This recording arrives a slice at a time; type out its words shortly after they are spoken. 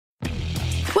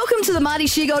Welcome to the Marty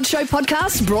Sheargold Show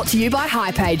podcast, brought to you by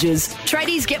hipages.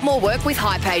 Tradies get more work with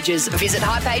hipages. Visit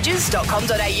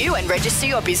hipages.com.au and register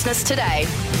your business today.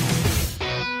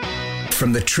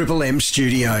 From the Triple M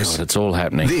studios, It's all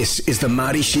happening. this is the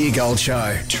Marty Sheargold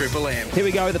Show. Triple M. Here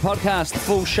we go with the podcast, the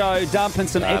full show, dumping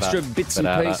some extra bits and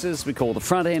pieces. We call the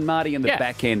front end, Marty, and the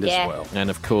back end as well.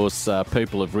 And of course,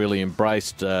 people have really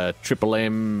embraced Triple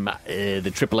M,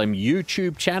 the Triple M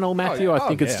YouTube channel, Matthew, I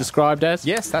think it's described as.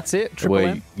 Yes, that's it. Triple Where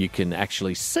M. you can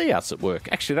actually see us at work.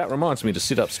 Actually, that reminds me to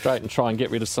sit up straight and try and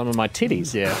get rid of some of my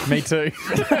titties. Yeah, me too.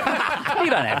 You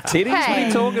don't have titties. What are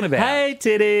you talking about? Hey,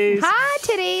 titties. Hi,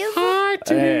 titties. Hi,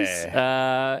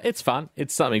 titties. It's fun.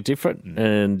 It's something different.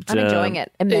 And I'm enjoying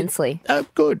it immensely.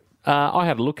 Good. I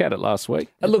had a look at it last week.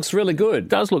 It looks really good. It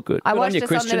does look good. I Good on watched you, us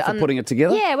Christian, on for putting it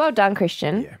together. Yeah, well done,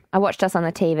 Christian. I watched us on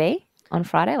the TV on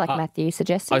Friday, like Matthew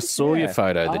suggested. I saw your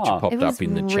photo that you popped it was up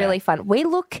in the chat. really fun. We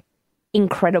look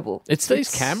incredible. It's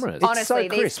these cameras. Honestly,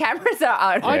 these cameras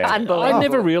are unbelievable. I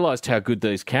never realised how good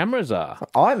these cameras are.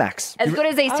 IMAX. As good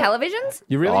as these televisions?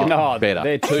 You really? No, better.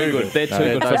 They're too good. They're too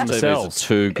good for Those TVs themselves. are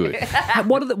too good.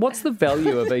 What's the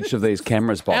value of each of these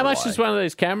cameras, by How the much way? does one of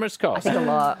these cameras I cost? think a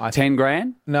lot. 10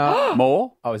 grand? No.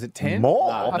 More? Oh, is it 10?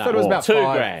 More? I thought it was about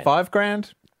 $2 five.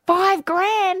 grand. $5,000?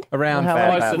 $5,000. Around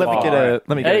Let me get a.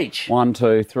 Let me get Each. 1,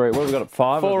 2, 3. What have we got at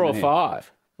 5? 4 of or them here?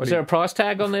 5. Is there a price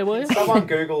tag on there, William? Someone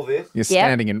Google this. You're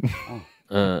standing in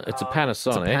It's a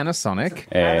Panasonic. Panasonic.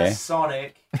 Yeah.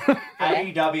 Panasonic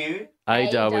AEW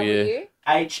AW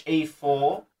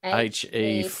HE4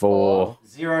 HE4.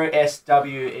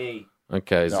 0SWE.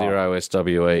 Okay, 0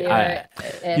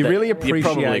 SWE. You really You've probably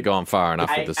appreciate. gone far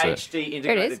enough with the set. HD There it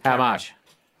integrated. is. How much?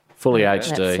 Fully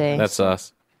HD. see. That's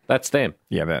us. That's them.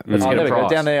 Yeah, that. Let's Oh, get there a we go.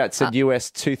 price. Down there it said US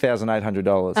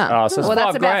 $2,800. Oh, so it's Well,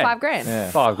 that's $5 about grand.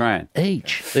 $5,000. $5,000.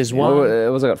 Each. There's What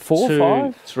one, was I got? 4, 2,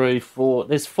 5? 3, 4.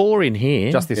 There's 4 in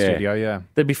here. Just this Yeah. studio, yeah.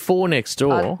 There'd be 4 next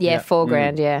door. Yeah,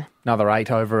 $4,000, yeah. Another 8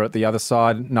 over at the other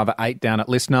side. Another 8 down at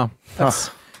Listener.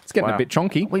 It's getting a bit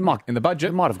chonky. We might in the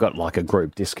budget. We might have got like a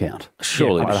group discount.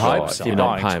 Surely, I'd hope so. you're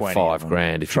not Buying paying 20 $5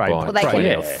 grand if you're Trade- buying Well, they 20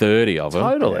 can- or 30 of them.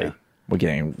 Totally.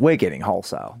 We're getting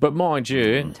wholesale. But mind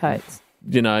you, Totes.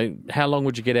 you know, how long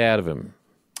would you get out of them?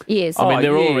 Years. I mean,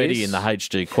 they're years. already in the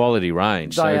HD quality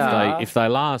range. So They are. if they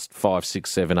last 5, 6,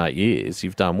 7, 8 years,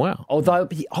 you've done well. Although it'd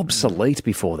be obsolete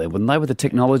before then, wouldn't they, with the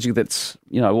technology that's,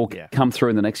 will come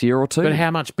through in the next year or two? But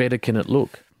how much better can it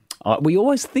look? We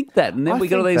always think that, and then we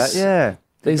got all these yeah.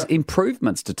 these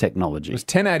improvements to technology. It was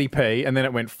 1080p and then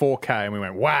it went 4K and we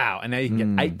went, wow. And now you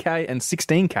can get 8K and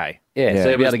 16K. Yeah, so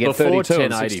you'll be able to get Before 32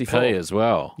 and 1080p 64. as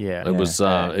well. Yeah. It was.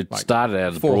 It started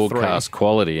out as 4:3. broadcast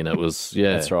quality, and it was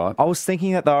That's right. I was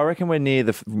thinking that though. I reckon we're near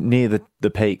the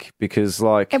peak because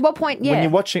like At what point, yeah. when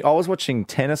you're watching, I was watching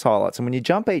tennis highlights, and when you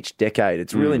jump each decade,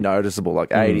 it's really noticeable, like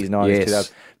 80s, 90s, Yes.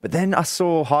 2000s. But then I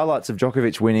saw highlights of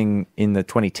Djokovic winning in the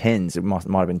 2010s. It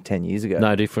might have been 10 years ago.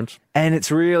 no difference. And it's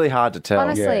really hard to tell.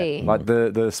 Honestly. Yeah. Like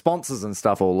the sponsors and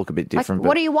stuff all look a bit Like, different.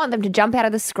 what do you want them to jump out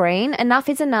of the screen? Enough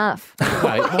is enough. Wait,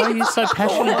 why are you so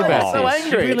passionate about so this?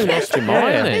 angry. You really lost your mind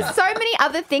then. There's so many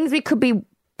other things we could be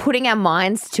putting our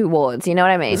minds towards. You know what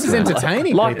I mean? This is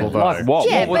entertaining people, though. Like what?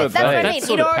 Yeah, what would but it that's what be? I mean. That's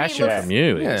sort It of already passion looks- from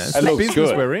you. Yeah, Is. it's It the looks business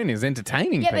good. we're in is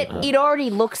entertaining Yeah, people. but it already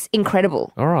looks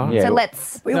incredible. All right. So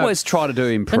let's. We always try to do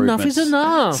improvements. Enough is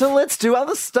enough. So let's do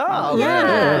other stuff. Come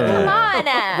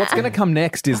on. What's going to come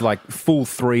next is like full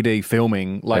 3D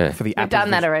filming, like for the Apple done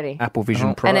that Vision- already. Apple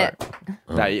Vision Pro. And it,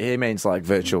 No, he means like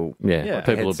virtual. Yeah,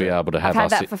 people will be able to I've have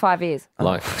had us. that for 5 years.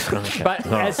 Like, But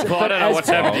I don't know what's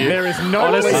happened to you. There is no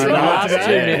Honestly, way the to last do 2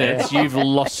 that. minutes, you've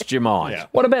lost your mind.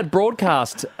 What about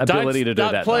broadcast ability to do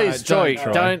that? Please, though?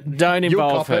 Joy, Don't don't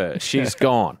involve cop it. her. She's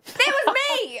gone. That was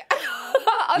me.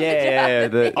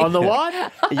 Yeah. On the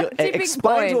what?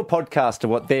 Explain to a podcaster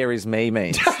what "there is me"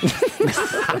 means.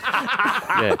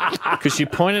 Yeah, because she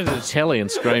pointed at the telly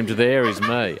and screamed, "There is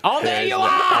me!" Oh, there you are!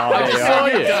 I just saw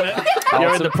you.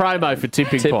 You're in the promo for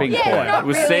Tipping Point. Yeah, not It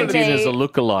was really sent in me. as a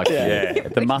lookalike. Yeah,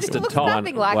 the mustard looks top.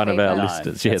 nothing like One me, of our but-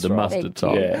 listeners. Yeah, the mustard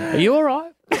top. Yeah. Are you all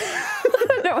right? I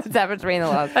don't know what's happened to me in the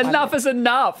last 5 Enough is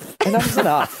enough. Enough's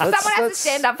enough. Someone has to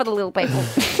stand up for the little people.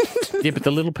 Yeah, but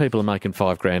the little people are making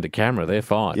 $5 grand a camera. They're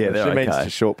fine. Yeah, They're she means okay. to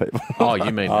short people. Oh,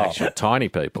 you mean actual tiny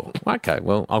people? Okay,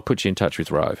 well, I'll put you in touch with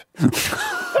Rove.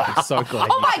 I'm so glad.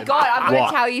 Oh my God, I'm going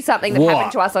to tell you something that What?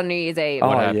 happened to us on New Year's Eve.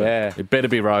 What Oh, happened? yeah. It better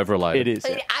be Rove related. It is.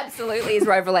 It absolutely is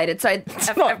Rove related. So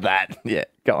It's not that. Yeah,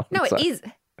 go on. No, it So- is.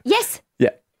 Yes. Yeah.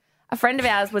 A friend of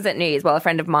ours was at New Year's. Well, a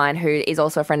friend of mine who is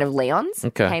also a friend of Leon's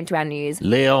Okay. came to our New Year's.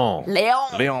 Leon.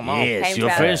 Leon. Yes, Came your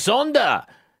to friend Sonda.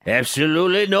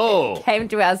 Absolutely no. Came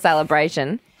to our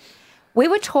celebration. we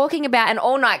were talking about, and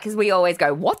all night, because we always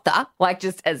go, what the? Like,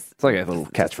 just as... It's like a little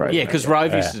catchphrase. Yeah, because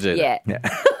Rove used to do that. Yeah.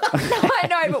 No, I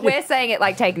know, but we're saying it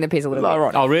like taking the piss a little bit.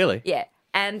 right. Oh, really? Yeah.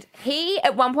 And he,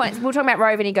 at one point, we were talking about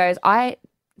Rove, and he goes, I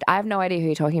have no idea who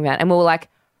you're talking about. And we were like,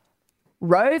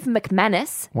 Rove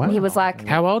McManus. Wow. And he was like,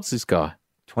 How old's this guy?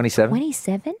 27.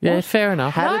 27? Yeah, fair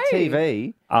enough. Had a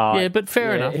TV. Yeah, but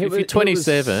fair enough. If you're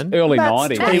 27. Early That's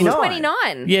 90s. That's 29.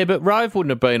 29. Yeah, but Rove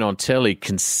wouldn't have been on telly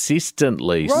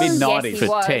consistently Mid-90s. Yes, for he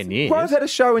was. 10 years. Rove had a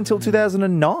show until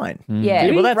 2009. Yeah,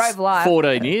 Yeah, well, that's Rove Live.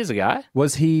 14 years ago.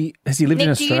 Has he lived in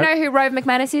Nick, do you Australia? know who Rove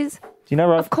McManus is? Do you know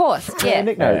Rove? Of course. Yeah.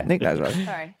 Nick knows. Nick knows Rove.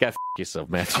 Sorry. Go yourself,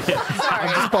 Matthew. I'm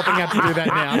just popping out to do that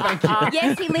now. Thank you.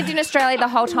 Yes, he lived in Australia the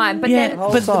whole time, but then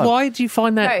but why do you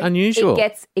find that no, unusual?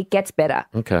 It gets better.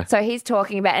 Okay. So he's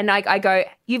talking about, and I go,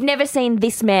 "You've never seen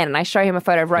this man," and I show him a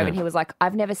photo of Rove, and he was like,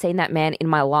 "I've never seen that man in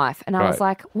my life," and I was Right.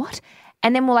 like, "What?"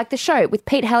 And then we're like, the show with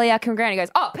Pete Hellier, He goes,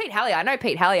 "Oh, Pete Hellier, I know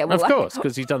Pete Hellier." We're Of like, course,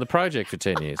 because he's done the project for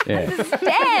 10 years. Yeah.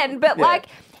 Dan, but like,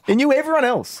 He knew everyone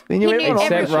else. He knew He knew everyone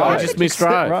else. everyone. I just missed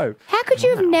Rove. how could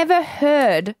you have never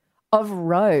heard of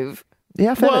Rove?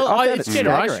 Yeah, I found Well, I found it's it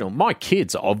staggering. generational. My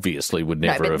kids obviously would No,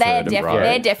 never but have they're, heard of Rove.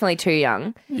 they're definitely too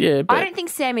young. Yeah, but I don't think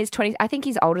Sam is 20. I think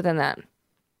he's older than that.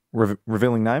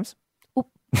 Revealing names?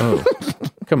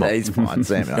 come on. He's fine,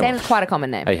 Sam. Sam's quite a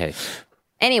common name. Hey.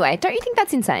 Anyway, don't you think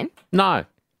that's insane? No.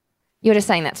 You're just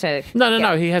saying that to...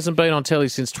 No. He hasn't been on telly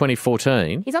since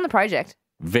 2014. He's on the project.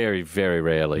 Very, very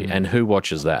rarely. And who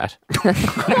watches that?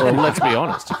 Well, let's be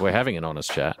honest. If we're having an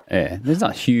honest chat, Yeah, there's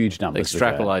not huge numbers. with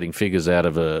that. extrapolating figures out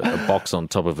of a box on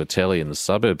top of a telly in the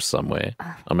suburbs somewhere.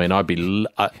 I mean, I'd be...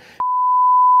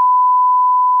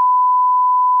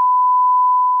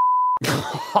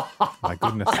 My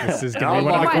goodness, this is going to be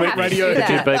You one of the might quick have to radio. do Could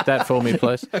you that. beat that for me,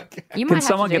 please? You might Can have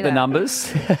someone to do get the that.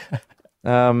 numbers?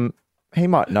 He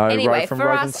might know Anyway, Rove from for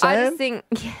Rove us, and Sam. I just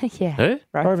think... Yeah. Who?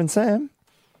 Rove and Sam.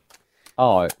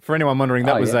 Oh, For anyone wondering,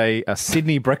 that Oh, was yeah. a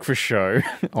Sydney breakfast show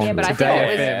on Yeah, but I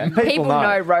Today think FM. it was... People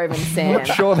know Rove and Sam.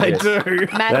 Sure they do.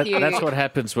 Matthew. That's what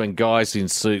happens when guys in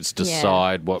suits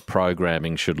decide what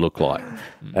programming should look like.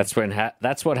 That's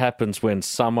what happens when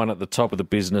someone at the top of the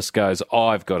business goes,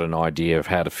 "I've got an idea of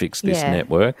how to fix this Yeah.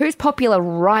 network." Who's popular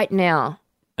right now?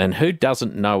 And who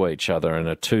doesn't know each other and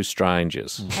are two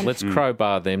strangers? Let's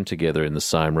crowbar them together in the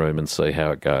same room and see how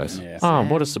it goes. Oh,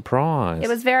 what a surprise. It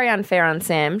was very unfair on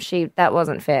Sam. That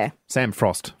wasn't fair. Sam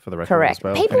Frost, for the record Correct. as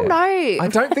well. People know. I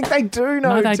don't think they do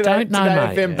know. No, they Today- don't know, Today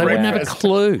mate. FM They wouldn't have a breakfast.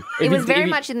 clue. It was very if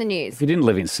you- much in the news. if you didn't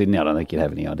live in Sydney, I don't think you'd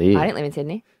have any idea. I didn't live in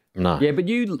Sydney. No. Yeah, but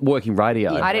you work in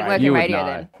radio. I didn't work in You would radio know.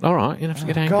 then. All right, you don't have to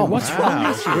get angry. What's wrong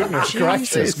with you? Goodness gracious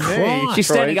Jesus me. Christ. She's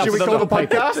standing up Should we for call the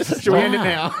people. podcast? Should we end it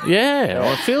now? Yeah,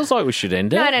 well, it feels like we should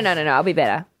end it. No. I'll be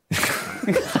better.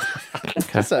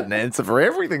 That's an answer for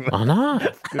everything. I know.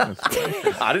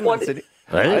 I didn't want to.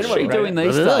 What's she doing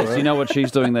these days? Do you know what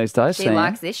she's doing these days? She Sam?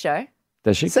 likes this show.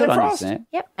 Does she? Sam Good on you, Frost. Sam.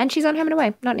 Yep. And she's on Home and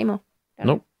Away. Not anymore.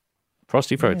 Nope.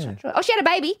 Frosty Fruits. Oh, she had a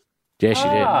baby. Yeah, she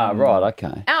did. Ah, right,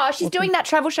 okay. Oh, she's doing that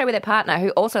travel show with her partner who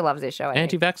also loves this show. I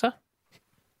think. Anti-vaxxer?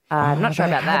 I'm not sure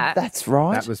about that. That's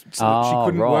right. That was she Oh,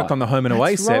 couldn't right. work on the home and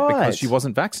away That's set right. because she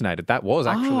wasn't vaccinated. That was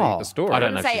actually the story. I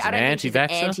don't know if Say, she's I an don't think she's an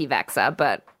anti-vaxxer. anti-vaxxer,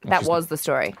 but that was the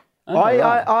story.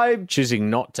 I Choosing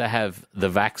not to have the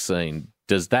vaccine,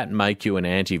 does that make you an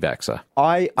anti-vaxxer?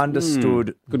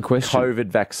 understood Good question. COVID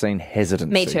vaccine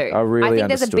hesitancy. Me too. I really think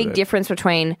there's a understood big it. difference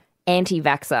between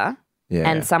anti-vaxxer Yeah.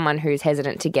 and someone who's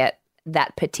hesitant to get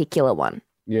that particular one.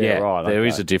 Yeah, right. There okay.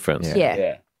 is a difference, Yeah.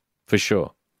 Yeah. for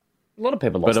sure. A lot of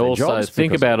people lost But their also jobs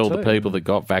think because about of all it the too. people that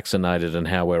got vaccinated and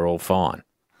how we're all fine.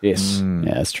 Yes.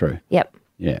 Yeah, that's true. Yep.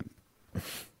 Yeah.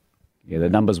 Yeah, the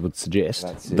numbers would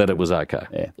suggest. That it was okay.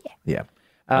 Yeah. Yeah.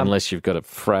 Unless you've got a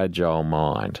fragile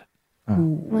mind.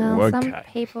 Well, some okay.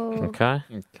 people. Okay?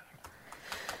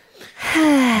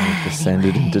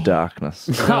 Descended into darkness.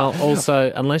 Well,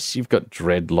 also, unless you've got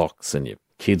dreadlocks and your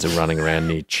kids are running around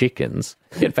near chickens,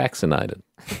 get vaccinated.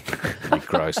 You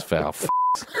gross foul f***s.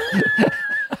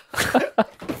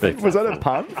 Was that a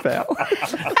pun, Foul?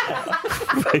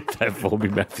 Beat that for me,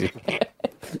 Matthew.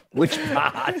 Which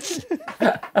part?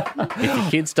 If your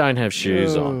kids don't have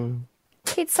shoes on,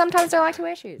 Kids sometimes don't like to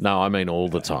wear shoes. no, I mean all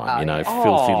the time,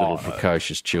 filthy little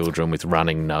precocious children with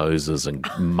running noses and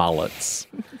mullets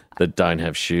that don't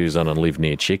have shoes on and live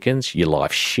near chickens, your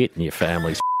life's shit and your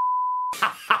family's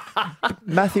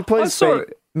Matthew,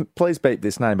 please beep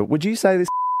this name, but would you say this?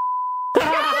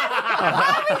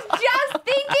 I was just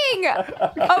thinking of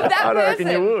that I don't reckon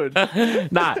person. you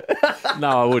would. No,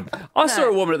 I wouldn't. I saw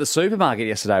a woman at the supermarket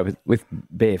yesterday with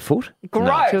bare foot.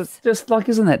 Gross. Just like,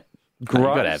 isn't that You've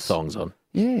gross? got to have thongs on.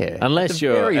 Yeah. Unless At the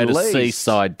you're very at a least.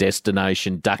 seaside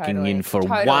destination ducking Totally. in for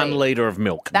Totally. 1 litre of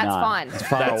milk. That's No. fine.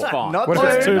 That's fine. Not What if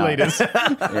it's two. 2 litres?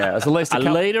 Yeah, it's at least A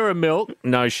litre of milk,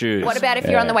 no shoes. What about if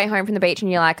you're on the way home from the beach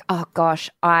and you're like, oh gosh,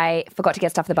 I forgot to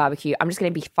get stuff for the barbecue. I'm just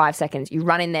going to be 5 seconds. You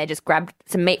run in there, just grab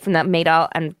some meat from the meat aisle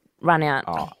and run out.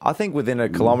 I think within a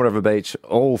kilometre of a beach,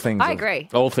 all things. I agree.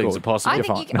 All things are possible. I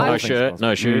think you can- no I- shirt,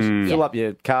 no shoes. Fill up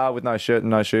your car with no shirt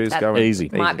and no shoes. That- Go in. Easy.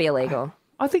 Might be illegal.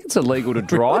 I think it's illegal to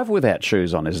drive without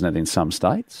shoes on, isn't it, in some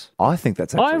states? I think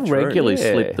that's I actually true. regularly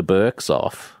Yeah. slip the Birks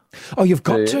off. Oh, you've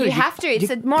got to. You have to.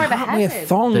 It's more of a can't wear hazard.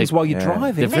 thongs while you're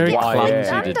driving. They're very get clumsy plugged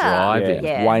to under. drive in.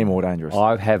 Yeah. Way more dangerous.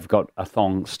 I have got a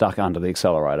thong stuck under the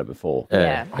accelerator before.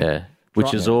 Yeah.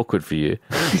 Which is awkward for you.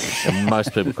 And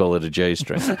most people call it a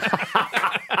G-string.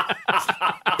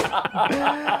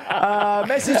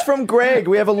 Message from Greg.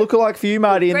 We have a lookalike for you,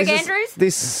 Marty. And Greg this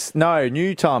Andrews? No,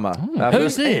 new timer.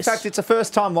 Who's In this? fact, it's a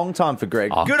first time, long time for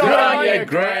Greg. Oh, Good good on on you, you,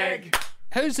 Greg.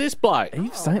 Who's this bloke?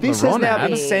 St. This has Laurent now ad.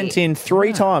 been sent in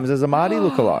 3 times as a Marty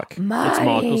lookalike. It's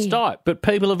Michael Stipe. But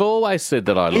people have always said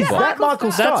that I look Is like. that Michael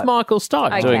Stipe? That's Michael Stipe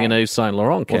Okay. doing an Yves Saint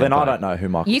Laurent Well, campaign. then I don't know who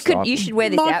Michael Stipe You should wear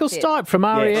this Michael outfit. Stipe from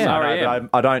REM. Yes, I know,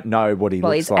 but I don't know what he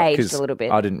Well, looks he's like aged 'cause a little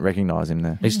bit. I didn't recognise him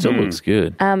there. He still looks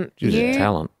good. He's a You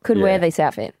talent. could Yeah. wear this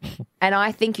outfit, and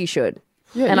I think you should.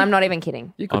 And I'm not even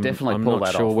kidding. You could definitely I'm pull not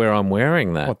that sure off. where I'm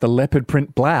wearing that. What, the leopard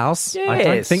print blouse? I don't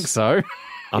Yes. think so.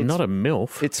 I'm not a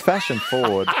MILF. It's fashion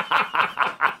forward.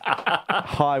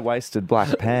 High-waisted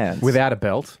black pants. Without a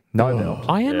belt. no belt.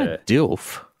 I am a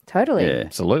DILF. Totally. Yeah.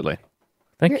 Absolutely.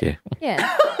 Thank you.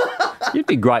 Yeah. You'd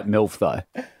be great MILF, though.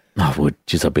 I would.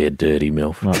 Just I'd be a dirty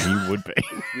MILF. You would be.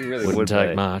 You really Wouldn't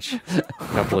take much. A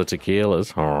couple of tequilas.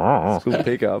 School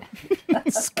pickup.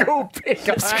 School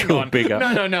pickup. School pickup.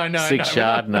 No. 6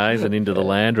 Chardonnays and into the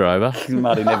Land Rover.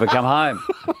 Marty never come home.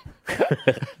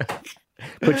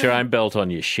 Put your own belt on,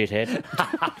 you shithead.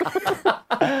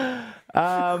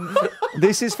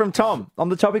 This is from Tom. On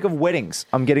the topic of weddings,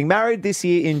 I'm getting married this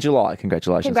year in July.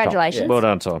 Congratulations, Tom. Congratulations. Well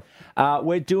done, Tom.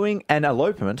 We're doing an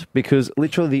elopement because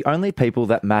literally the only people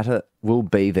that matter will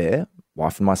be there,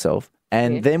 wife and myself.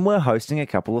 And then we're hosting a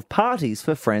couple of parties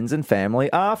for friends and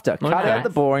family after. Cut Okay. out the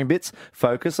boring bits,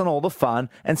 focus on all the fun,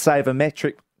 and save a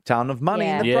metric ton of money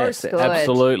in the Yes, process. good.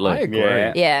 absolutely. I agree.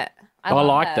 Yeah. Yeah. I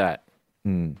like that.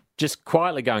 Just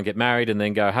quietly go and get married and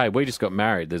then go, hey, we just got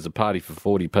married. There's a party for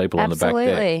 40 people on the back there.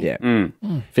 Absolutely.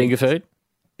 Yeah. Finger food?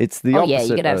 It's the Oh, opposite yeah,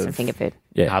 you could have of, some finger food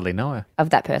Yeah. Hardly know her.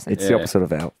 of that person. It's the opposite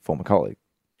of our former colleague.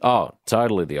 Oh,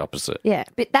 totally the opposite. Yeah.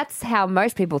 But that's how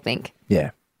most people think.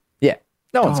 Yeah. Yeah.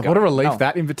 No one's Oh, going. what a relief No.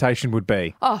 that invitation would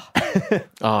be. Oh,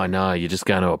 no, you're just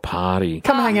going to a party.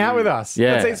 Come hang out with us.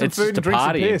 Yeah, Let's eat some it's food just and a drink some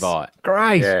party piss. invite.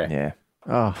 Great. Yeah.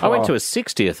 I went to a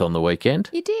 60th on the weekend.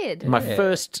 You did. My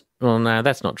first, well, no,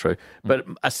 that's not true, but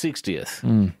a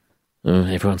 60th.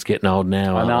 Everyone's getting old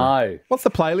now. I aren't know. What's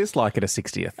the playlist like at a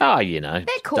 60th? they? Oh, you know. They're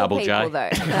cool Double people, J.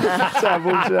 though.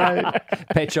 Double J.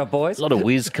 Pet Shop Boys. A lot of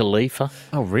Wiz Khalifa.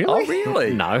 Oh, really?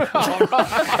 Really? No.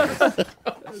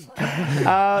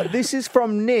 This is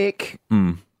from Nick.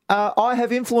 I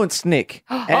have influenced Nick,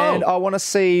 and I want to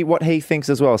see what he thinks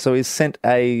as well. So he's sent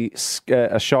a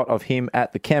shot of him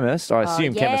at the chemist. I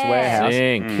assume Chemist yeah. Warehouse.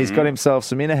 Zinc. He's got himself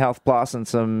some Inner Health Plus and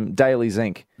some Daily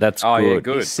Zinc. That's Oh, good. yeah,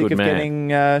 good. He's sick Good of man. getting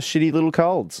shitty little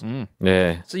colds.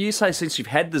 Yeah. So you say since you've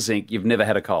had the zinc, you've never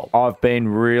had a cold? I've been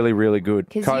really, really good.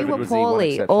 Because COVID you were was the one poorly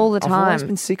exception. all the I've always time.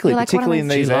 been sickly, You're like one of particularly in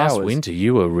those- these Last hours. winter,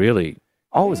 you were really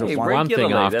I was Yeah, a one thing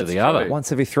regularly, after that's the other. true.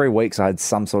 once every 3 weeks I had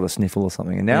some sort of sniffle or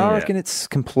something, and now I reckon it's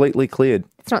completely cleared.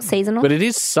 It's not seasonal. But it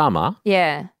is summer.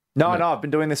 Yeah. No, I've been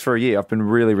doing this for a year. I've been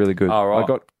really, really good. Oh, right. I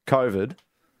got COVID.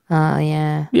 Oh,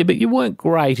 yeah. Yeah, but you weren't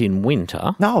great in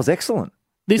winter. No, I was excellent.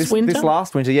 This winter? This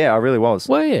last winter, yeah, I really was.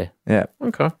 Were you? Yeah.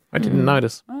 Okay. I didn't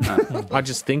notice. I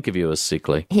just think of you as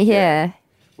sickly. Yeah.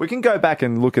 We can go back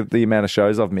and look at the amount of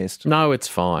shows I've missed. No, it's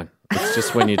fine. It's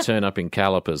just when you turn up in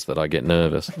calipers that I get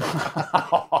nervous.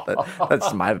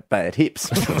 That's my bad hips.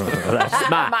 That's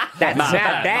my bad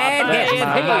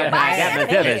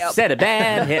set of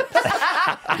bad hips.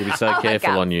 You'll be so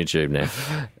careful on YouTube now.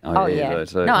 Oh, yeah.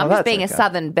 those too. No, I'm Oh, just that's being a okay.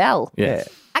 Southern belle. Yeah.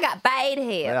 I got bade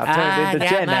here. I've turned into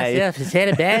Jenny. a set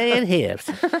of bad hips.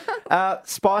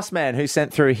 Spice Man, who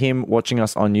sent through him watching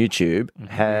us on YouTube,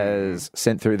 has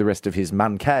sent through the rest of his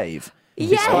man cave.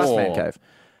 His Yes. Spice Man cave.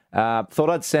 Thought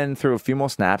I'd send through a few more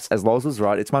snaps. As Loz was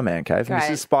right, it's my man cave. Great.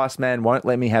 Mrs. Spice Man won't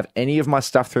let me have any of my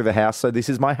stuff through the house, so this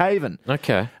is my haven.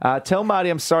 Okay. Tell Marty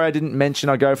I'm sorry I didn't mention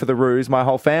I go for the ruse. My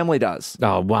whole family does.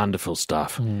 Oh, wonderful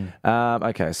stuff.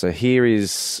 Okay, so here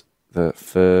is the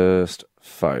first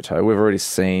photo. We've already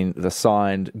seen the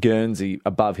signed Guernsey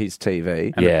above his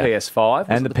TV. And Yeah. the PS5.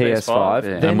 And Was it the PS5.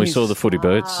 Yeah. Then And we he's- saw the footy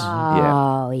boots. Yeah.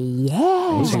 Oh,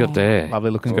 yeah. What's he got there?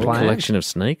 Lovely looking Got a plan. collection of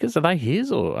sneakers. Are they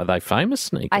his or are they famous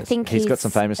sneakers? I think He's got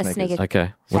some famous a sneakers.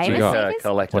 Okay. What's he Famous got? sneakers?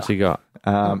 Collector. What's he got?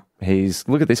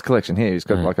 Look at this collection here. He's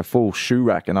got like a full shoe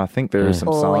rack, and I think there is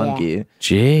some signed gear.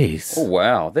 Jeez. Oh,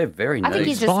 wow. They're very I think neat.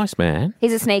 he's just- Spice Man.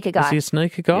 He's a sneaker guy. Is he a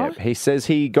sneaker guy? Yeah, he says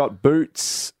he got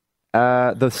boots.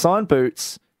 The signed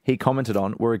boots he commented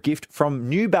on were a gift from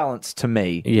New Balance to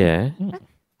me. Yeah.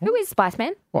 Who is Spice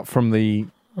Man? What, from the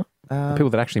people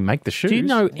that actually make the shoes? Do you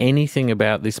know anything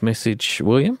about this message,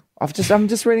 William? I'm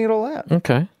just reading it all out.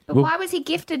 Okay. But why was he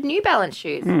gifted New Balance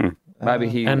shoes? Maybe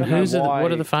he. And who's it? why-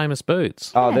 What are the famous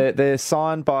boots? Oh, they're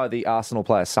signed by the Arsenal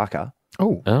player Saka.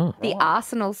 Oh, Oh. The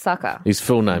Arsenal sucker. His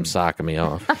full name's Sarking me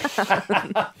off.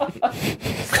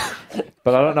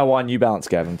 But I don't know why New Balance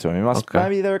gave them to him. Okay.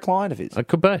 Maybe they're a client of his. It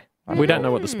could be. We don't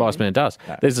know what the Spice Man does.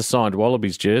 There's a signed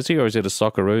Wallabies jersey, or is it a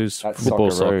Socceroos That's football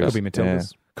Socceroos. soccer? could be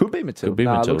Matildas. Could be Matilda. Could be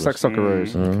Nah, it looks like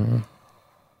Matildas. Socceroos.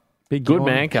 Big Good yawn.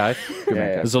 man, Kate. Yeah.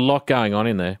 There's a lot going on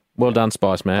in there. Well done,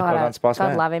 Spice Man. God, done, Spice God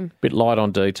Man. love him. Bit light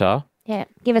on detail. Yeah,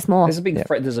 give us more. There's a big.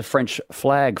 There's a French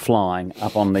flag flying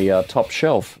up on the top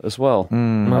shelf as well, up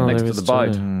next to the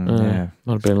boat. Yeah.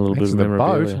 Might have been a little bit Next of to the boat.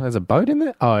 memorabilia. There's a boat in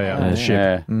there? Oh, yeah.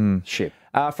 Ship. Yeah. Ship.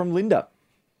 From Linda.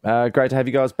 Great to have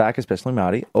you guys back, especially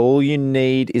Marty. All you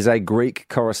need is a Greek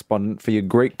correspondent for your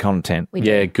Greek content.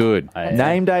 Yeah, good.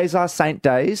 Name days are saint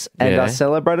days and Yeah. are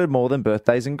celebrated more than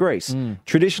birthdays in Greece.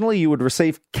 Traditionally, you would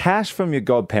receive cash from your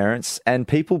godparents and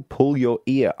people pull your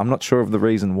ear. I'm not sure of the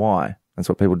reason why. That's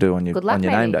what people do on your, Good luck, on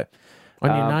your name maybe. day.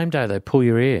 On your name day, they pull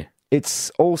your ear. It's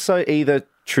also either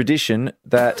tradition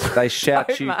that they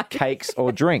shout you cakes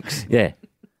or drinks. Yeah.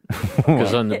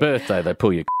 Because on the birthday, they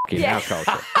pull your in our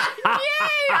culture.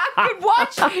 I could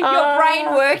watch your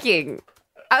brain working.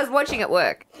 I was watching it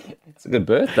work. It's a good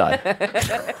birthday.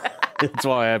 That's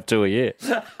why I have two a year.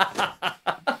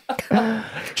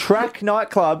 Track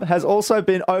nightclub has also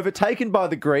been overtaken by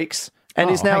the Greeks and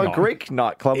is now hang a on. Greek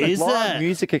nightclub with Is live it?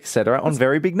 music, etc. on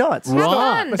very big nights. Come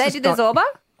on, they did the Zorba.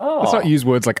 Let's not use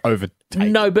words like overtake.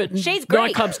 No, but She's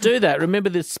Greek. nightclubs do that. Remember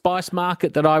this spice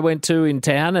market that I went to in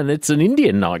town, and it's an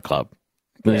Indian nightclub.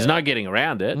 There's no getting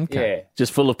around it. Yeah.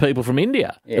 Just full of people from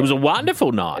India. It was a wonderful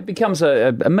It night. becomes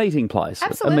a meeting place,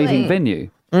 Absolutely. a meeting venue.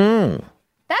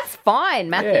 That's fine,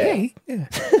 Matthew.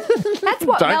 That's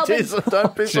what Melbourne's.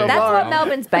 Don't piss That's what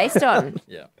Melbourne's based on.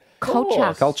 Yeah.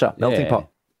 Culture. Culture, melting Yeah. pot.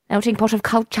 Melting pot of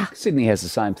culture. Sydney has the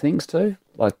same things too,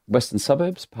 like western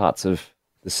suburbs, parts of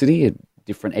the city, are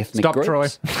different ethnic Stop,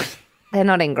 groups. Troy. They're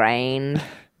not ingrained.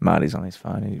 Marty's on his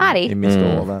phone. Marty. He missed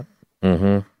all of that.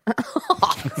 We're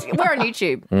on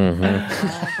YouTube.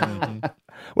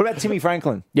 What about Timmy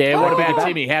Franklin? Yeah, what about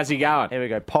Timmy? How's he going? Here we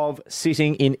go. Pov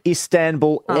sitting in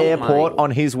Istanbul airport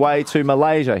on his way to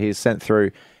Malaysia. He's sent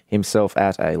through himself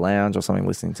at a lounge or something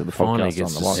listening to the Finally podcast gets on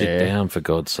to the watch. sit down, for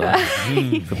God's sake. For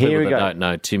Here people we that go. don't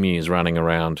know, Timmy is running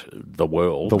around the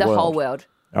world. The whole world.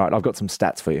 All right, I've got some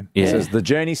stats for you. Yeah. It says, the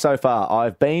journey so far,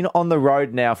 I've been on the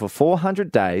road now for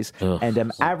 400 days and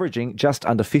am averaging just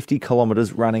under 50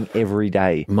 kilometres running every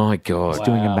day. My God.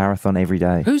 Doing a marathon every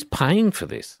day. Who's paying for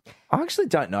this? I actually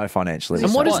don't know financially.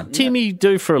 And what does Fine, Timmy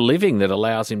do for a living that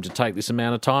allows him to take this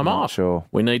amount of time Not off? sure.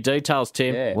 We need details,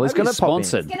 Tim. Yeah. Well, he's Maybe gonna pop in.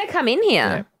 sponsored. He's going to come in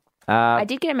here. I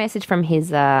did get a message from his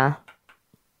person.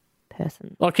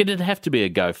 Like, it'd have to be a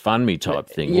GoFundMe type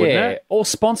thing, wouldn't Yeah, it? or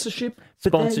sponsorship.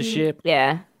 Sponsorship.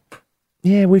 Yeah.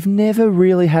 Yeah, we've never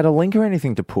really had a link or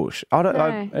anything to push. I don't.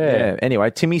 No. Yeah. Anyway,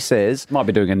 Timmy says Might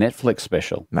be doing a Netflix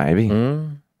special. maybe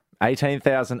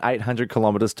 18,800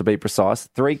 kilometres to be precise.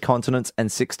 3 continents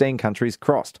and 16 countries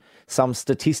crossed. Some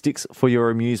statistics for your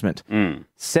amusement: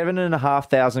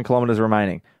 7,500 kilometres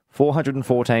remaining.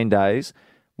 414 days.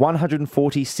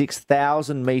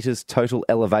 146,000 metres total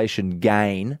elevation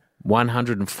gain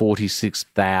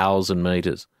 146,000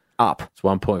 metres. up. It's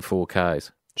 1.4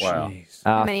 Ks. Wow.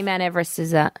 How many Mount Everest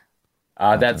is that?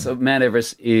 That's Mount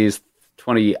Everest is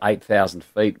 28,000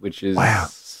 feet, which is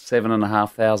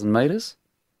 7,500 metres.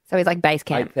 So he's like base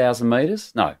camp. 8,000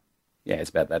 metres? No. Yeah, it's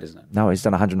about that, isn't it? No, he's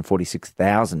done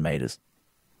 146,000 metres.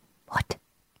 What?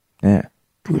 Yeah.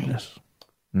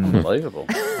 Unbelievable.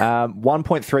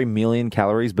 1.3 million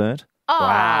calories burnt.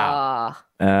 Wow.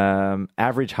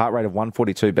 Average heart rate of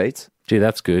 142 beats. Gee,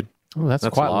 that's good. Oh, that's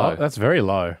That's quite low. low. That's very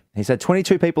low. He's had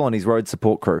 22 people on his road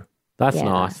support crew. That's Yeah,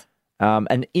 nice.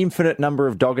 An infinite number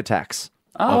of dog attacks.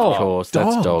 Of course.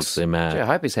 That's dogs. dogs. They're Gee, I mad.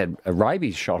 hope he's had a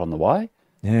rabies shot on the way.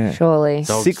 Yeah. Surely.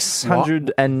 Dogs.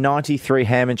 693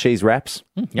 ham and cheese wraps.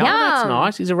 Yeah, that's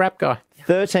nice. He's a rap guy.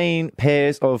 13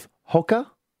 pairs of hoka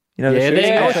You know, the Yeah, shoes?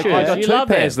 they're I good got shoes. You two love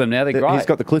pairs them. of them now. They're great. He's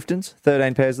got the Cliftons,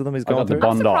 13 pairs of them he's got gone the through.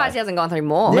 Bondi. I'm surprised he hasn't gone through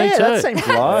more. Yeah, too. that seems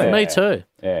low. Me too.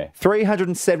 Yeah.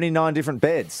 379 different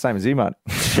beds, same as you, mate.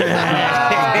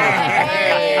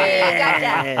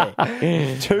 Hey,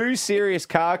 gotcha. 2 serious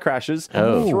car crashes,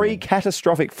 3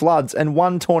 catastrophic floods, and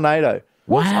 1 tornado.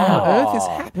 Wow. Earth is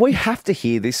happening? We have to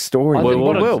hear this story. We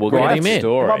will. We'll get him in.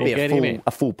 story. Might be We'll get him in.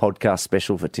 a full podcast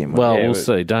special for Tim. Well, Yeah, we'll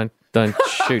see. Don't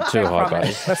shoot too high,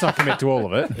 buddy. Let's not commit to all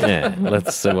of it. Yeah,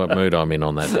 let's see what mood I'm in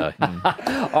on that day.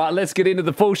 All right, let's get into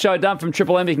the full show. Dump from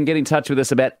Triple M. You can get in touch with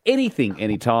us about anything,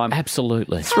 anytime.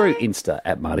 Absolutely. Through Insta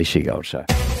at Marty Sheargold Show.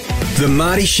 The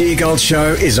Marty Sheargold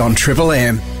Show is on Triple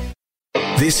M.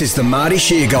 This is the Marty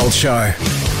Sheargold Show.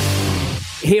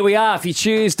 Here we are for your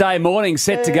Tuesday morning,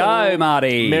 set to go,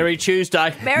 Marty. Merry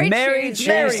Tuesday. Merry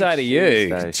Tuesday to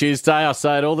you. Tuesday, I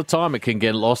say it all the time. It can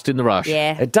get lost in the rush.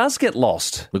 Yeah. It does get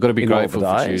lost. We've got to be in all grateful the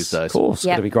for days. Tuesdays. Of course,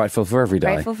 Yep. got to be grateful for every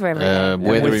day. Grateful for everything.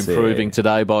 Weather What's improving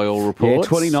today by all Yeah, reports.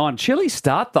 29. Chilly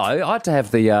start, though. I had to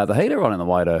have the heater on in the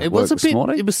way to It work was a this bit.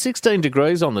 morning. It was 16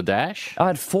 degrees on the dash. I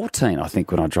had 14, I think,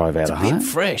 when I drove out of A home. bit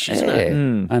fresh, isn't Yeah,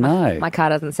 it? I know. My car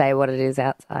doesn't say what it is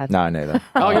outside. No, neither.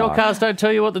 Oh, your cars don't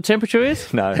tell you what the temperature is?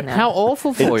 No. How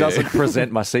awful for It you. doesn't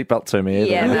present my seatbelt to me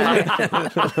either. Yeah,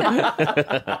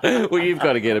 no. Well, you've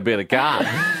got to get a better car.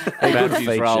 Matthew's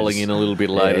features. rolling in a little bit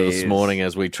later Yeah, he this is. morning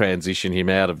as we transition him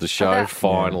out of the show,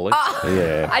 finally.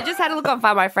 Yeah. I just had a look on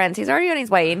Find My Friends. He's already on his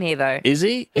way in here, though. Is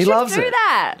he? He loves do it.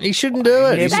 that. He shouldn't do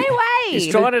it. Stay away. He's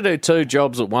trying to do 2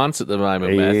 jobs at once at the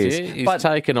moment, He Matthew. is. He's But-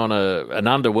 taken on an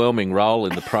underwhelming role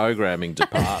in the programming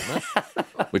department,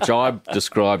 which I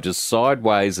described as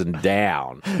sideways and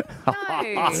down. No.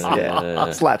 Yeah.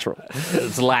 It's lateral.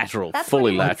 It's lateral, That's fully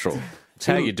what he wants. lateral. It's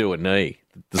how you do a knee.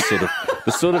 The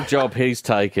sort of job he's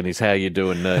taken is how you do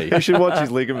a knee. You should watch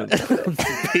his ligaments.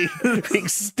 Big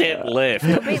step left.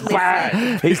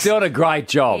 He's doing a great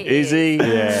job. Is he?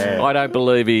 Yeah. I don't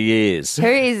believe he is. Who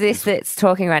is this that's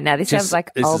talking right now? This sounds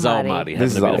like this old is old Marty. Marty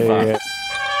having a bit of fun.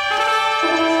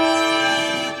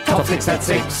 Top 6 at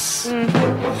 6.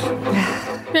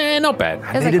 Yeah, not bad. It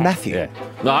was Needed okay. Matthew.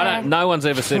 No, I don't. No one's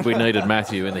ever said we needed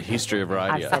Matthew in the history of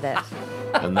I've radio, said it.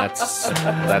 and that's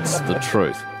the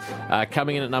truth.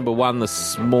 Coming in at number 1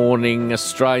 this morning,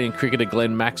 Australian cricketer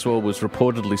Glenn Maxwell was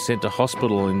reportedly sent to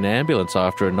hospital in an ambulance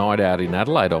after a night out in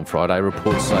Adelaide on Friday.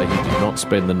 Reports say he did not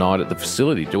spend the night at the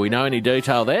facility. Do we know any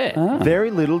detail there?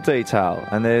 Very little detail,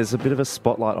 and there's a bit of a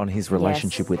spotlight on his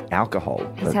relationship with alcohol.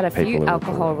 He's that had a people few are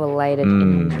alcohol-related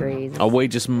injuries. Are we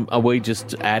just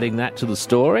adding that to the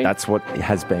story? That's what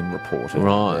has been reported.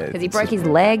 Right. Because he broke his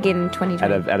leg in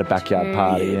 2020. at a backyard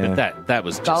party. Yeah. But that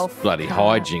was just Golf. bloody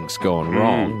hijinks gone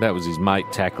wrong. That was his mate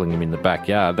tackling him in the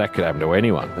backyard. That could happen to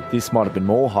anyone. This might have been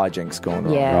more hijinks gone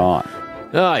wrong. Yeah. Right.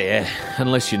 Oh, yeah.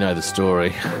 Unless you know the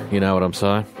story. You know what I'm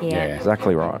saying? Yeah.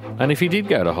 Exactly right. And if he did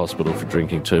go to hospital for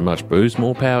drinking too much booze,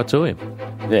 more power to him.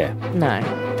 Yeah. No.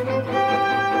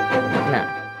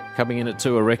 No. Coming in at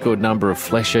 2, a record number of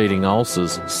flesh-eating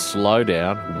ulcers. Slow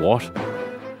down. What?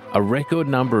 A record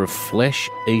number of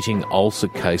flesh-eating ulcer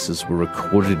cases were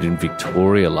recorded in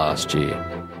Victoria last year.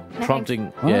 No,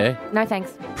 Prompting, thanks. No,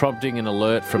 thanks. prompting an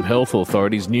alert from health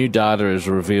authorities. New data has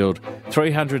revealed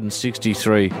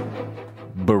 363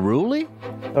 Baruli?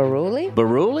 Baruli?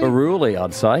 Baruli? Baruli,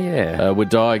 I'd say, yeah. Were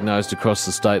diagnosed across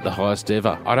the state, the highest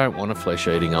ever. I don't want a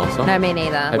flesh-eating ulcer. No, me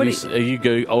neither. Have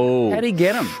you How'd he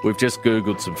get him? We've just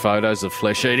Googled some photos of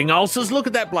flesh-eating ulcers. Look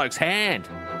at that bloke's hand.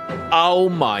 Oh,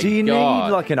 my God. Do you need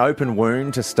like an open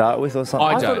wound to start with or something?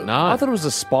 I don't know. I thought it was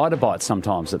a spider bite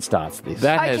sometimes that starts this.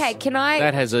 That Okay,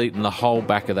 that has eaten the whole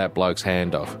back of that bloke's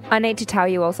hand off. I need to tell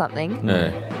you all something. Yeah.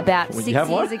 About 6 have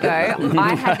one? years ago,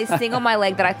 I had this thing on my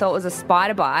leg that I thought was a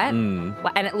spider bite,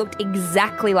 and it looked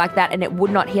exactly like that, and it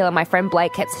would not heal. And my friend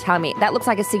Blake kept telling me, that looks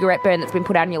like a cigarette burn that's been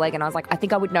put out on your leg. And I was like, I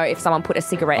think I would know if someone put a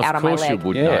cigarette out on my Of course you leg.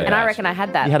 would Yeah. know And I that. reckon I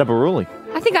had that. You had a Baruli.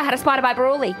 I think I had a spider bite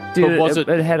Baruli. Did was how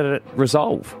did it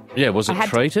resolve? Yeah, was it I had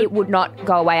treated? it would not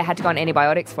go away. I had to go on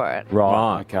antibiotics for it.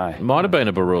 Right, okay. Might have been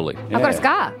a Baruli. I've got a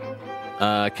scar.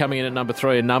 Coming in at number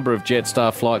 3, a number of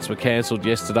Jetstar flights were cancelled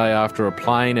yesterday after a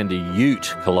plane and a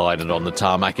ute collided on the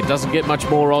tarmac. It doesn't get much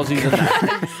more Aussie than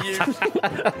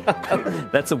that.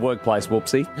 That's a workplace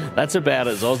whoopsie. That's about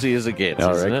as Aussie as it gets,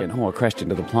 I isn't reckon. it? Oh, I crashed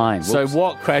into the plane. So Whoops.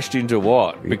 what crashed into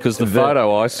what? Because the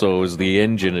photo I saw was the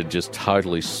engine had just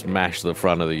totally smashed the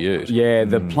front of the ute. Yeah,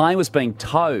 the plane was being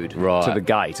towed Right. to the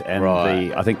gate, and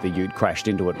Right. I think the ute crashed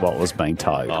into it while it was being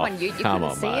towed. Come on, you come couldn't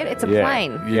on, see mate. it. It's a Yeah.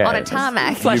 plane Yeah. on a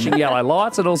tarmac. Flashing yellow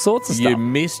lights and all sorts of You stuff.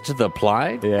 missed the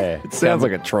plane? Yeah. It sounds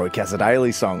like a Troy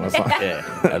Cassadaly song or something.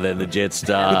 Yeah. And then the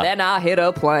Jetstar. Then I hit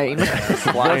a plane.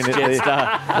 What's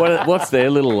Jetstar? What's their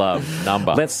little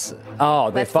number? Their Let's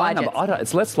Fly phone number. Jetstar.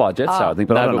 It's Let's Fly Jetstar, I think,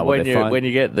 but I don't know what their phone... when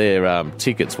you get their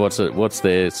tickets, what's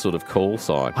their sort of call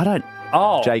sign? I don't...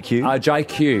 Oh. JQ?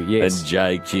 JQ, yes. And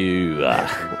JQ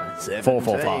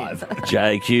 445.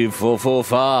 JQ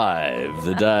 445.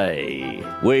 The day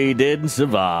we didn't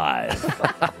survive.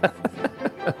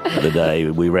 The day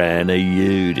we ran a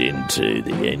ute into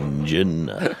the engine.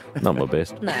 Not my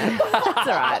best. No, that's all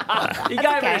right. You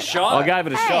gave it a shot. I gave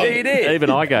it a shot. Hey. You did. Even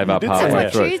I gave up halfway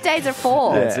That's through. what Tuesdays are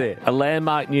for. That's it. A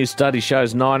landmark new study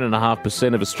shows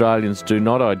 9.5% of Australians do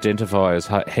not identify as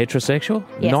heterosexual.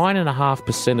 Yes.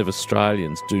 9.5% of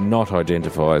Australians do not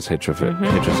identify as heterosexual.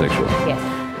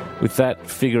 Yes. With that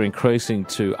figure increasing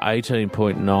to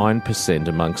 18.9%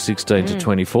 among 16 to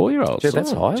 24-year-olds. Gee,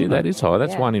 that's high, isn't That it? is high.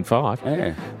 That's Yeah. 1 in 5.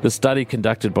 Yeah. The study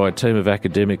conducted by a team of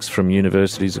academics from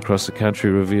universities across the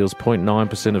country reveals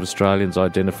 0.9% of Australians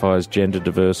identify as gender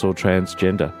diverse or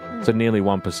transgender. So nearly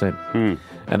 1%.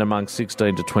 And among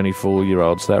 16 to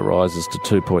 24-year-olds, that rises to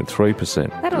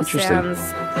 2.3%. That all sounds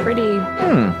pretty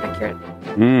accurate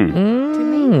to me.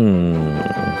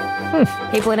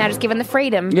 People are now just given the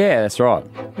freedom. Yeah, that's right.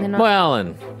 They're not- Well,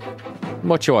 and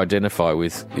what you identify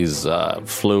with is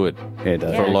fluid Yeah, it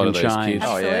does. for a lot of It these can change. kids.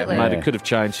 Oh, yeah. Absolutely. Mate, it could have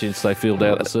changed since they filled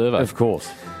out the survey. Of course.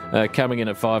 Coming in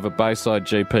at 5, a Bayside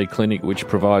GP clinic, which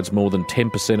provides more than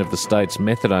 10% of the state's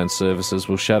methadone services,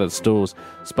 will shut its doors,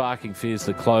 sparking fears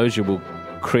the closure will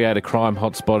create a crime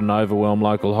hotspot and overwhelm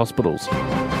local hospitals.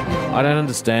 I don't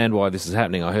understand why this is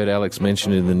happening. I heard Alex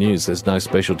mention in the news there's no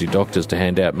specialty doctors to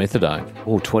hand out methadone.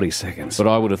 Oh, 20 seconds. But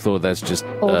I would have thought that's just,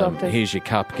 All doctors. here's your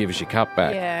cup, give us your cup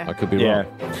back. Yeah. I could be Yeah.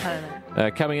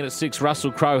 wrong. Coming in at 6,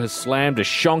 Russell Crowe has slammed a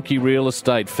shonky real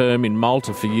estate firm in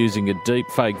Malta for using a deep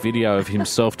fake video of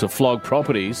himself to flog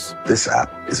properties. This app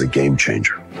is a game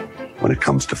changer when it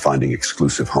comes to finding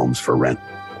exclusive homes for rent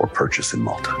or purchase in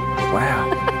Malta. Wow.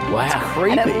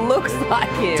 And it looks like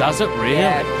you. Does it really?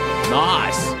 Yeah.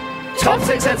 Nice. Top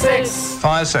 6 at 6.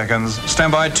 5 seconds.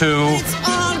 Stand by 2.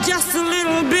 Just a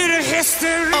little bit of history.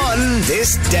 On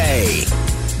this day.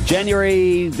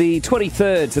 January the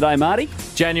 23rd today, Marty.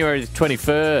 January the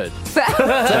 23rd. Oh,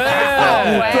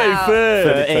 wow.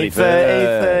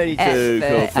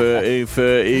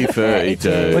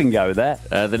 32. We can go with that.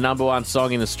 The number one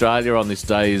song in Australia on this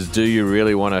day is Do You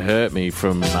Really Want to Hurt Me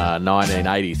from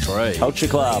 1983. Culture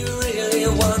Club.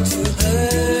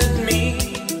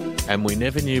 And we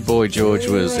never knew Boy George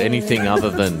was anything other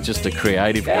than just a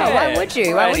creative Oh, guy. why would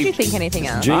you? Why would you think anything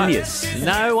else? Genius.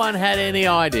 No one had any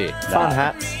idea. Fun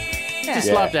hats. Just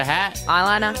loved a hat.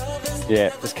 Eyeliner.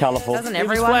 Yeah, it's colourful. Doesn't He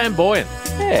was everyone? flamboyant.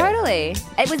 Totally.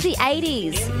 It was the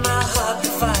 80s.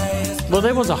 Well,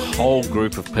 there was a whole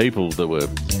group of people that were,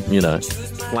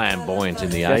 flamboyant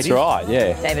in the 80s. That's right,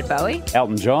 yeah. David Bowie.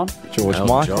 Elton John. George Elton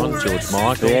Michael. John, George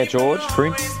Michael. Yeah, George.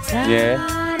 Prince.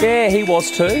 Yeah. Yeah, he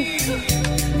was too.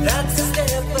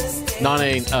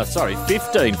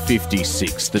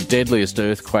 1556, the deadliest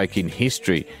earthquake in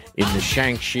history in the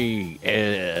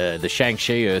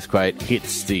Shaanxi earthquake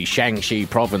hits the Shaanxi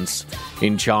province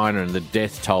in China, and the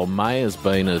death toll Jesus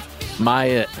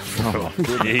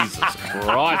Christ.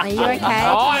 Are you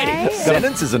okay?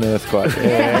 Sentence is an earthquake.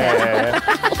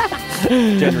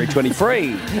 January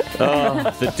 23.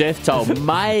 The death toll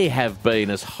may have been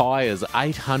as high as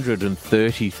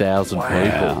 830,000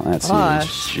 people. That's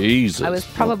Gosh. Jesus. I was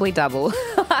probably double.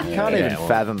 Can't even well,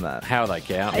 fathom that. How they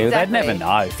count? huge. They'd Exactly. never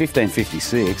know.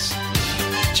 1556.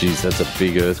 Jeez, that's a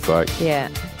big earthquake. Yeah.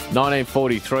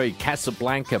 1943,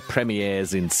 Casablanca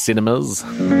premieres in cinemas.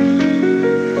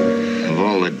 Of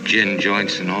all the gin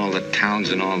joints in all the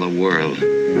towns in all the world,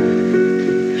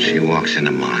 she walks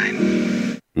into mine.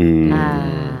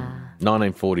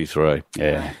 1943.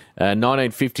 Yeah.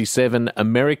 1957,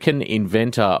 American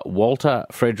inventor Walter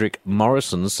Frederick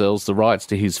Morrison sells the rights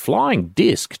to his flying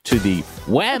disc to the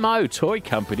Wham-O toy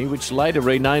company, which later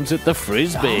renames it the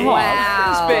Frisbee.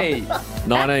 Wow. Frisbee.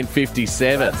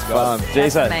 1957.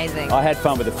 Jeez, amazing. I had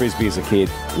fun with the Frisbee as a kid.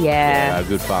 Yeah.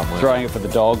 Good fun, wasn't it? Throwing it for the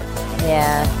dog.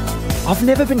 Yeah. I've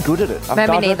never been good at it. No, me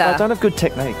I neither. don't have good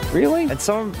technique. Really? And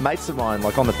some mates of mine,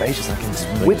 like on the beaches, I can just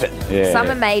whip it. Yeah. Some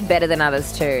are made better than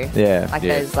others too. Yeah. Like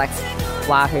Yeah. those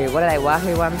Wahoo. What are they?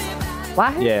 Wahoo ones?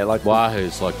 Wahoo? Yeah, like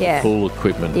Wahoo's like Yeah. the pool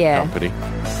equipment Yeah. company.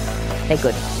 They're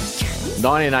good.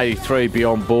 1983,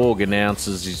 Bjorn Borg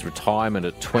announces his retirement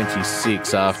at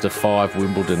 26 after 5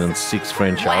 Wimbledon and 6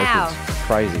 French Wow. Opens.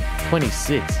 crazy.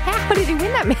 26. How did he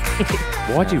win that many?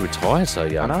 Why'd you retire so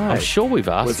young? I know. I'm sure we've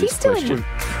asked Is he this still question. in?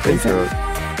 Been through it.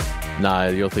 No,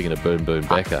 you're thinking of Boom Boom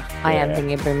Becker. I am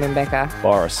thinking of Boom Boom Becker.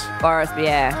 Boris. Boris,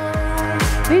 yeah.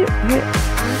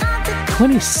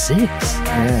 26.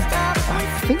 Yeah.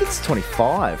 I think it's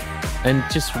 25. And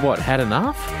just what, had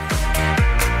enough?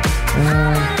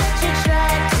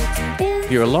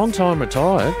 You're a long time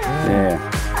retired. Yeah.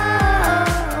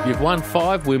 You've won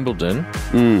 5 Wimbledon.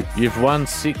 You've won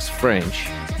 6 French.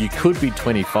 You could be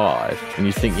 25, and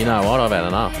you think, you know what, I've had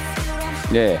enough.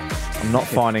 Yeah. I'm not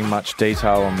finding much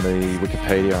detail on the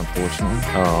Wikipedia, unfortunately.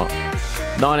 All right.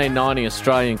 1990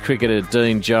 Australian cricketer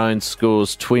Dean Jones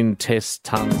scores twin test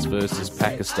tons versus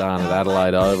Pakistan at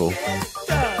Adelaide Oval.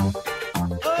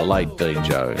 The late Dean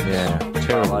Jones. Yeah.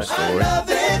 Terrible story.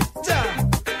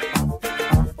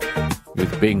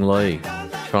 With Bing Lee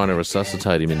trying to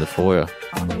resuscitate him in the foyer.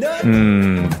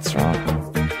 That's right.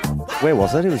 Where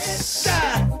was it? Was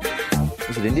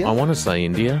it India? I want to say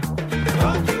India.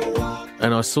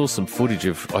 And I saw some footage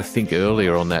of, I think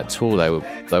earlier on that tour, they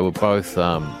were both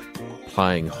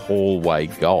playing hallway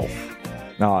golf.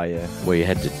 Oh, yeah. Where you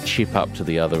had to chip up to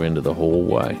the other end of the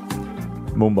hallway.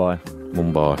 Mumbai.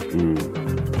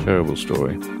 Terrible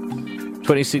story.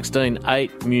 2016,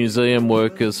 8 museum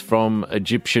workers from the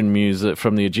Egyptian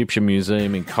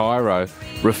Museum in Cairo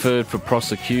referred for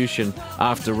prosecution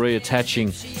after reattaching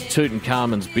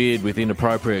Tutankhamun's beard with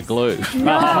inappropriate glue.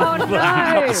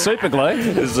 No. Super glue.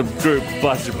 There's a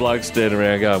bunch of blokes standing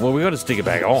around going, well, we've got to stick it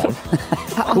back on.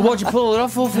 Well, why'd you pull it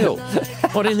off for, Phil?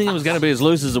 I didn't think it was going to be as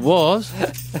loose as it was.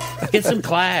 Get some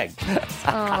clag.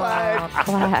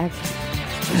 Clag.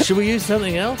 Should we use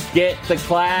something else? Get the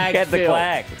clag. Get the Phil.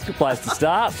 clag. It's a good place to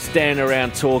start. Stand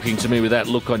around talking to me with that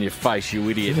look on your face, you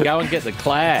idiot. Go and get the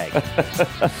clag.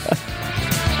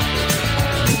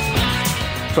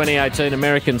 2018,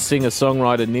 American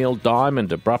singer-songwriter Neil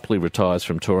Diamond abruptly retires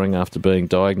from touring after being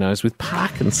diagnosed with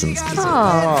Parkinson's disease.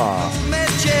 Have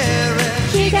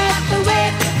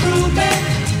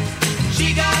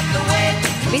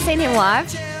you seen him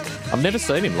live? I've never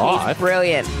seen him He's live.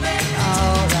 brilliant.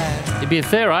 He'd be a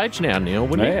fair age now, Neil,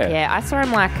 wouldn't he? Yeah, I saw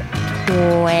him like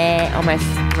almost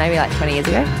maybe like 20 years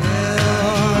ago.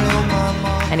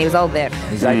 And he was old then.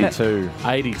 He's 82.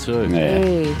 82.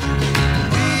 Hey.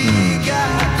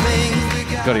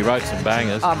 God, he wrote some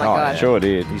bangers. Oh, my God. Sure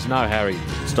did. He's no Harry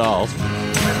Styles.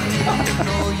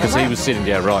 Because he was sitting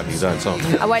down writing his own songs.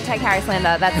 I won't take Harry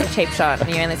Slender. That's a cheap shot.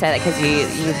 You only say that because you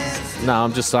No,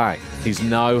 I'm just saying, he's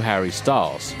no Harry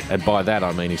Styles. And by that,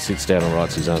 I mean he sits down and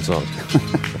writes his own songs.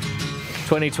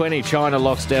 2020, China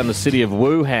locks down the city of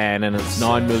Wuhan and its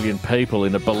 9 million people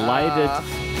in a belated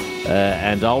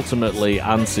and ultimately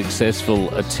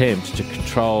unsuccessful attempt to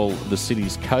control the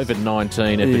city's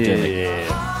COVID-19 epidemic. Yeah.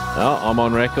 Oh, I'm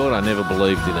on record. I never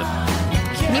believed in it.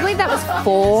 Can you believe that was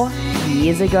 4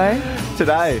 years ago?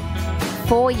 Today.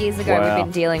 4 years ago Wow. we've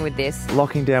been dealing with this.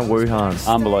 Locking down Wuhan.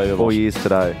 Unbelievable. 4 years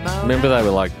today. Remember they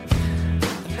were like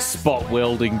spot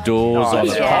welding doors on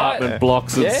yeah. apartment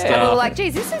blocks and And we were stuff. like,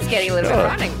 geez, this is getting a little bit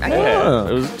frightening. Yeah.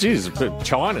 It was, geez,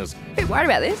 China's A bit worried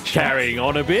about this. carrying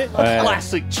on a bit.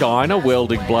 Classic China,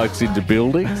 welding blokes into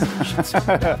buildings.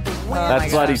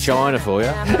 That's bloody China for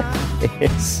you.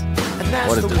 Yes.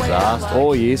 What a disaster.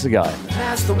 4 years ago.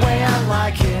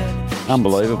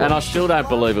 Unbelievable. And I still don't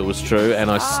believe it was true, and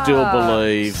I still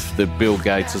believe that Bill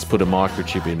Gates has put a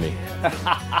microchip in me.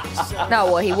 No,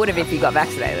 well, he would have if he got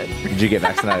vaccinated. Did you get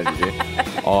vaccinated, did you?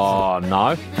 Oh,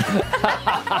 no.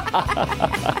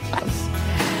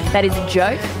 That is a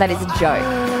joke. That is a joke.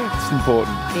 It's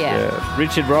important. Yeah.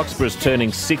 Richard Roxburgh's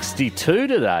turning 62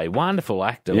 today. Wonderful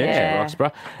actor, Yeah. Richard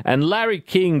Roxburgh. And Larry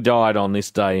King died on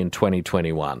this day in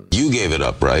 2021. You gave it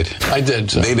up, right? I did.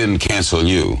 They didn't cancel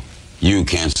you. You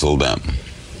canceled them.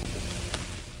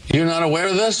 You're not aware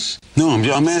of this? No,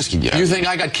 I'm asking you. You think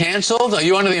I got canceled? Are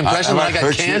you under the impression that I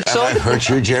got canceled? Have I hurt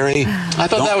you, Jerry? I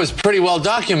thought that was pretty well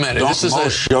documented. Is this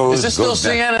still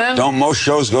CNN? Don't most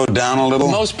shows go down a little?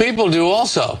 Most people do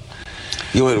also.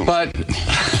 But,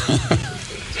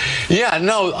 yeah,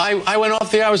 no, I went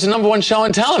off the air. I was the #1 show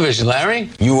on television, Larry.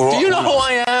 Do you know who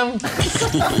I am?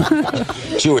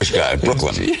 Jewish guy,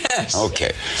 Brooklyn. Yes.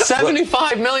 Okay.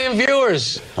 75 million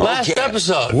viewers last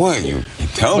episode. Boy, you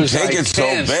don't Was take like it so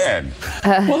canceled.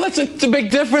 bad. Well, that's the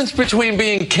big difference between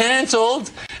being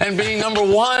canceled and being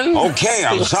 #1. Okay,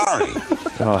 I'm sorry.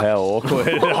 Oh, how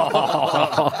awkward.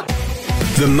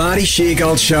 The Marty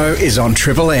Sheargold Show is on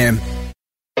Triple M.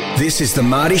 This is the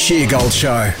Marty Sheargold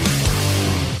Show.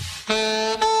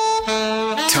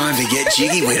 Time to get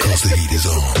jiggy with it. 'Cause the heat is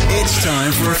on. It's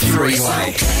time for a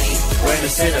three-way. when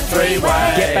it's in a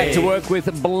three-way. Get back to work with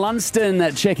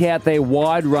Blunston. Check out their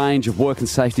wide range of work and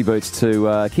safety boots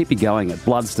to keep you going at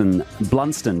blunston.com.au.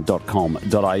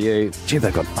 Gee,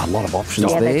 they've got a lot of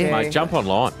options there. Mate, jump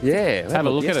online. Yeah. Have a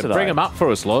look at it. Bring them up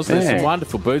for us, Loz. There's some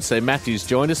wonderful boots there. Matthew's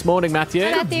joined us. Morning, Matthew.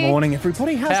 Hi, Matthew. Morning,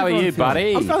 everybody. How are you,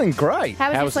 buddy? I'm feeling great.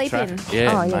 How was your sleeping?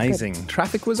 Yeah. Amazing.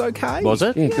 Traffic was okay. Was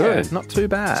it? Yeah, good. Not too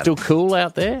bad. Still cool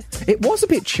out there? It was a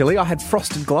bit chilly. I had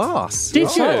frosted glass.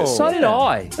 Did you? So did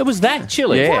I. It was that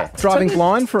chilly? Yeah. Driving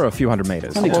blind for a few hundred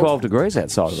metres. Only 12 degrees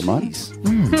outside of the moment.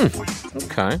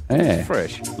 Okay. Yeah.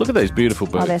 Fresh. Look at these beautiful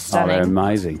boots. Oh, they're Oh, stunning. they're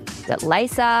amazing. Got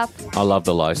lace up, I love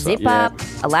the lace zip up,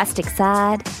 elastic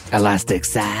side. Elastic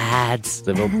sides.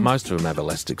 Most of them have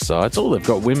elastic sides. Oh, they've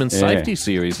got women's safety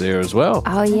series there as well.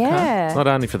 Oh, yeah. Not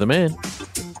only for the men.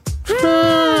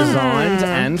 Designed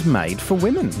and made for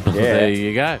women. There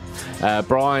you go.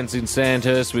 Brian's in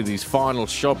Sandhurst with his final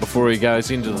shot before he goes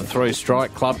into the Three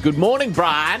Strike Club. Good morning,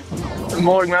 Brian. Good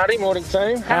morning, Marty. Morning,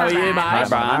 team. How are you, mate? Hi,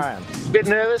 Brian. Bit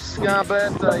nervous, but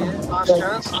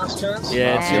last chance.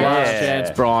 Yeah, it's your last chance,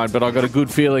 Brian, but I got a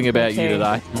good feeling about you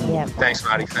today. Yeah. Thanks,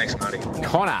 Marty.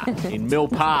 Connor in Mill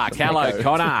Park. Hello,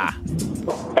 Connor.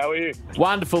 How are you?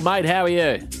 Wonderful, mate. How are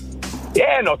you?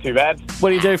 Yeah, not too bad. What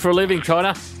do you do for a living,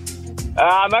 Connor?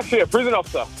 I'm actually a prison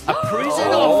officer. A prison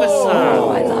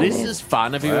officer. This is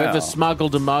fun. Have you ever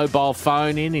smuggled a mobile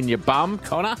phone in your bum,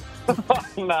 Connor?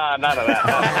 Nah, none of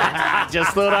that.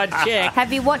 Just thought I'd check.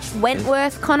 Have you watched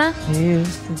Wentworth, Connor?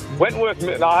 Wentworth,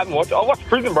 no, I haven't watched. I watched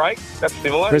Prison Break. That's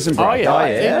similar. Prison Break. Oh,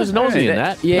 yeah. There was an Aussie in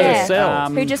that. Yeah. Purcell.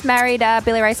 Who just married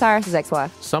Billy Ray Cyrus's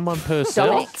ex-wife? Someone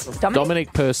Purcell.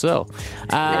 Dominic Purcell.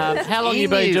 How long you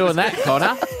been doing that,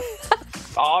 Connor?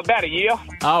 About a year.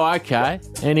 Oh, okay.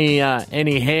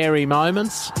 Any hairy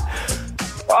moments?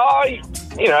 Oh,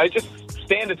 just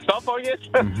standard stuff, I guess.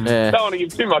 Yeah. Don't want to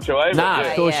give too much away. Nah, but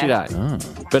of course you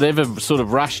don't. But ever sort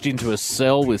of rushed into a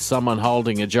cell with someone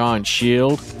holding a giant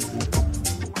shield?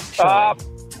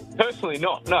 Personally,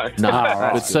 not. No. No,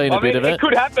 but seen a bit of it. It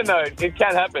could happen, though. It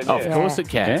can happen. Of course it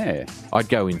can. Yeah. I'd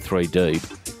go in 3 deep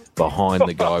behind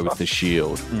the guy with the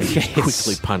shield and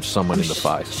quickly punch someone in the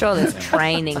face. Sure, there's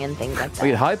training and things like that. Well,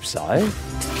 you'd hope so.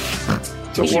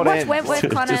 You should watch Wentworth,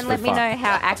 Connor, and let me know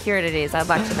how accurate it is. I'd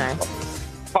like to know.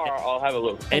 All right, I'll have a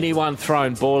look. Anyone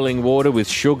thrown boiling water with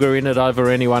sugar in it over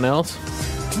anyone else?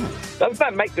 Doesn't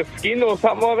that make the skin or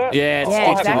something like that? Yeah,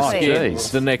 it's exactly. skin. It's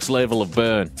the next level of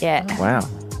burn. Yeah. Wow.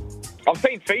 I've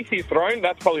seen feces thrown.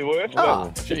 That's probably worse.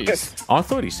 Oh, jeez. I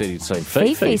thought he said he'd seen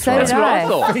Fifi. Fifi, so thrown. did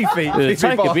I. Fifi. It'd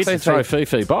take a bit to throw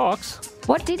Fifi box.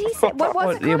 What did he say? What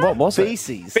was it, Yeah, Connor? what was it?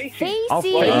 Feces. Feces.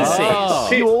 Oh.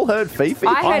 You all heard Fifi?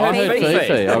 I heard I heard Fifi.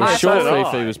 Fifi. I was I sure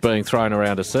thought- Fifi was being thrown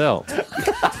around a cell.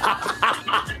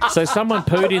 So someone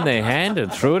pooed in their hand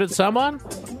and threw it at someone?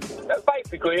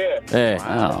 Basically, yeah. Yeah.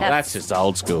 Wow. That's just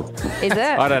old school. Is it?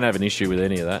 I don't have an issue with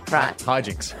any of that. Right.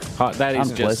 Hijinks. That is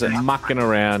just Unpleasant. mucking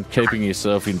around, keeping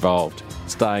yourself involved,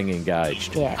 staying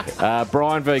engaged. Yeah.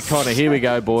 Brian v. Connor, here we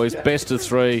go, boys. Best of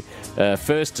 3,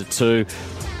 first to 2.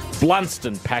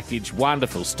 Blunston package,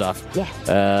 wonderful stuff.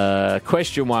 Yeah.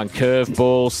 Question 1,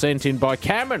 curveball, sent in by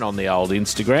Cameron on the old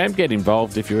Instagram. Get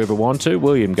involved if you ever want to.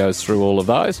 William goes through all of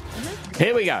those.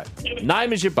 Here we go.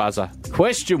 Name is your buzzer.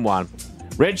 Question 1,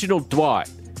 Reginald Dwight,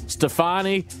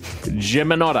 Stefani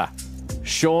Geminotta,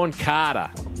 Sean Carter.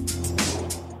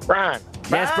 Brian.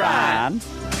 Yes, Brian.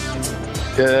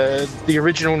 The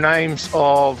original names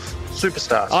of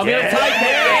superstars. I'm going to take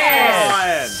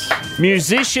yes!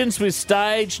 Musicians with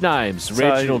stage names.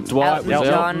 Reginald Dwight was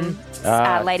Elton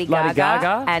John, Lady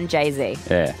Gaga, and Jay-Z.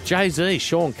 Yeah. Jay-Z,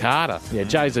 Sean Carter. Yeah,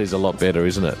 Jay-Z's a lot better,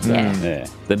 isn't it? Yeah.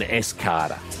 Than S.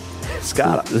 Carter.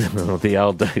 Scarter. The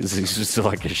old days, he's just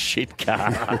like a shit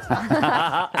Carter.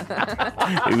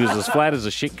 He was as flat as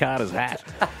a shit Carter's hat.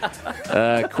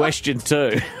 Question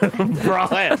 2.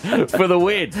 Brian, for the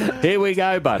win. Here we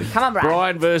go, buddy. Come on, Brian.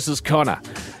 Brian versus Connor.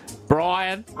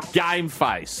 Brian, game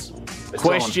face.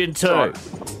 Question 2.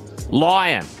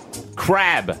 Lion,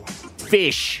 crab,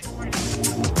 fish.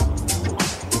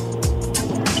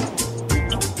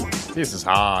 This is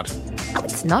hard.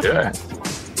 It's not.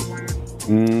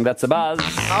 That's a buzz.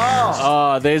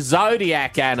 Oh, they're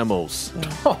zodiac animals.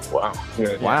 Wow.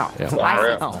 Yeah. Wow.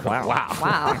 Wow. Wow. Wow.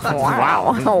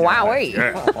 Wow. Wowee.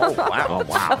 Oh, wow.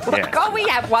 Wow. Yeah. God, we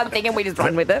have one thing and we just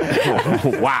run with it.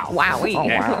 Wow. Wowee.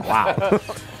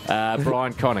 Wow.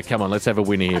 Brian, Connor, come on, let's have a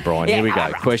winner here, Brian. Yeah, Here we go.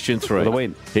 all right. Question 3. For the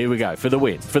win. Here we go. For the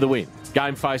win. For the win.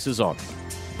 Game faces on.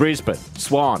 Brisbane,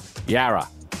 Swan, Yarra.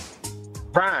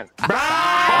 Brian.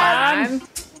 Brian.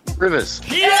 Rivers.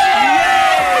 Yeah!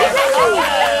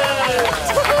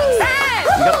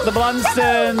 got the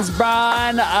Blunstones,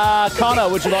 Brian. Connor,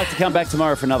 would you like to come back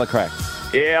tomorrow for another crack?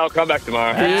 Yeah, I'll come back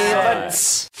tomorrow.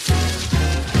 What's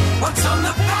on the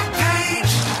back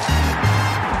page?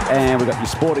 And we've got your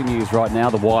sporting news right now,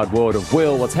 the wide world of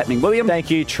Will. What's happening, William? Thank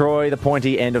you, Troy. The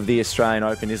pointy end of the Australian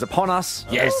Open is upon us.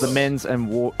 Yes. As the men's and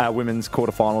women's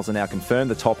quarterfinals are now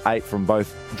confirmed. The top 8 from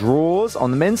both draws.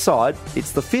 On the men's side,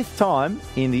 it's the 5th time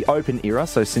in the Open era,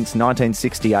 so since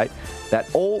 1968, that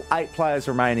all 8 players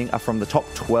remaining are from the top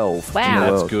 12 Wow. in the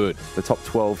That's world. good. The top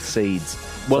 12 seeds.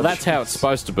 Well, So that's how it's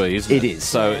supposed to be, isn't it? It is.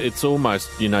 So it's almost,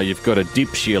 you've got to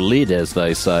dip your lid, as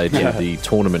they say, to the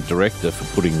tournament director for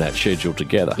putting that schedule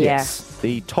together. Yeah. Yes.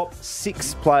 The top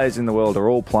 6 players in the world are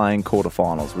all playing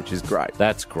quarterfinals, which is great.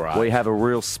 That's great. We have a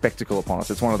real spectacle upon us.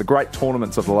 It's one of the great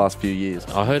tournaments of the last few years.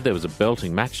 I heard there was a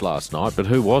belting match last night, but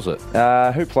who was it?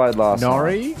 Who played last night?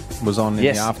 Norrie was on in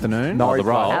Yes. the afternoon. Norrie the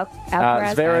roll. played.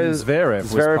 Alcaraz. Zverev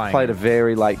was Zverev playing. played a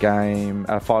very late game,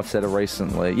 a 5-setter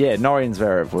recently. Yeah, Norrie and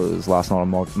Zverev was last night on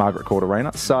Margaret Court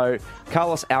Arena. So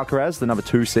Carlos Alcaraz, the number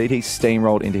 2 seed, he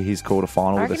steamrolled into his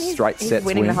quarterfinal I with a reckon straight he's sets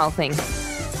winning win. the whole thing.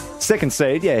 Second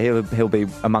seed, yeah, he'll be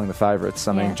among the favourites.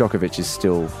 I mean, Yeah. Djokovic is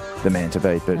still the man to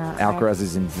beat, but No, Alcaraz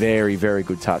is in very, very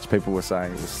good touch. People were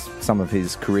saying it was some of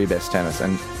his career best tennis.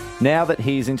 And now that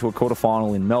he's into a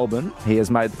quarterfinal in Melbourne, he has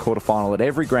made the quarterfinal at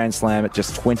every Grand Slam at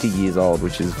just 20 years old,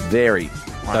 which is very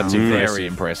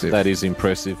impressive. That is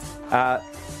impressive.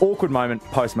 Awkward moment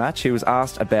post-match. He was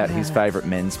asked about his favourite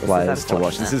men's players to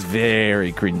watch. This is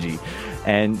very cringy.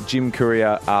 And Jim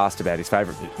Courier asked about his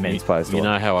favourite men's players to You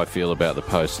watch. know how I feel about the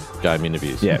post-game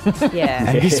interviews. Yeah. Yeah.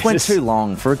 And this went too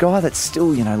long for a guy that's still,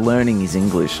 learning his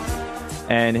English.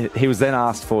 And he was then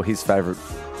asked for his favourite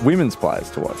women's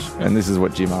players to watch. And this is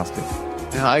what Jim asked him.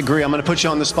 Yeah, I agree. I'm going to put you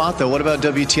on the spot, though. What about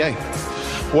WTA?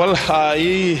 Well,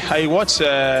 I watch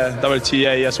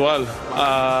WTA as well.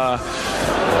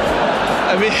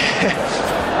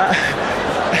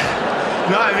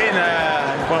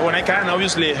 When I can,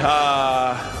 obviously.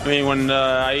 When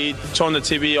I turn the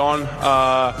TV on,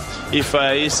 if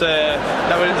it's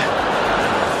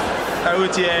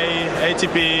WTA,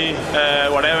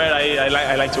 ATP, whatever,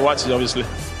 I like to watch it, obviously.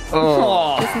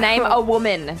 Just name a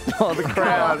woman. Oh, the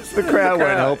crowd. The crowd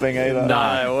weren't helping either.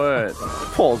 No, they weren't.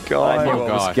 Poor guy. I knew what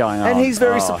was going on. And he's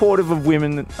very Oh. supportive of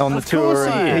women on the tour. course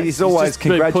he And is. he's always He's just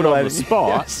been put on congratulating the spot.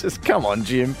 Yes, just come on,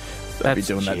 Jim. Don't be That's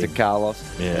doing that to Jim. Carlos.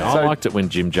 Yeah, So- I liked it when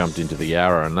Jim jumped into the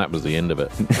Yarra, and that was the end of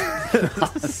it.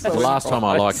 The last time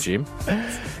I liked Jim.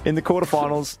 In the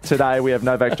quarterfinals today, we have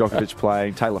Novak Djokovic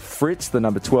playing Taylor Fritz, the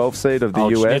number 12 seed of the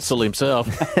Old US. Schnitzel himself.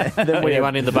 Then we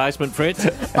Anyone in the basement, Fritz?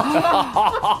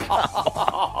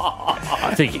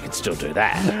 I think you can still do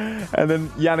that. And then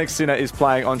Yannick Sinner is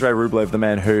playing Andrei Rublev, the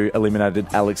man who eliminated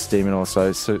Alex de Minaur.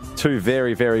 So 2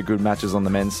 very, very good matches on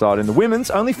the men's side. In the women's,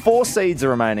 only 4 seeds are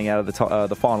remaining out of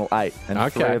the final 8. And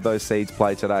Okay. 3 of those seeds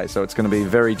play today. So it's going to be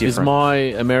very different. Is my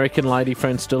American lady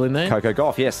friend still in there? Coco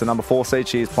Gauff, yes, the number 4 seed.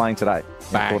 She is playing today in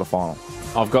the Bang. quarterfinal.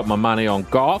 I've got my money on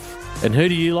Goff. And who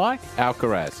do you like?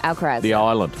 Alcaraz. Alcaraz. The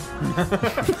island.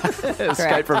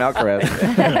 Escape from Alcaraz.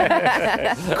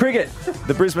 Cricket.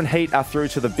 The Brisbane Heat are through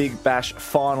to the Big Bash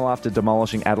final after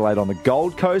demolishing Adelaide on the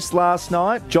Gold Coast last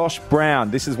night. Josh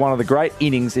Brown. This is one of the great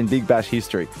innings in Big Bash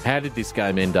history. How did this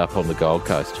game end up on the Gold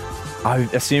Coast? I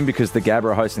assume because the Gabba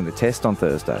are hosting the test on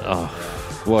Thursday. Oh,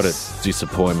 what a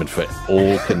disappointment for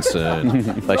all concerned.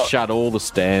 They shut all the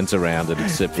stands around it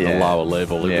except for the lower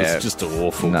level. It was just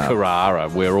awful. No. Carrara,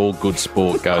 where all good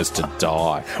sport goes to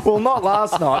die. Well, not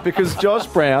last night because Josh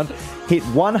Brown hit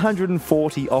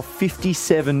 140 off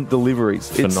 57 deliveries.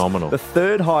 Phenomenal. It's the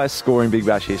 3rd highest score in Big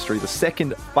Bash history, the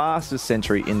 2nd fastest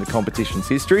century in the competition's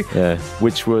history,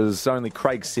 which was only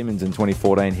Craig Simmons in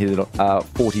 2014 hit a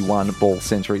 41 ball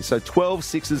century. So 12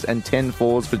 sixes and 10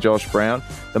 fours for Josh Brown,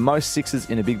 the most sixes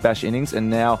in a Big Bash innings, and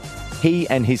now he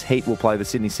and his Heat will play the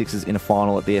Sydney Sixers in a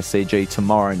final at the SCG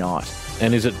tomorrow night.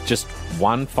 And is it just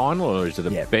one final, or is it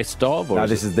a best of? Or No,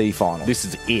 this is the final. This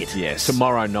is it. Yes.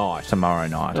 Tomorrow night. Tomorrow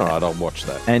night. All right, I'll watch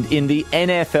that. And in the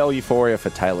NFL euphoria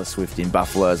for Taylor Swift in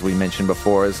Buffalo, as we mentioned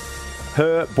before, as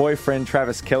her boyfriend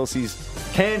Travis Kelce's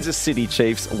Kansas City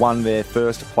Chiefs won their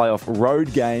first playoff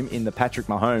road game in the Patrick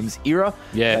Mahomes era.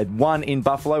 Yeah. They'd won in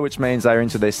Buffalo, which means they're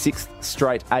into their 6th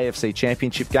straight AFC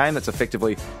Championship game. That's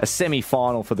effectively a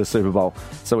semi-final for the Super Bowl.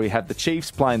 So we have the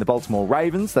Chiefs playing the Baltimore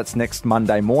Ravens. That's next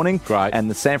Monday morning. Great. And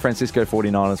the San Francisco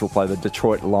 49ers will play the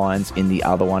Detroit Lions in the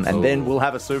other one. And then we'll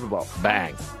have a Super Bowl.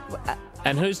 Bang.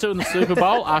 And who's doing the Super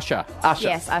Bowl? Usher.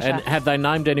 Yes, Usher. And have they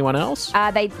named anyone else?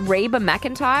 They Reba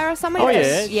McEntire or something. Oh,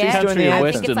 yeah. She's yeah. doing the I think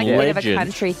Western it's like a bit of a legend.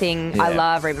 country thing. Yeah. I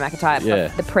love Reba McEntire. Yeah.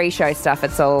 The pre-show stuff,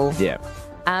 it's all. Yeah.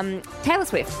 Taylor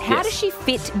Swift, how does she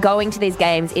fit going to these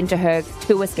games into her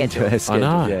tour schedule? I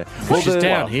know. Yeah. Well, she's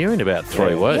down here in about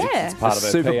 3 weeks. Yeah. The Part of her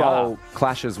Super PR. Bowl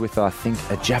clashes with, I think,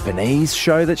 a Japanese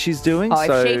show that she's doing. Oh,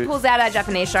 so if she pulls out our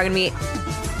Japanese show, I'm going to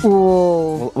be...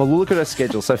 Ooh. We'll look at her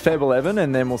schedule. So Feb 11,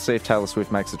 and then we'll see if Taylor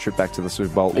Swift makes the trip back to the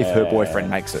Super Bowl if her boyfriend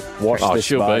makes it. Watch Oh, this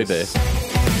she'll be there.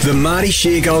 space. The Marty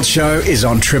Sheargold Show is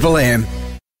on Triple M.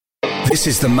 This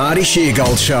is the Marty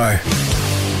Sheargold Show.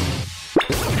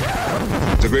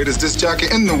 The greatest disc jockey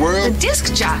in the world. The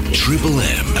disc jockey. Triple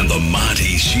M and the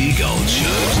Marty Sheargold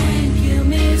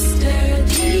Show.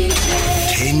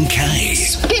 10K.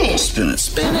 Spin it. Spin it.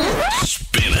 Spin it.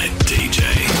 Spin it,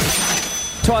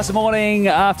 DJ. Twice a morning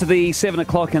after the 7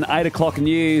 o'clock and 8 o'clock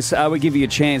news, we give you a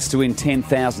chance to win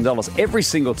 $10,000 every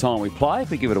single time we play.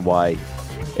 We give it away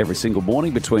every single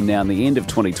morning between now and the end of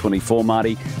 2024,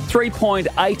 Marty.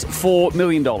 $3.84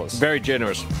 million. Very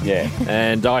generous. Yeah.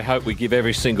 And I hope we give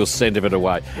every single cent of it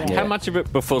away. Yeah. How much of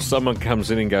it before someone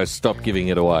comes in and goes, stop giving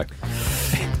it away?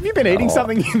 Have you been eating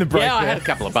something in the break? Yeah, I there? had a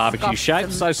couple of barbecue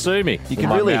shapes, so sue me. You can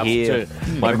really hear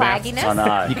my mouth. Cragginess? I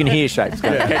know. You can hear shapes.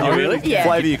 Can you really? Yeah.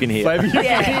 Flavour you can hear.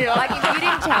 Yeah. Like, if you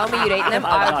didn't tell me you'd eaten them,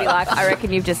 I would be like, I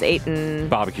reckon you've just eaten...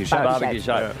 Barbecue shapes. Barbecue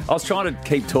show. I was trying to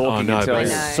keep talking Oh, no, until but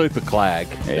know. it's super clag.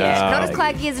 Not as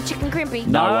claggy as a chicken crimpy.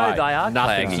 No, way. they are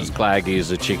Nothing's claggy. as claggy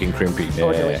as a chicken crimpy.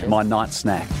 Yeah. My night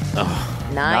snack.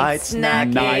 Night snack.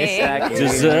 Night snack.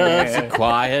 Deserves a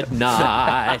quiet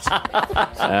night.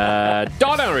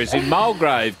 Donna is in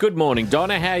Mulgrave. Good morning,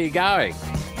 Donna. How are you going?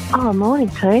 Oh, morning,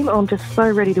 team. I'm just so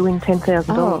ready to win $10,000.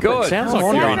 Oh, Good. Sounds like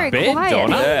you're very in bed, quiet.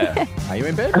 Donna. Yeah. Are you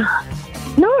in bed?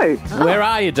 No, Where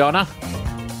are you, Donna?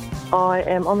 I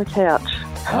am on the couch.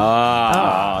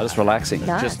 Ah, Oh, that's relaxing.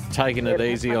 Nice. just taking it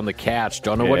easy on the couch,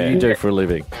 Donna. What do you do for a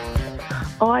living?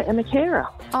 I am a carer.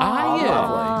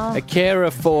 Are you? A carer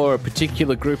for a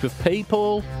particular group of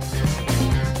people?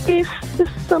 Yes,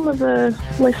 just some of the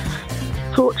less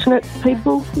fortunate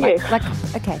people. Yes.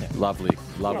 Okay. Lovely,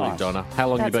 Nice. Donna. How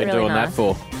long have you That's been really doing nice. that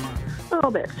for? Oh,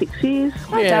 about 6 years.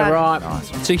 Yeah, done. right.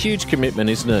 It's a huge commitment,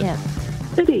 isn't it? Yeah.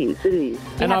 It is, it is.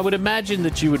 And I would imagine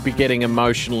that you would be getting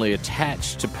emotionally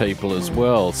attached to people as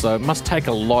well, so it must take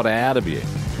a lot out of you.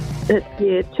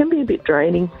 It can be a bit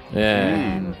draining.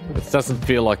 Yeah. It doesn't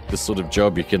feel like the sort of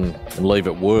job you can leave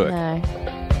at work. No.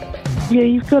 Yeah,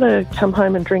 you've got to come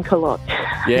home and drink a lot.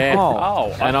 Yeah.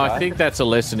 Oh, And I okay. think that's a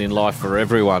lesson in life for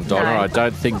everyone, Donna. No. I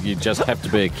don't think you just have to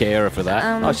be a carer for that.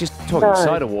 I was just talking No.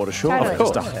 soda water, sure. Totally. Of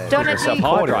course. Donna, Keep yourself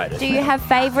hydrated. do you have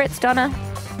favourites, Donna?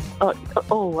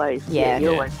 Always. Yeah. You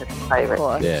Yeah. always have a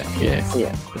favourite. Yeah.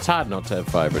 Yeah. It's hard not to have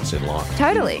favourites in life.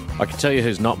 Totally. I can tell you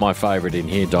who's not my favourite in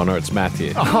here, Donna. It's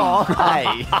Matthew. Oh,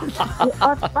 hey.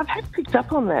 I've had picked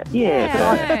up on that, yeah.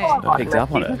 Yeah. But I Picked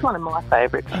up on He's it. one of my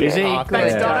favourites. Is he? Oh,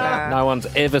 Thanks, yeah. Donna. No one's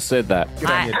ever said that.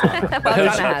 Well, Donna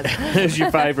has. Who's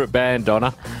your favourite band,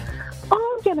 Donna?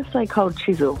 I'm going to say Cold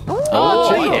Chisel.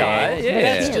 Oh, yeah.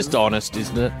 That's just honest,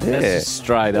 isn't it? That's just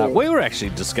straight up. We were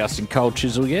actually discussing Cold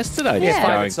Chisel yesterday. Yeah. Just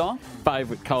going, Favourite song?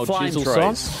 Favourite Cold Flame Chisel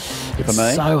Trees. song? For It's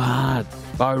me. so hard.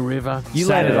 Bow River. Saturday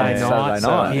Saturday night.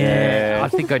 night. Yeah, Yeah. I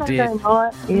think I did. Saturday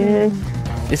night,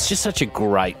 yeah. It's just such a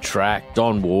great track.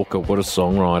 Don Walker, what a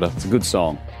songwriter. It's a good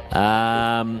song.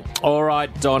 All right,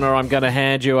 Donna, I'm going to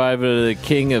hand you over to the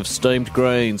king of steamed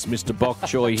greens, Mr. Bok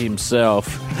Choy himself.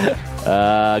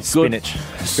 Spinach.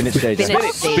 Spinach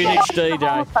DJ. Spinach DJ.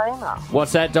 Hall of Famer.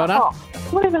 What's that, Donna? Oh,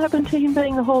 whatever happened to him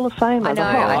being the Hall of Famer? I know, The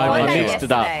Hall- I thought I that mixed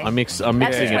it up. yesterday. I'm That's a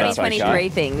mixing it up. 2023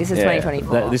 thing. This is Yeah.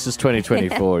 2024. This is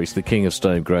 2024. He's the king of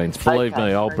steamed greens. Believe Okay,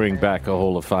 me, I'll bring back a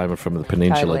Hall of Famer from the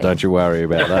Peninsula. Totally. Don't you worry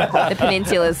about that. The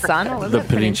Peninsula's son? Or was The it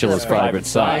Peninsula's favourite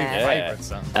son. Yeah. Favourite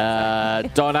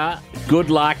son. Donna, good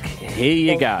luck. Here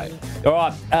you go.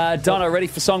 All right, Donna, ready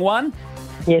for song one?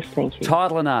 Yes, thank you.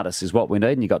 Title and artist is what we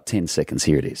need, and you got 10 seconds.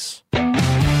 Here it is.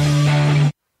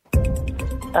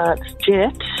 It's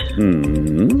Jet.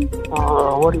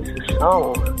 Oh, what is the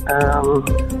song?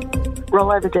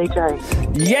 Roll Over DJ.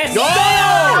 Yes!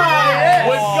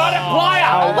 We've got a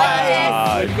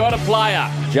player. We've got a player.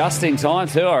 Just in time,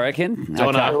 too, I reckon.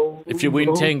 Donna, Okay. if you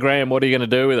win 10 grand, what are you going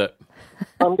to do with it?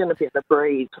 I'm going to get the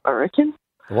breathe, I reckon.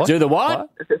 What? Do the what?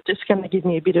 It's just going to give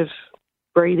me a bit of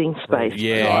breathing space.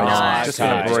 Yeah, nice. just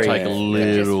going to Okay. take a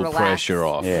little relax. pressure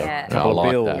off. Yeah. I Couple of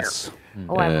like bills. that.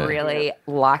 Oh, I really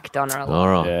like Donna a lot. All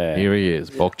right, Yeah. here he is,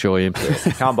 Bok Choy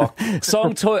himself. Come Bok.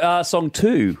 Song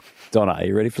two. Donna, are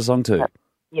you ready for song two?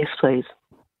 Yes, please.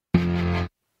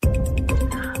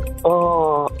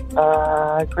 Oh,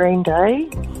 Green Day.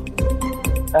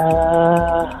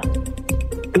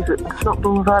 Is it? It's not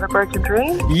Boulevard of Broken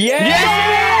Dreams.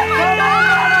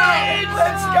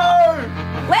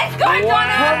 Let's go,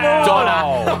 Donna!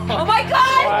 Donna, Oh, my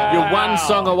God! you're one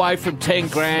song away from 10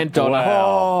 grand, Donna.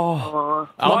 Wow.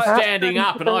 I'm standing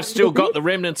up and I've still got the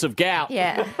remnants of gout.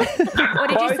 Yeah. What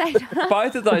did you say, Donna?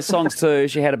 Both of those songs, too,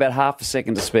 she had about half a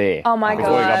second to spare. Oh, my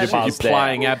Before we got God. You're buzzed out.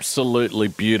 playing absolutely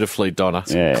beautifully, Donna.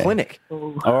 Yeah. Clinic.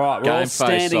 All right, we're Game all face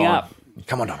standing on. up.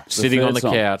 Come on, Donna. Sitting third on the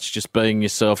song. couch, just being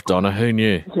yourself, Donna. Who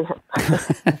knew?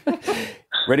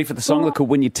 Ready for the song that could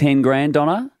win you 10 grand,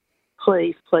 Donna?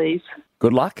 Please, please.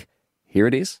 Good luck. Here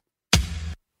it is.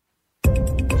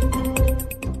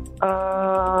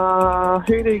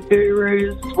 Hoodoo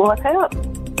Guru's Wipeout.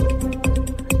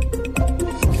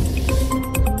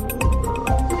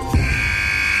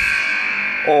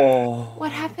 Oh.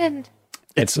 What happened?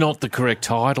 It's not the correct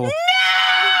title.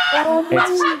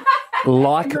 It's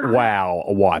like Wow,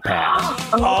 a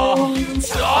Wipeout. Are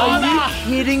you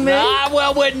kidding me?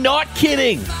 Well, we're not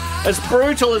kidding. As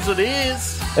brutal as it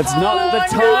is. It's not the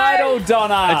title,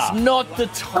 Donna. It's not the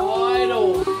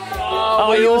title. Oh,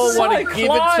 we you were all so want to give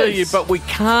it to close. you, but we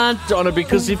can't, Donna,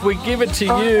 because if we give it to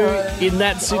you in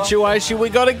that situation, we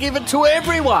got to give it to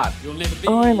everyone.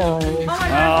 I know.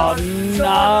 Oh,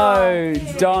 no,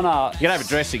 Donna. You can have a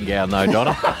dressing gown, though,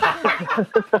 Donna.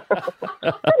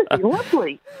 That'd be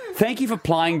lovely. Thank you for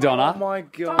playing, Donna. Oh, my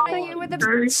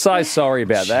God. So sorry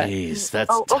about that. Jeez, that's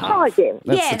I'll tough. try again.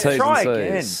 That's Yes. the T's Try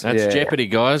and C's. That's Yeah. Jeopardy,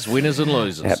 guys. Winners and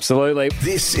losers. Absolutely.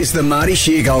 This is the Marty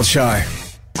Sheargold Show.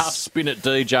 Tough spin at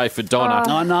DJ for Donna.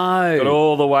 I know. Got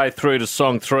all the way through to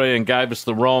song 3 and gave us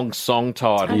the wrong song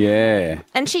title. Yeah.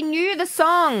 And she knew the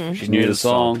song. She knew the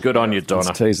song. Good on you, Donna.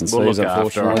 It's T's and We'll C's, look after her.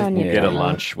 unfortunately. Good on you, We'll get her Donna.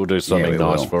 lunch. We'll do something we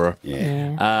nice will. for her.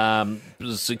 Yeah.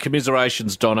 So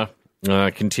commiserations, Donna.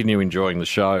 Continue enjoying the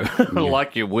show.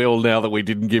 Like you will now that we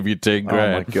didn't give you 10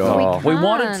 grand. Oh, my God. We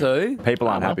wanted to. People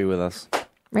aren't happy with us.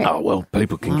 Oh, well,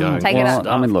 people can go. Take it up.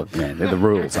 I mean, look, man, they're the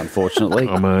rules, unfortunately.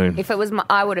 I mean, If it was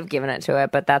I would have given it to her,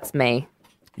 but that's me.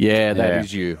 yeah, that Yeah.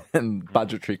 is you. And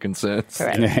budgetary concerns.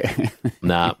 Correct.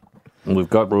 Nah, we've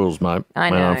got rules, mate. I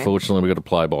know. And unfortunately, we've got to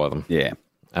play by them. Yeah.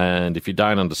 And if you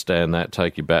don't understand that,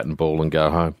 take your bat and ball and go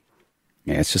home.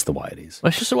 Yeah, it's just the way it is.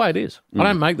 That's just the way it is. I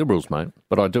don't make the rules, mate,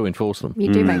 but I do enforce them.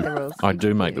 You do make the rules. I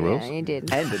do make the rules. Yeah, you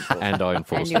did. And I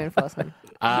enforce And you them. enforce them.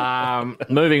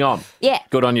 Moving on. Yeah.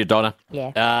 Good on you, Donna.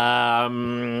 Yeah.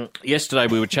 Yesterday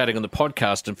we were chatting on the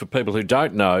podcast, and for people who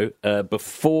don't know,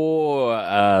 before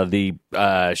the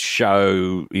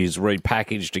show is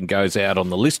repackaged and goes out on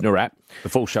the listener app, The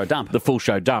full show dump. the full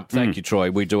show dump, thank you, Troy,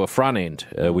 we do a front end,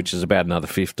 which is about another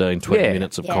 15, 20 Yeah.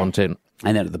 minutes of Yeah. content.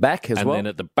 And then at the back as And well. then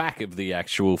at the back of the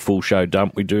actual full show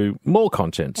dump, we do more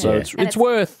content. So Yeah.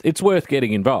 it's worth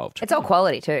getting involved. It's all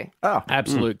quality too.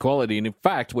 Absolute quality. And in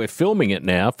fact, we're filming it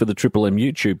now for the Triple M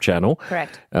YouTube channel.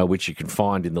 Correct. Which you can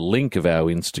find in the link of our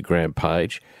Instagram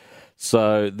page.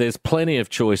 So there's plenty of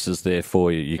choices there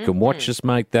for you. You can watch us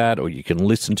make that, or you can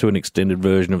listen to an extended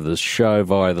version of the show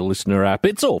via the listener app.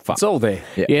 It's all fun. It's all there.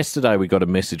 Yeah. Yesterday we got a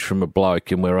message from a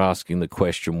bloke, and we're asking the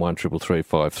question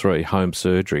 133353, home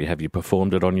surgery. Have you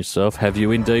performed it on yourself? Have you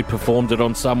indeed performed it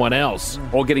on someone else?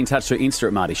 Or get in touch through Insta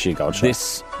at Marty Sheargold Show.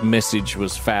 This message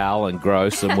was foul and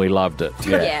gross, and we loved it.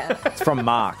 Yeah. It's from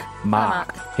Mark.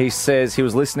 Mark. He says he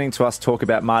was listening to us talk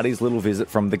about Marty's little visit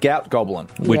from the Gout Goblin.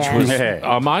 Which Yeah. was, Yeah.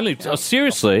 I'm only,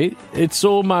 seriously, it's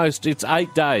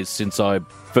 8 days since I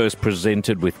first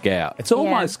presented with gout. It's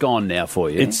almost gone now for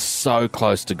you. It's so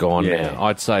close to gone Yeah. now.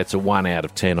 I'd say it's a 1 out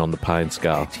of 10 on the pain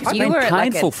scale. It's You been were at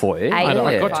like painful a for you. 8 I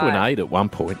or got to an 5. 8 at one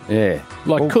point. Yeah.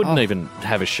 Like, couldn't even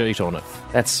have a sheet on it.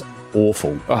 That's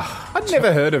awful. I'd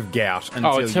never heard of gout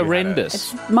until It's you had it.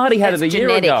 horrendous. Marty had It's it a year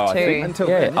genetic ago, I too. think. Until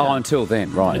yeah. then, yeah. Oh, until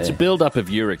then, right. It's yeah. a build-up of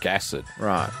uric acid.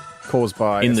 Right. Caused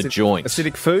by In the joints.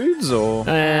 acidic foods or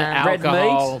red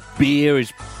Alcohol, beer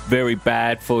is very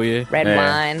bad for you. Red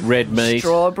wine. Red meat.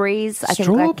 Strawberries. I think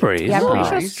Strawberries? Yeah, I'm pretty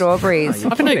sure Nice. strawberries. I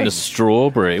haven't eaten a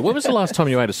strawberry. When was the last time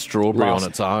you ate a strawberry on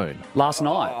its own? Last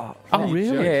night. Oh,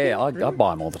 really? Yeah, I buy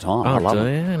them all the time. I Oh, love do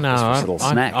them. you? No, Just for a little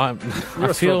snack. I you're feel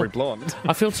a strawberry blonde.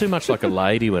 I feel too much like a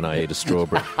lady when I eat a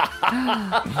strawberry.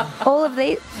 All of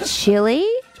these. Chili.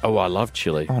 Oh, I love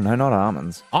chili. Oh, no, not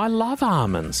almonds. I love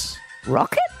almonds.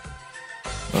 Rocket.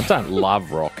 I don't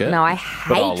love rocket. No, I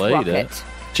but hate I'll eat rocket. it.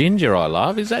 Ginger, I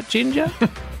love. Is that ginger?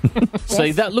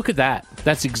 See that? Look at that.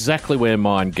 That's exactly where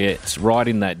mine gets. Right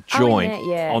in that joint,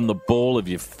 yeah. on the ball of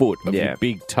your foot, of your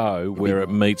big toe, where it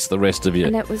meets the rest of your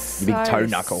And it was your big so toe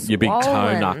knuckle. Your big toe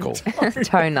swollen. knuckle.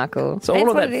 Toe knuckle. So That's all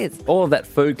of what that, it is. all of that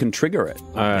food can trigger it.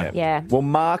 Yeah. Well,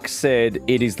 Mark said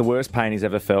it is the worst pain he's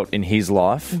ever felt in his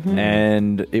life,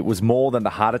 and it was more than the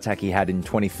heart attack he had in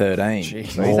 2013.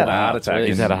 So he's had a heart attack.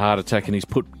 He's had a heart attack, and he's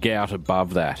put gout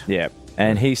above that. Yeah.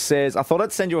 And he says, I thought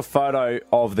I'd send you a photo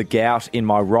of the gout in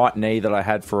my right knee that I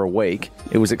had for a week.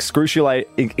 It was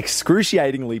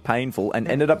excruciatingly painful and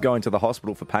ended up going to the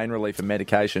hospital for pain relief and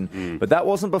medication. But that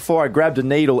wasn't before I grabbed a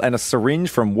needle and a syringe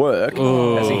from work,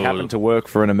 as he happened to work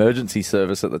for an emergency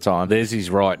service at the time. There's his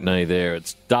right knee there.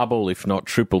 It's double, if not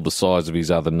triple, the size of his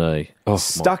other knee.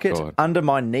 Stuck it under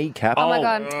my kneecap. Oh, my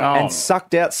God. And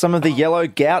sucked out some of the yellow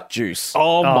gout juice.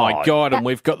 Oh, my God. And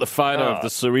we've got the photo of the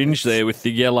syringe there with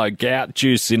the yellow gout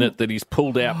juice in it that he's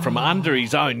pulled out from under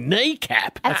his own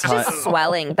kneecap. That's just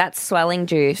swelling. That's swelling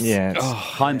juice. Yeah, it's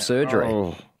home surgery.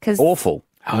 Awful.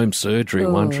 Home surgery,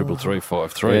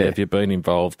 133353. Yeah. Have you been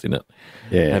involved in it?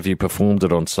 Yeah. Have you performed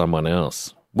it on someone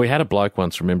else? We had a bloke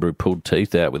once, remember, who pulled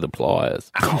teeth out with the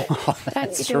pliers.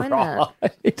 That's doing that.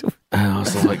 And I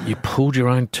was like, you pulled your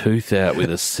own tooth out with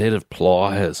a set of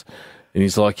pliers. And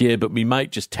he's like, yeah, but me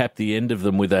mate just tapped the end of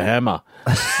them with a hammer.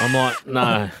 I'm like,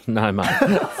 no,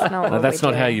 mate. That's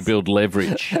not how you build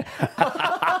leverage. You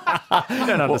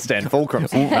don't understand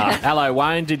fulcrums. Hello,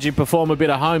 Wayne. Did you perform a bit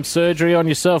of home surgery on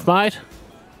yourself, mate?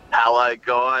 Hello,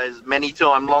 guys. Many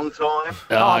time, long time.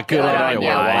 Oh, good on you,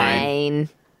 Wayne.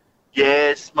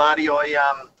 Yes, Marty,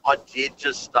 I did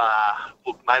just,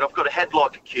 look, mate, I've had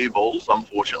like a cue balls,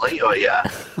 unfortunately.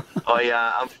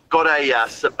 I've got a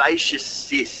sebaceous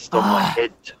cyst on my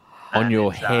head. On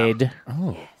your head?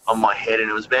 On my head,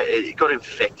 and it got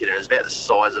infected, and it was about the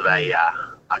size of a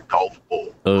golf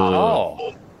ball.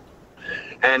 Oh.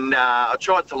 And I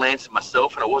tried to lance it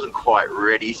myself, and I wasn't quite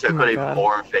ready, so it got even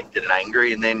more infected and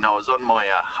angry. And then I was on my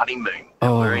honeymoon.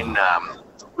 And we're in,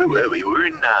 where were we? We're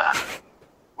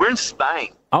in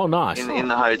Spain. Oh, nice. In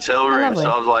the hotel room. So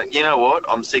I was like, you know what?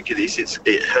 I'm sick of this. It's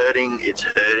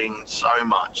hurting so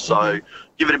much. So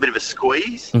give it a bit of a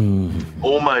squeeze.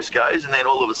 Almost goes, and then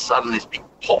all of a sudden this big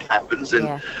pop happens,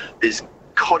 and there's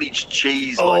cottage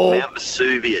cheese like Mount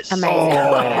Vesuvius. Amazing.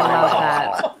 I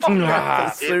love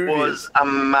that. It was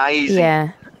amazing.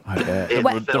 Yeah.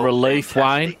 The relief,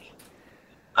 Wayne?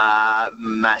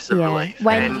 Massive relief.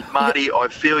 And Marty, I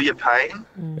feel your pain.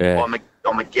 Yeah.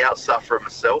 I'm a gout sufferer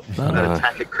myself. An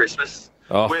attack at Christmas.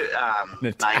 Mate,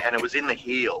 and it was in the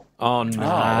heel. Oh, no.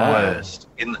 Worst.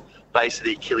 In the base of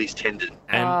the Achilles tendon.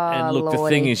 And look, the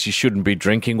thing is, you shouldn't be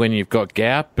drinking when you've got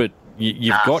gout, but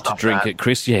you've got to drink it,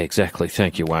 Chris. Yeah, exactly.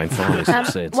 Thank you, Wayne. Finally some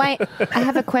sense. Wait, I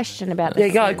have a question about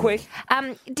this. Yeah, go quick.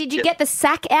 Did you get the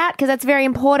sack out? Because that's very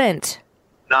important.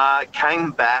 No, it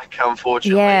came back,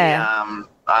 unfortunately. Yeah.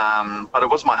 But it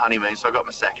was my honeymoon, so I got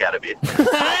my sack out a bit. There you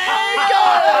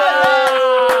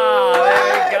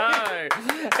go.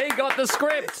 He got the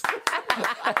script.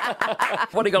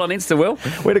 What do you got on Insta, Will?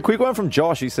 We had a quick one from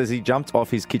Josh who says he jumped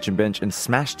off his kitchen bench and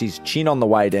smashed his chin on the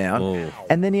way down,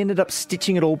 and then he ended up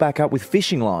stitching it all back up with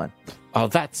fishing line. Oh,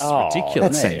 that's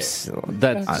ridiculous. That seems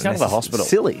That's go to the hospital.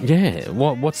 Silly. Yeah.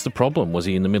 What's the problem? Was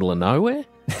he in the middle of nowhere?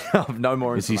 No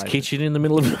more Is his information. kitchen in the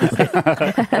middle of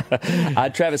nowhere?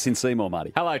 Travis in Seymour,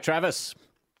 Marty. Hello, Travis.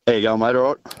 How you going, mate?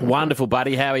 All right? Wonderful,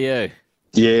 buddy. How are you?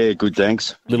 Yeah, good,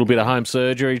 thanks. Little bit of home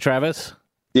surgery, Travis?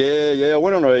 Yeah. I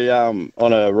went on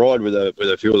a ride with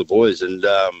a few of the boys, and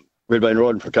we'd been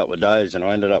riding for a couple of days, and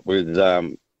I ended up with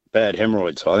bad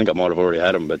hemorrhoids. I think I might have already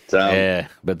had them, but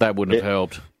but that wouldn't have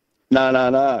helped.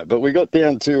 No. But we got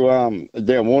down to down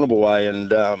Warrnambool Way,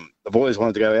 and the boys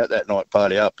wanted to go out that night,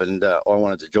 party up, and I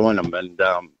wanted to join them, and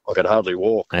I could hardly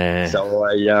walk. So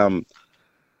I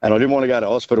didn't want to go to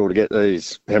hospital to get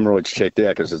these hemorrhoids checked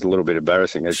out because it's a little bit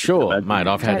embarrassing. Sure, mate.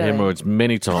 I've had hemorrhoids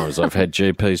many times. I've had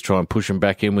GPs try and push them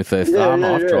back in with their thumb.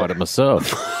 I've tried it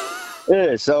myself.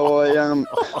 Yeah, so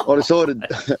I decided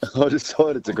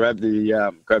to grab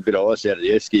a bit of ice out of the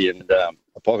esky and a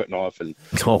pocket knife, and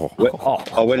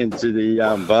I went into the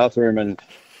bathroom and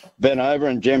bent over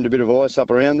and jammed a bit of ice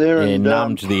up around there, and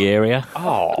numbed the area.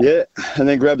 Yeah, and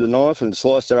then grabbed the knife and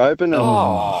sliced it open. And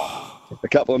a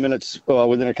couple of minutes,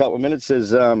 within a couple of minutes,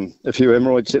 there's a few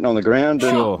hemorrhoids sitting on the ground.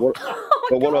 Sure. What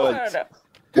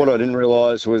I didn't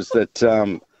realise was that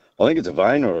I think it's a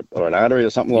vein or an artery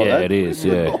or something like that. Yeah, it is.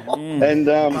 Yeah. And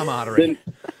artery.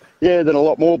 then a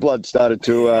lot more blood started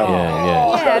to.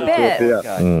 I bet.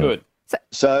 Good.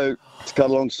 So, to cut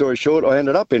a long story short, I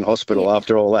ended up in hospital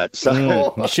after all that.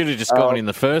 So You should have just gone in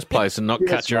the first place and not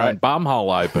cut your own bum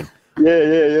hole open.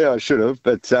 Yeah, I should have,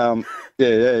 but yeah.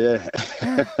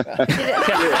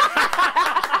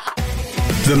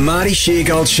 The Marty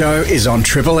Sheargold Show is on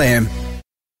Triple M.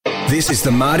 This is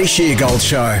the Marty Sheargold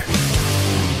Show.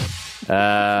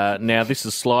 Now, this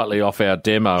is slightly off our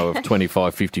demo of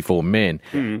 25-54 Men,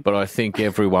 but I think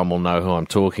everyone will know who I'm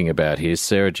talking about here.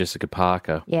 Sarah Jessica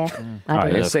Parker. Yeah, I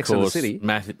do. Sex and the City.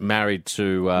 Married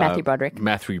to Matthew Broderick.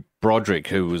 Matthew Broderick,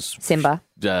 who was Simba.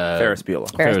 Ferris Bueller.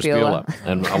 Ferris Bueller.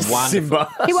 And a wonderful... Simba.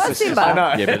 He was Simba. I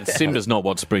know. Yeah, but Simba's not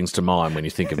what springs to mind when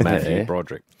you think of Matthew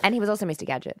Broderick. And he was also Mr.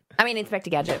 Gadget. I mean, Inspector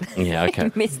Gadget. Yeah,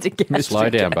 okay. Mr. Gadget. Slow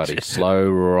down, buddy. Slow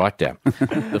right down.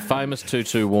 The famous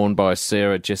tutu worn by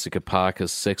Sarah Jessica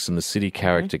Parker's Sex and the City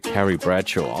character, Carrie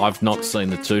Bradshaw. I've not seen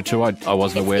the tutu. I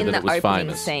wasn't aware that it was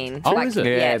famous. Scene. Oh, is it?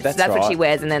 Yeah, that's what right. she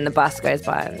wears, and then the bus goes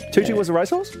by. Tutu was a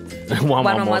racehorse?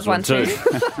 One was, one two. two.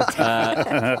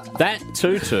 That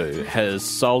tutu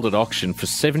has sold at auction for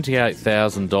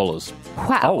 $78,000.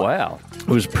 Wow. Oh, wow. It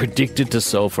was predicted to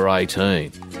sell for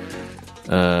 18.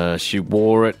 She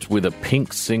wore it with a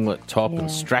pink singlet top and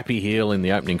strappy heel in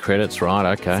the opening credits,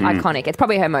 right? Okay. It's iconic. It's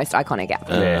probably her most iconic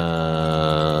outfit.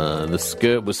 The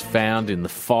skirt was found in the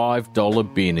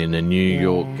 $5 bin in a New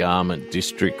York garment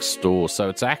district store. So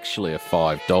it's actually a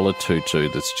 $5 tutu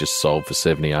that's just sold for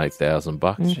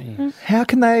 $78,000. How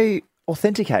can they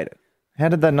authenticate it? How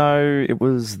did they know it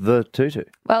was the tutu?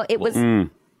 Well, it was... They'd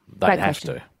Great have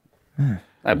question. to.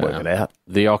 They'd work it out.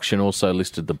 The auction also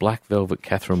listed the black velvet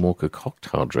Catherine Walker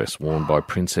cocktail dress worn by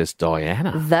Princess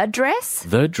Diana. The dress?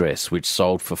 The dress, which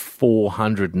sold for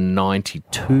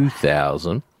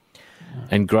 $492,000.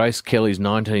 And Grace Kelly's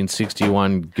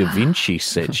 1961 Givenchy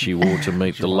set she wore to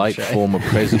meet the late former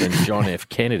President John F.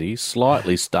 Kennedy,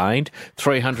 slightly stained,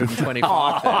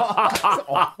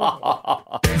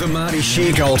 $325,000. The Marty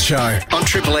Sheargold Show on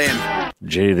Triple M.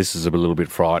 Gee, this is a little bit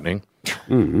frightening.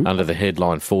 Under the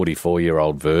headline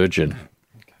 44-year-old virgin.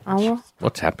 Oh,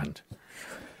 What's happened?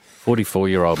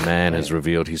 44-year-old man has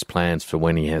revealed his plans for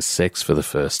when he has sex for the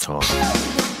first time.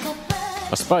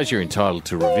 I suppose you're entitled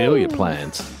to reveal your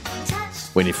plans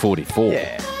when you're 44.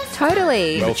 Yeah.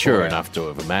 totally. Mature enough to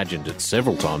have imagined it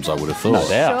several times, I would have thought.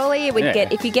 Surely it would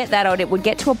get, if you get that old, it would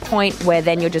get to a point where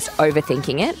then you're just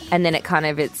overthinking it, and then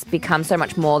it's become so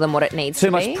much more than what it needs to be.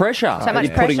 Too much pressure. So much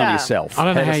you're putting on yourself. I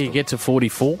don't know how you get to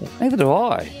 44. Neither do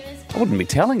I. I wouldn't be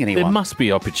telling anyone. There must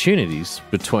be opportunities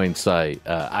between, say,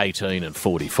 18 and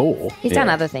 44. He's done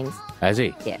other things. Has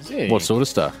he? Yeah. What sort of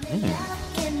stuff?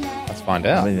 Let's find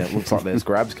out. I mean, it looks like there's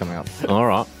grabs coming up. All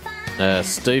right.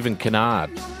 Stephen Kennard.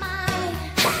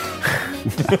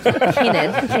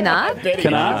 Kennard?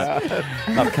 Kennard?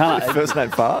 No, Kennard. First name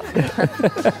Fart.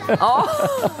 Oh.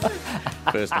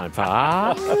 First name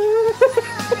Fark.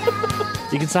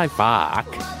 You can say Fark.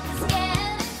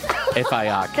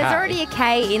 F-A-R-K. There's already a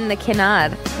K in the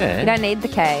Kennard. Yeah. You don't need the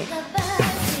K.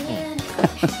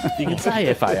 You can say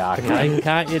F-A-R-K,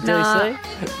 can't you, DC? No,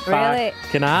 Fark. really?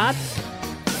 Kennard?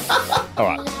 All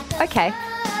right. Okay.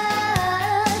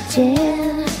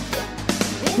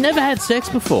 Never had sex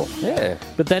before. Yeah.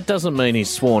 But that doesn't mean he's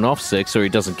sworn off sex or he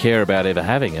doesn't care about ever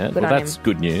having it. Good Well, on that's him.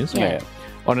 good news. Yeah.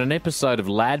 On an episode of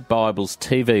Lad Bible's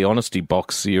TV Honesty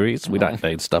Box series, we don't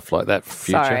need stuff like that for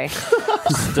future. Sorry.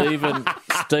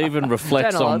 Stephen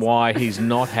reflects on Journalist. why he's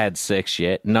not had sex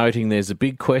yet, noting there's a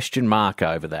big question mark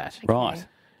over that. Right.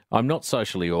 I'm not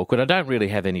socially awkward. I don't really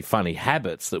have any funny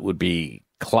habits that would be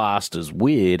classed as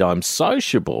weird. I'm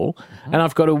sociable, and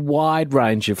I've got a wide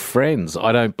range of friends.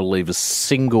 I don't believe a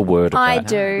single word of I that.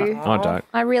 do. I don't.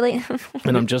 I really...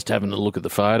 And I'm just having a look at the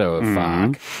photo of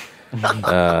Fark,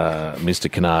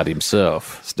 Mr. Kennard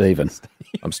himself. Stephen.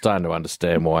 I'm starting to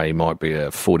understand why he might be a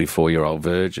 44-year-old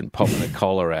virgin popping a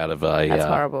collar out of a That's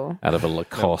horrible. out of a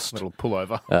Lacoste Little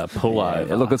pullover. pullover.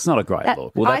 Yeah, look, it's not a great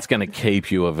look. Well, that's going to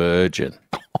keep you a virgin.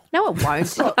 No, it won't.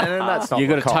 That's not You've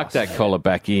got to Lacoste. tuck that collar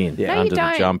back in No, you under the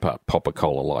don't. jumper. Pop a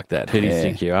collar like that. Who do you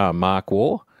think you are, Mark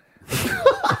Waugh?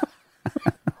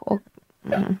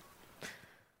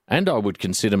 And I would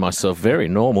consider myself very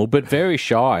normal, but very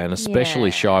shy, and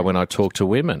especially shy when I talk to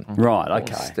women. Right,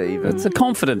 okay. Stephen. It's a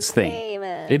confidence thing.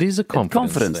 It is a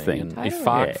confidence thing. And if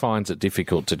Fark finds it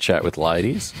difficult to chat with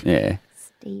ladies, Yeah.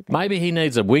 maybe he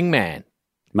needs a wingman.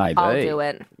 Maybe. I'll do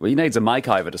it. Well, he needs a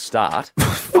makeover to start.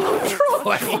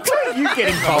 You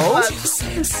getting cold?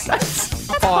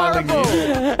 Filing you.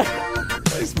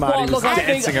 Marty was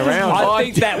dancing around. I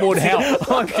think that would help.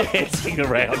 I'm dancing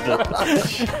around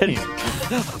it.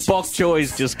 Bok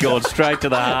Choy's just gone straight to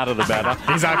the heart of the matter.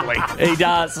 He's ugly. He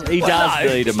does need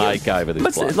a makeover, this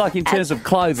But bloke. like in terms of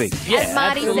clothing. As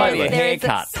Marty says,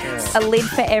 there is a lid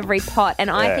for every pot, and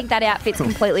I think that outfit's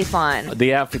completely fine.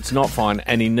 The outfit's not fine,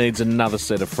 and he needs another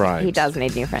set of frames. He does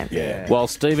need new frames. Yeah. While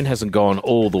Stephen hasn't gone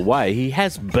all the way, he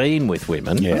has been with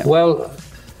women. Yeah. Well,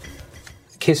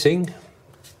 kissing,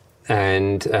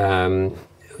 and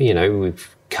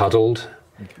we've cuddled,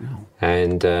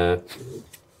 and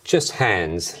just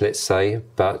hands, let's say,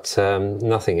 but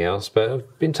nothing else. But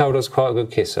I've been told I was quite a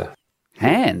good kisser.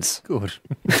 Hands. Good.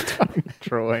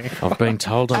 Troy. I've been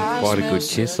told I'm quite a good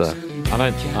kisser. I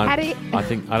don't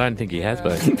think he has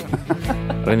been.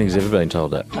 I don't think he's ever been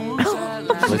told that.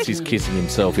 Unless he's kissing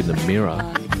himself in the mirror.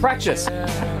 Practice.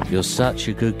 You're such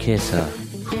a good kisser.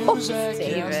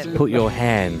 David. Put your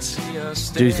hands.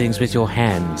 Do things with your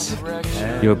hands.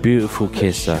 You're a beautiful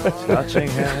kisser. Touching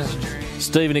hands.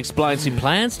 Stephen explains he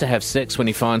plans to have sex when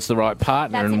he finds the right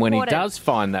partner, That's and when important. he does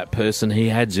find that person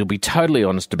he adds, he'll be totally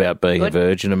honest about being a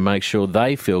virgin and make sure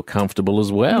they feel comfortable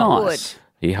as well. Nice.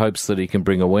 He hopes that he can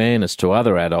bring awareness to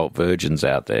other adult virgins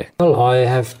out there. Well, I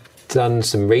have done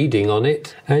some reading on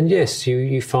it, and yes,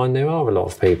 you find there are a lot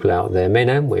of people out there, men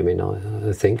and women,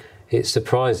 I think. It's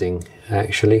surprising,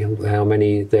 actually, how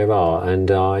many there are, and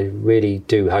I really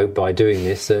do hope by doing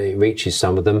this that it reaches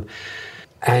some of them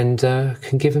and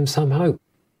can give them some hope.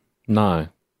 No.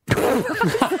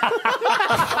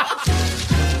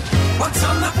 What's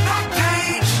on the back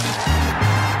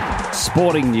page?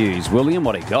 Sporting news. William,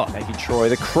 what do you got? Thank you, Troy.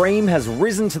 The cream has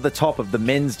risen to the top of the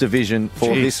men's division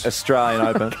for this Australian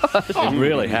Open. It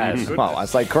really has. Well, I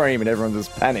say cream and everyone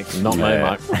just panics. Not me,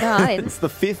 mate. It's the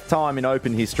 5th time in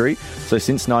Open history, so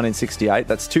since 1968.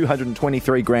 That's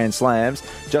 223 Grand Slams.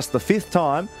 Just the 5th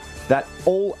time that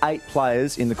all 8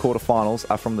 players in the quarterfinals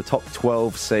are from the top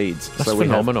 12 seeds. That's so we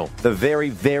phenomenal. have the very,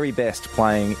 very best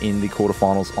playing in the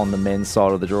quarterfinals on the men's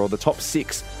side of the draw. The top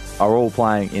 6 are all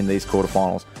playing in these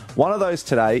quarterfinals. One of those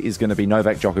today is going to be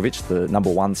Novak Djokovic, the number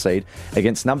 1 seed,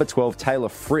 against number 12 Taylor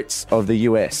Fritz of the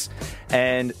US.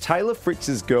 And Taylor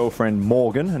Fritz's girlfriend,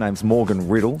 Morgan, her name's Morgan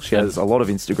Riddle. She has a lot of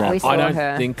Instagram. I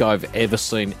don't think I've ever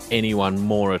seen anyone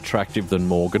more attractive than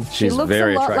Morgan. She looks a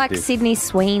lot like Sydney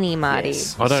Sweeney, Marty.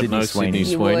 I don't know Sydney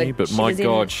Sweeney, but my was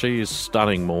God, in- she is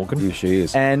stunning, Morgan. Yeah, she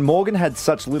is. And Morgan had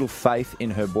such little faith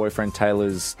in her boyfriend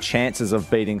Taylor's chances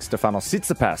of beating Stefanos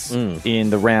Tsitsipas in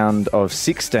the round of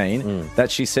 16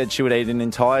 that she said she would eat an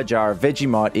entire jar of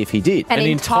Vegemite if he did. An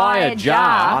entire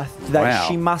jar? That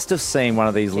she must have seen one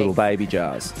of these little baby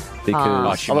jars.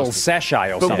 Because a little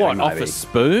sachet or But something, what, off maybe. a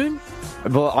spoon?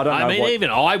 Well, I don't know. I mean, what, even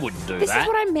I wouldn't do This that. is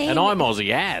what I mean. And I'm Aussie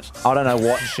ad. I don't know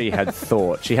what she had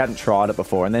thought. She hadn't tried it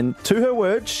before. And then, to her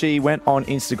words, she went on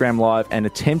Instagram Live and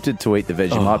attempted to eat the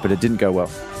Vegemite, but it didn't go well.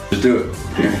 Just do it.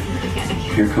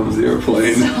 Here comes the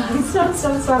airplane.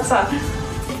 Stop.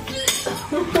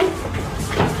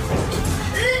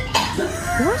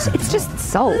 What? It's just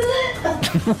salt.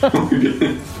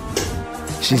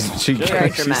 She's Very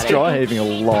dramatic. dry heaving a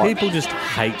lot. People just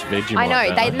hate Vegemite. I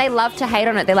know, don't they love to hate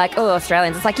on it. They're like, oh,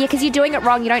 Australians. It's like, yeah, because you're doing it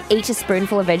wrong. You don't eat a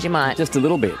spoonful of Vegemite. Just a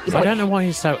little bit. I don't know why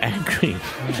you're so angry.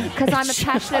 Because I'm a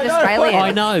passionate Australian. I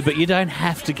know, but you don't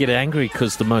have to get angry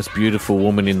because the most beautiful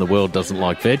woman in the world doesn't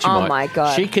like Vegemite. Oh, my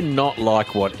God. She cannot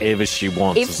like whatever she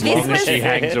wants If as this long as was- she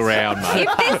hangs around, mate.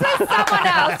 If this was someone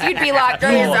else, you'd be like,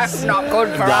 oh, that's not good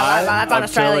for us. That's I'm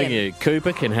un-Australian. telling you,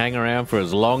 Cooper can hang around for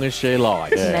as long as she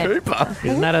likes. Cooper?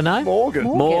 Isn't that a name? Morgan.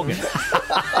 Morgan.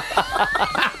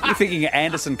 You're thinking of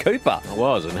Anderson Cooper. I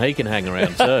was, and he can hang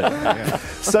around too.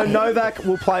 So Novak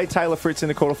will play Taylor Fritz in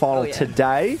the quarterfinal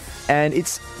today, and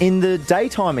it's in the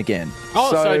daytime again.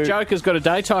 Oh, so Joker's got a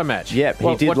daytime match. Yep,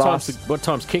 he did last. What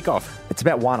time's kickoff? It's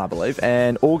about 1, I believe,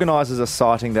 and organisers are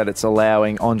citing that it's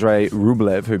allowing Andrei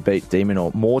Rublev, who beat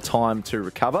Demonor, more time to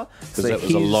recover. Because that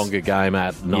was a longer game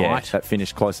at night. Yeah, that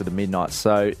finished closer to midnight.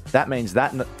 So that means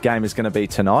that game is going to be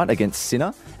tonight against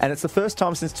Sinner, and it's the first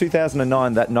time since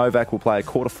 2009 that Novak will play a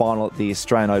quarterfinal at the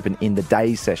Australian Open in the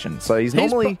day session. So he's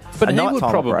normally but a he would nighttime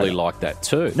probably operator. like that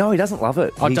too. No, he doesn't love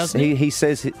it. Oh, doesn't he? He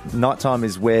says nighttime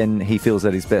is when he feels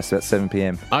at his best, about 7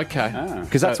 p.m. Okay.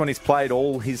 Because that's when he's played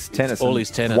all his tennis. All and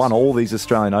his tennis. Won all these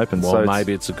Australian Opens. Well, so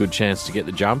maybe it's a good chance to get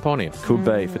the jump on him. could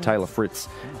be for Taylor Fritz.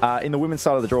 In the women's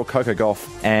side of the draw, Coco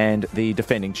Gauff and the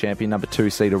defending champion, number 2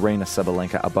 seed Arina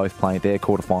Sabalenka, are both playing their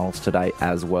quarterfinals today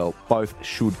as well. Both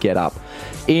should get up.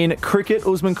 In cricket,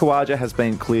 Usman Khawaja has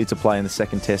been cleared to play in the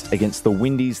second test against the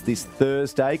Windies this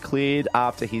Thursday, cleared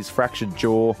after his fractured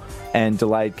jaw and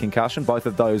delayed concussion. Both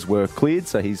of those were cleared,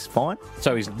 so he's fine.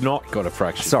 So he's not got a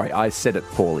fracture. Sorry, I said it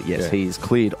poorly. Yes, Yeah. he is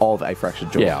cleared of a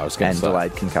fractured jaw Yeah, I was going and to say.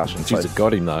 delayed concussion. Jeez, it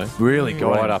got him though. Really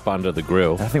got right him. up under the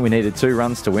grill. I think we needed 2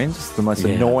 runs to win. Just the most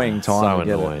annoying time So to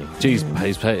get annoying. it.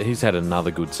 Jeez, he's had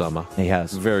another good summer. He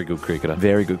has. Very good cricketer.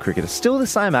 Very good cricketer. Still the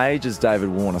same age as David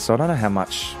Warner, so I don't know how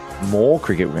much more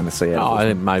cricket we're going to see out of I him.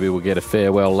 think maybe we'll get a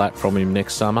farewell lap from him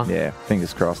next summer. Yeah,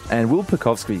 fingers crossed. And Will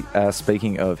Pukovsky,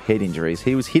 speaking of head injuries,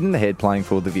 he was hit in the head playing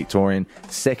for the Victorian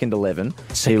second 11.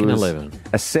 He was 11.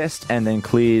 assessed and then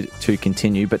cleared to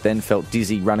continue, but then felt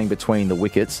dizzy running between the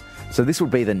wickets. So this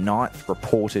would be the 9th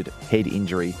reported head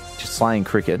injury just playing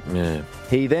cricket. Yeah.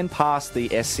 He then passed the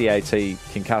SCAT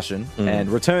concussion and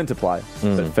returned to play,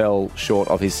 but fell short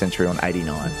of his century on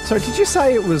 89. So did you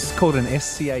say it was called an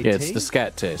SCAT? Yeah, it's the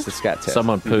scat test. The scat test.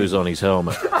 Someone poos on his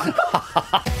helmet.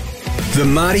 The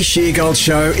Marty Sheargold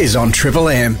Show is on Triple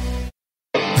M.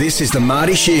 This is the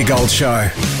Marty Sheargold Show.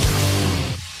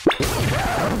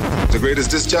 The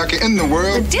greatest disc jockey in the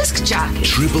world. The disc jockey.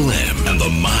 Triple M and the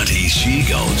Marty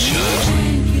Sheargold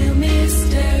Show.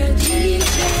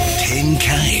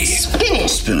 10K. Spin it.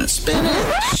 Spin it. Spin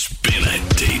it. Spin it,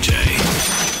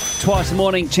 DJ. Twice a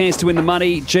morning, chance to win the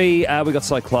money. Gee, we got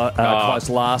so close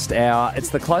last hour. It's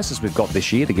the closest we've got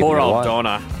this year to give Poor it old away.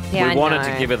 Donna. Yeah, we I wanted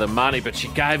know. to give her the money, but she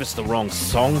gave us the wrong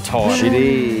song title. She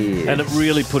did. And it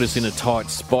really put us in a tight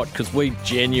spot because we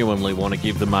genuinely want to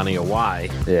give the money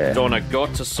away. Yeah. Donna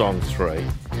got to song 3,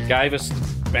 gave us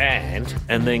the band,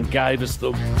 and then gave us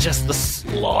just the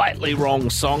slightly wrong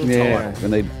song Yeah, title.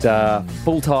 we need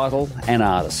full title and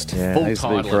artist. Yeah. Full Needs to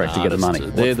be title correct and to get the artist.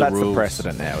 money. They're the That's rules. the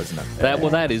precedent now, isn't it?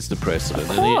 That is the precedent.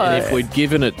 And if we'd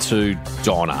given it to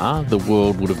Donna, the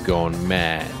world would have gone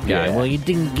mad. Going, Yeah. well, you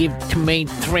didn't give to me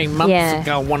 3 months Yeah.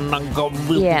 ago when I got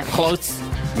really Yeah. close.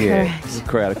 Yeah, the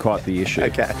crowd are quite the issue.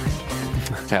 Okay.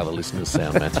 That's how the listeners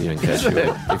sound, Matthew, in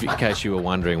case you were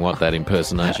wondering what that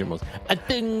impersonation was. I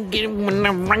didn't get it when I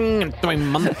rang 3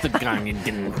 months ago. You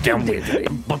didn't tell me.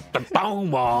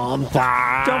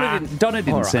 Donna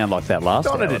didn't sound like that last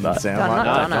Donna hour, didn't though. sound Donna, like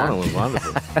that. No, Donna was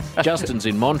wonderful. Justin's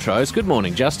in Montrose. Good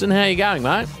morning, Justin. How are you going,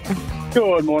 mate?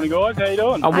 Good morning, guys. How you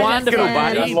doing? Wonderful,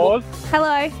 Justin. buddy. Laws.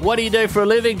 Hello. What do you do for a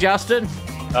living, Justin?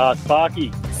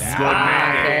 Sparky.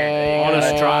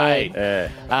 Honest trade.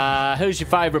 Who's your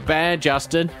favourite band,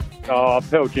 Justin?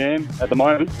 Pearl Jam at the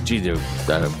moment. Gee, they're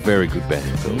a very good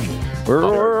band,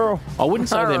 Pearl Jam. I wouldn't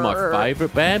say they're my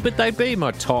favourite band, but they'd be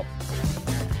my top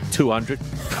 200.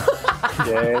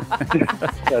 Yeah,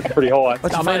 that's pretty high.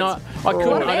 I mean, I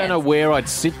don't know where I'd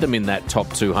sit them in that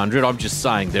top 200. I'm just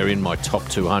saying they're in my top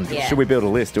 200. Yeah. Should we build a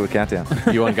list? Do a countdown.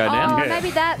 You want to go now? Oh, maybe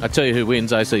that. I'll tell you who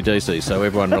wins, AC/DC, so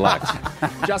everyone relax.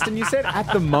 Justin, you said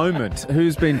at the moment,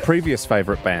 who's been previous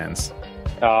favourite bands?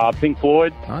 Pink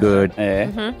Floyd. Good.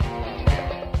 Yeah.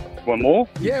 One more.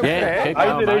 Yeah, keep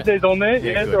going, mate. ACDC's on there.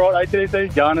 Yeah, good. they're right.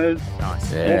 ACDC, Gunners,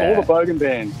 Nice. Yeah. all the Bogan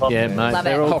bands. Yeah, mate, Love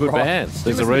they're it. all good right. bands.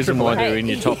 There's a Give us the reason why Triple they're in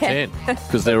your top Yeah. 10,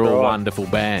 because they're all Right. wonderful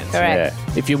bands. Correct.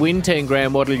 Yeah. If you win 10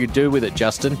 grand, what will you do with it,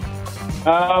 Justin?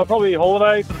 Probably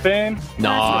holiday for the fam.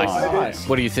 Nice.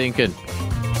 What are you thinking?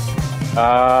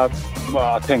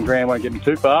 10 grand won't get me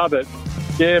too far, but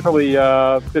yeah, probably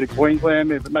a bit of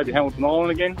Queensland, maybe Hamilton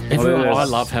Island again. Everyone, yes. I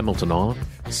love Hamilton Island.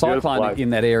 Cyclone in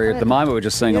that area at the moment. We're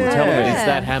just seeing on television. Is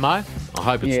that Hamo? I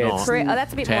hope it's Yeah, not.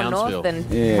 That's a bit more Townsville. north than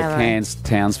Yeah, Hammer.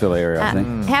 Townsville area, I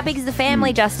think. How big is the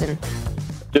family, Justin?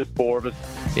 Just 4 of us.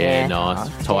 Yeah, Yeah. nice.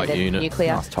 Tight Standard unit.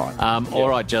 Nuclear. Nice tight. All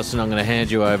right, Justin, I'm going to hand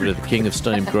you over to the King of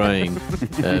Steam Green,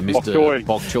 Mr. Choy.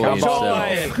 Bok Choy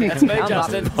himself. That's me,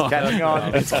 Justin. Catching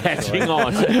on. It's catching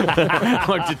on.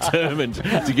 I'm determined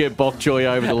to get Bok Choy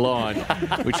over the line,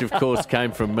 which of course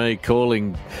came from me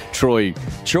calling Choi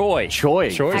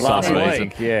last some week,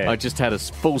 reason. yeah. I just had a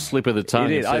full slip of the tongue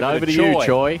You and did, said, over over to to you, Choi."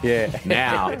 Choi. Yeah.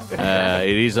 Now, it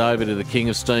is over to the King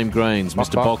of Steam Greens,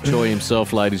 Mr. Bok Choy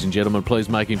himself, ladies and gentlemen. Please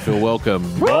make him feel welcome.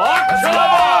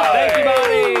 Thank you,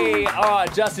 Marty. All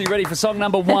right, Justin, you ready for song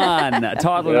number 1?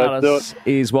 Title Yeah, and artist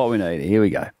is what we need. Here we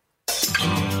go.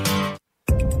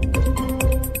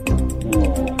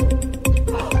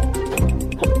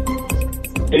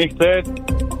 Any third?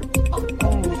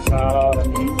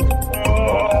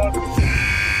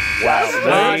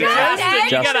 Wow, Justin,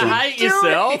 you're going to hate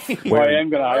yourself. I am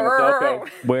going to hate myself.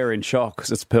 We're in shock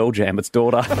because it's Pearl Jam. It's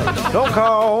daughter. Don't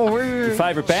call. Your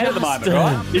favourite band at the moment,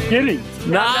 right? You're kidding.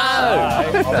 No. I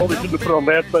probably should have put it on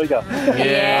loudspeaker.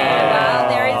 Yeah, well,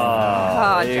 there is.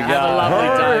 Oh, Have a lovely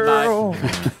day,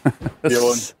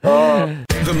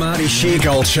 mate. The Marty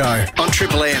Sheargold Show on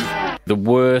Triple M. The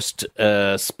worst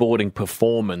sporting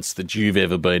performance that you've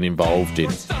ever been involved in,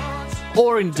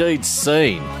 or indeed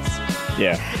seen.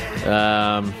 Yeah.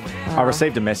 I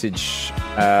received a message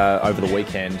over the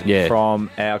weekend from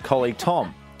our colleague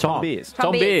Tom Beers.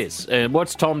 Tom Beers. And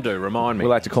what's Tom do? Remind me. We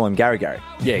like to call him Gary.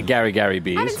 Yeah, Gary I haven't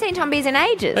Beers. seen Tom Beers in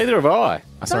ages. Neither have I.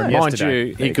 saw him Mind yesterday.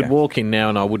 you, There he you could go. walk in now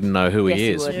and I wouldn't know who Yes, he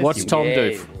he is. would. What's Yes, Tom he do?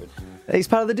 would. He's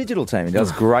part of the digital team. He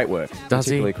does great work, Does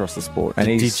he? particularly across the sport. The And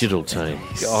he's digital team.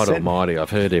 God sent- almighty, I've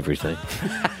heard everything.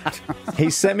 He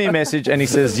sent me a message and he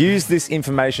says, use this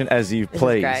information as you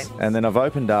please. great. And then I've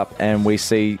opened up and we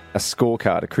see a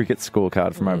scorecard, a cricket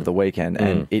scorecard from over the weekend,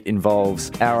 and it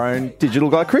involves our own digital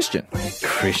guy, Christian.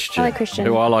 Christian. Hello, Christian.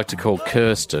 Who I like to call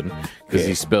Kirsten because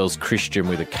he spells Christian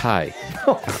with a K,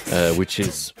 which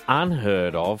is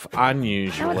unheard of,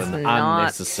 unusual, No, it's and not.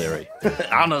 unnecessary.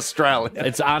 Un-Australian.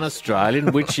 It's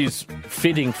un-Australian, which is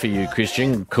fitting for you,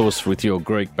 Christian, of course, with your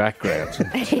Greek background.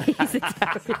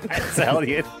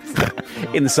 Italian.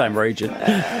 In the same region.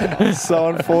 So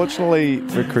unfortunately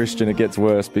for Christian, it gets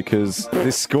worse because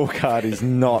this scorecard is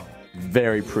not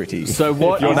very pretty. So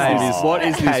what Your is name this, is what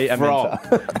is Kay this from?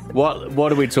 Amenta.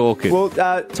 What are we talking? Well,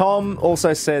 Tom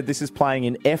also said this is playing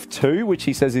in F2, which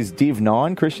he says is Div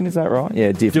 9. Christian, is that right?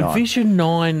 Yeah, Div 9. Division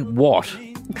 9 what?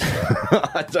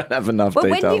 I don't have enough But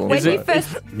detail. when you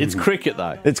first It's cricket,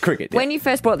 though. It's cricket. Yeah. when you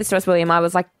first brought this to us, William, I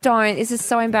was like, "Don't! This is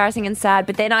so embarrassing and sad."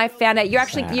 But then I found out you're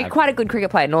quite a good cricket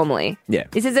player normally. Yeah.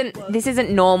 This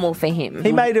isn't normal for him.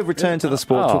 He made a return to the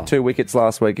sport, Oh. took 2 wickets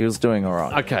last week. He was doing all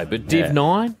right. Okay, but Div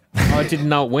 9? I didn't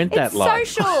know it went that It's low.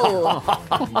 social.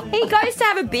 He goes to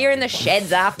have a beer in the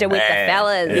sheds after with the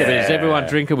fellas. Yeah, but is everyone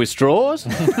drinking with straws?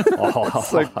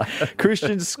 So,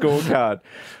 Christian's scorecard.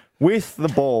 With the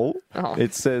ball, Oh.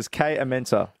 it says Kay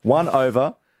Amenta, 1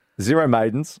 over, 0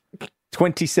 maidens,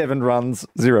 27 runs,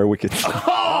 0 wickets.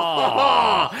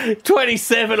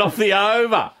 27 off the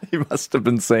over. You must have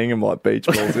been seeing him like beach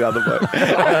balls the other way.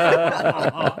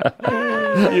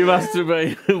 You must have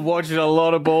been watching a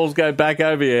lot of balls go back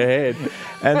over your head.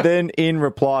 And then in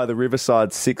reply, the Riverside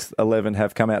 6th 11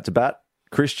 have come out to bat.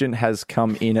 Christian has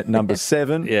come in at number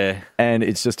 7. Yeah. And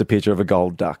it's just a picture of a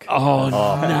gold duck. Oh,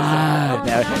 no.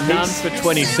 None for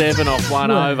 27 off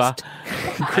 1 over.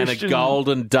 And a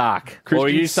golden duck. Or are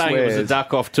you saying it was a swears.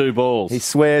 duck off 2 balls? He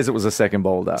swears it was a second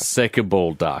ball duck. Second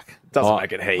ball duck. Doesn't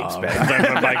make it heaps better.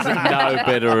 That makes it no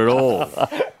better at all.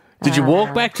 Did you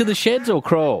walk back to the sheds or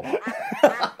crawl?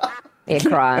 Yeah,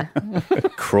 cry.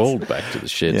 Crawled back to the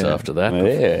sheds after that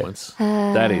performance.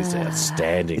 That is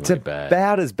outstandingly It's bad.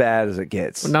 about as bad as it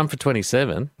gets. Well, none for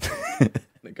 27. The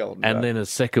golden And duck. then a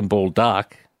second ball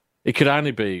duck. It could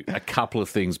only be a couple of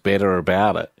things better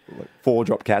about it. Like 4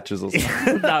 drop catches or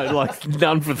something. No, like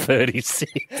none for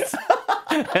 36.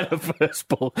 And a first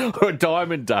ball or a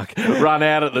diamond duck run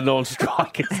out at the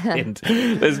non-striker's end.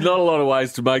 There's not a lot of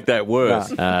ways to make that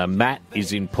worse. Matt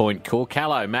is in Point Cork.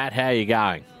 Hello, Matt. How are you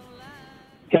going?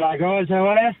 G'day, guys. How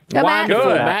are you? Good, Matt.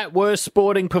 Good, Matt. Worst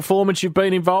sporting performance you've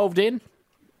been involved in?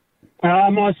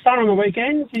 My son on the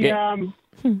weekends, he 1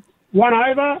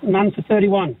 over, none for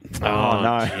 31. Oh,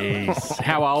 no. Jeez.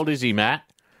 How old is he, Matt?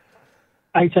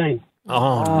 18.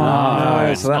 Oh, no.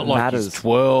 It's so that not like matters. he's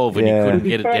 12 and Yeah. he couldn't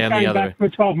get it First down the came other back for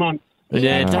 12 months,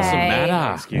 Yeah, it doesn't Okay.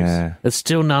 matter. Yeah. It's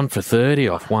still none for 30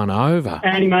 off 1 over.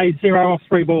 and he made 0 off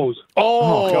 3 balls.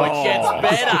 Oh, it gets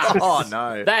better. Oh,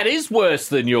 no. That is worse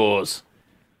than yours.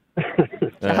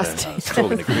 I was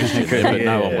talking to Christian there, but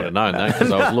no one would have known that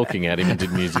because I was looking at him and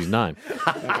didn't use his name.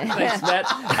 Thanks,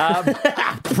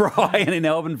 Matt. Brian in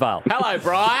Albanvale. Hello,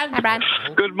 Brian. Hi, Brad.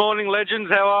 Good morning, legends.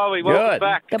 How are we? Welcome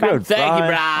back. Good. Thank you,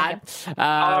 Brian.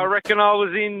 I reckon I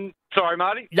was in. Sorry,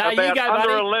 Marty. No, you about go, under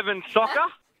buddy. 11 soccer.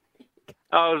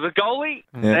 I was a goalie,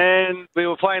 Yeah. and we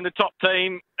were playing the top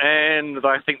team, and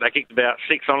I think they kicked about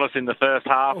 6 on us in the first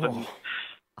half. And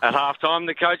at halftime,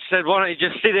 the coach said, "Why don't you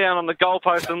just sit down on the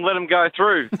goalpost and let them go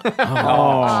through?" That's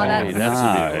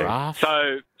a bit rough.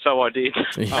 So I did.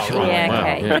 Yeah,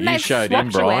 okay. Didn't you they showed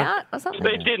him, swap you Brian. out or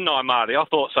something? Didn't I, Marty? I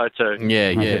thought so too.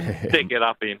 Yeah. Didn't get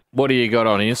up in. What do you got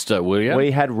on Insta, will you?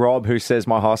 We had Rob who says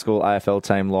my high school AFL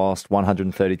team lost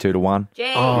 132-1.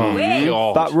 Gee Oh, whiz.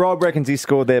 God. But Rob reckons he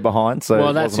scored there behind, so well,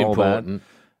 it that's wasn't all bad. important.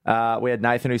 We had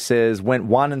Nathan who says went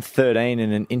 1-13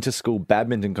 in an inter-school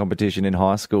badminton competition in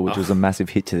high school, which was a massive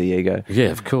hit to the ego. Yeah,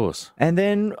 of course. And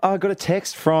then I got a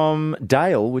text from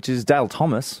Dale, which is Dale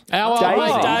Thomas. Oh,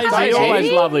 Daisy. Daisy.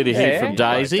 Always lovely to hear from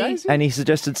Daisy. And he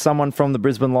suggested someone from the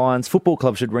Brisbane Lions Football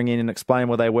Club should ring in and explain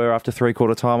where they were after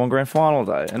three-quarter time on grand final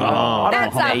day. And I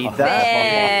That's don't need unfair.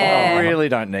 that. I really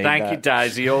don't need Thank that. you,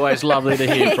 Daisy. Always lovely to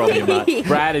hear from you, mate.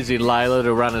 Brad is in Layla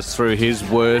to run us through his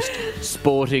worst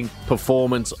sporting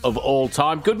performance of all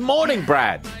time. Good morning,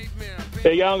 Brad. How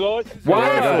you going, guys?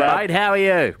 Wonderful, mate. How are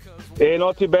you? Yeah,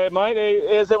 not too bad, mate.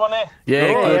 How's everyone there? Yeah,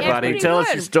 good, Yeah, buddy. pretty Tell us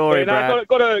good. your story, Yeah, Brad.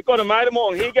 got a mate of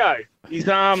mine. Here you go. He's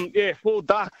 4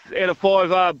 ducks out of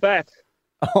 5 bats.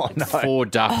 Oh, no. 4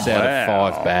 ducks out of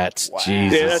 5 bats. Yeah,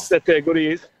 Jesus. that's how good he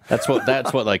is. That's what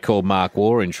they call Mark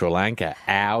War in Sri Lanka.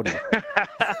 Audi.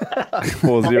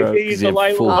 4-0. He's the Yeah,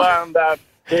 label full.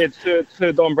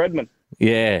 Sir Don Bredman.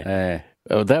 Yeah.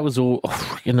 That was all.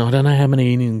 I don't know how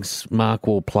many innings Mark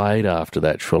Waugh played after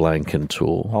that Sri Lankan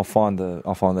tour. I'll find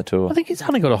the tour. I think he's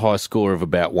only got a high score of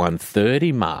about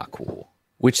 130, Mark Waugh,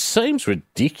 which seems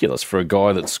ridiculous for a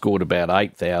guy that scored about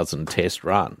 8,000 Test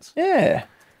runs. Yeah.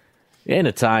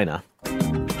 Entertainer.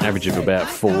 Average of about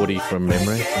 40 from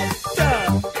memory.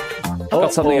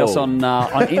 Got something else on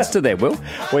Insta there, Will.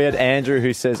 We had Andrew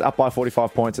who says up by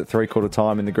 45 points at three-quarter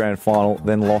time in the grand final,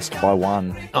 then lost by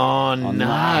 1. Oh, no.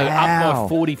 Up by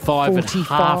 45 at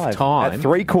half time. At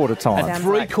three-quarter time. At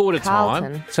three-quarter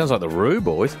time. Sounds like the Roo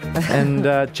boys. And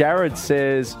Jared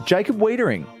says, Jacob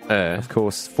Wiedering, of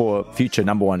course, for future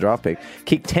number 1 draft pick,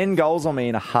 kicked 10 goals on me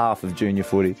in a half of junior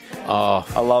footy. Oh,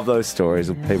 I love those stories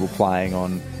of people playing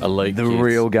on elite the kids.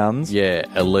 real guns. Yeah,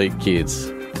 elite kids.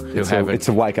 It's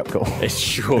a wake-up call. It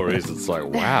sure is. It's like,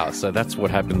 wow, so that's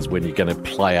what happens when you're going to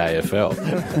play AFL.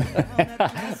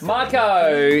 Marco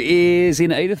is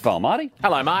in Edithvale. Marty?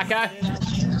 Hello, Marco.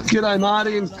 G'day,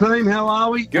 Marty and team. How are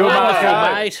we? Good,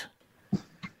 Marco, mate.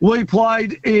 We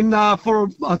played in for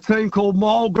a team called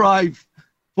Mulgrave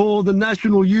for the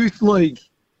National Youth League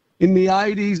in the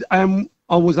 80s, and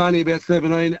I was only about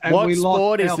 17. And What we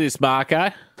sport lost is this,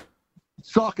 Marco?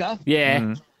 Soccer.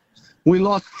 Yeah. We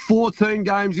lost 14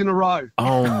 games in a row.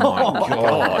 Oh, my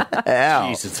God. Ow.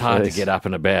 Jeez, it's hard to get up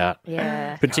and about.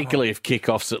 Yeah. Particularly if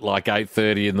kickoff's at like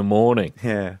 8:30 in the morning.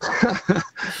 Yeah.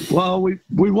 Well, we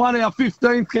won our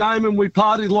 15th game and we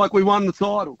partied like we won the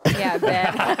title. Yeah, I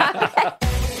bet.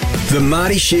 The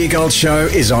Marty Sheargold Show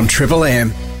is on Triple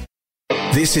M.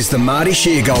 This is the Marty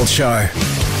Sheargold Show.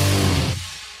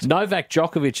 Novak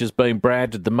Djokovic has been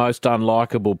branded the most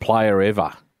unlikable player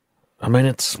ever. I mean,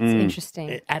 it's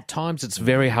interesting. At times, it's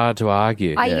very hard to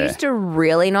argue. I used to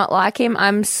really not like him.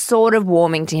 I'm sort of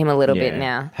warming to him a little bit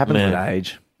now. Happens with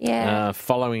age. Yeah.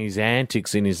 Following his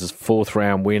antics in his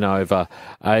fourth-round win over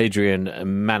Adrian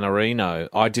Manarino,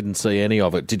 I didn't see any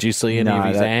of it. Did you see any of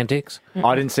his antics?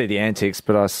 I didn't see the antics,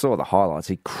 but I saw the highlights.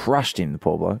 He crushed him, the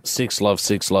poor bloke. 6-love,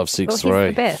 6-love, 6-3. Well, he's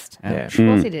the best. Yeah. Of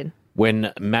course he did.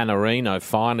 When Manarino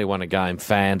finally won a game,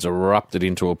 fans erupted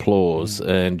into applause,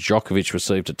 and Djokovic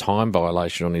received a time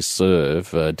violation on his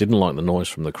serve, didn't like the noise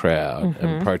from the crowd,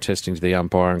 and protesting to the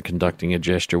umpire and conducting a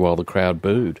gesture while the crowd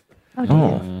booed.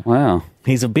 Oh, wow.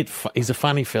 He's a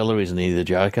funny fella, isn't he, the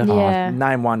Joker? Yeah.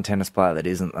 Name one tennis player that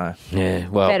isn't, though. Yeah,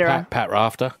 well, Federer. Pat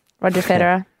Rafter. Roger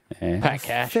Federer. Pat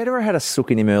Cash. Federer had a sook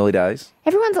in him early days.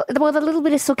 Everyone's, well, the little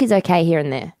bit of sook is okay here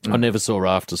and there. I never saw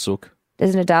Rafter sook.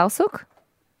 Does Nadal sook?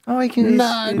 Oh, he can.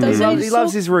 No, he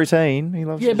loves his routine. He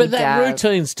loves. Yeah, but that does.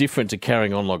 routine's different to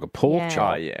carrying on like a pork Yeah.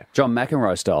 chop. yeah. John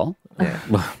McEnroe style. Well,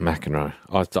 McEnroe.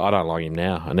 I don't like him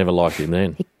now. I never liked him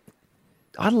then.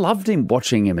 I loved him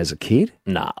watching him as a kid.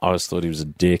 Nah, I always thought he was a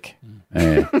dick.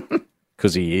 Yeah.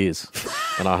 Because he is.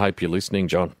 And I hope you're listening,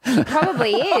 John.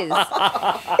 Probably is.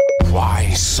 Why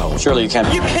so? Surely you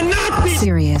can. You cannot be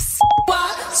serious.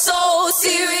 Why so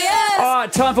serious? All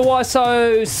right, time for Why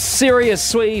So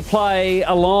Serious. We play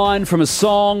a line from a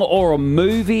song or a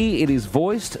movie. It is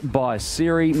voiced by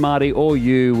Siri. Marty, all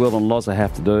you, Will and Loza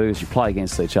have to do is you play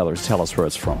against each other is tell us where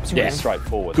it's from. It's really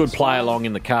straightforward. Good play along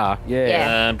in the car.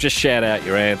 Yeah. Just shout out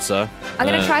your answer. I'm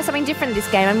going to try something different this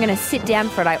game. I'm going to sit down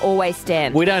for it. I always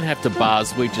stand. We don't have to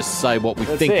buzz. We just say what we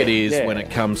think it is when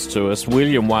it comes to us.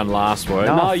 William won last week.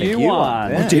 No, you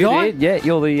won. Did You I? did? Yeah,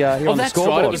 you're the you're on the That's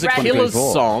scoreboard. right. It was a Killer's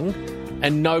song,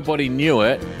 and nobody knew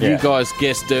it. Yeah. You guys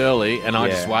guessed early, and I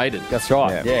just waited. That's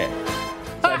right. Yeah.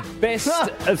 So best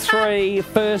of three,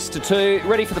 first to two.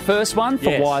 Ready for the first one for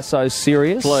Yes. Why So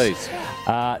Serious? Please.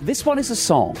 This one is a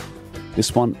song.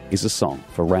 This one is a song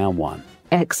for round one.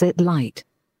 Exit light.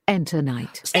 Enter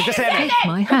night. Enter Take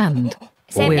my hand.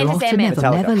 Sam, We're enter off to Sandman.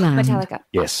 Neverland. Metallica.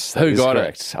 Yes. Who that is got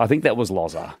correct. I think that was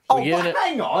Loza. We're giving it,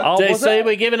 hang on. Oh, was DC, it?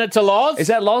 we're giving it to Loz? Is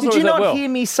that Loz Did or you is that not Will? hear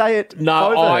me say it?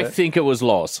 No, over? I think it was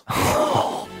Loz.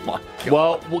 Oh my God.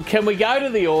 Well, can we go to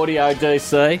the audio,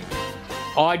 DC?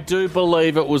 I do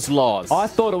believe it was Loz. I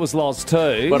thought it was Loz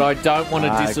too. But I don't want to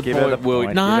give her the disappoint Will.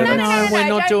 point. No, Give her no, the we're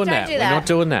not doing don't that. do We're that. not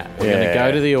doing that. We're going to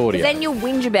go to the audio. Because then you'll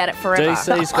whinge about it forever.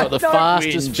 DC's got the don't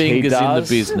fastest whinge. fingers He in the does.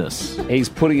 business. He's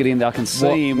putting it in there. I can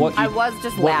see him. I was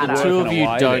just What louder. the two of you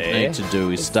away don't there. need to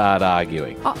do is start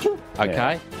arguing. Oh,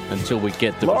 Okay? Until we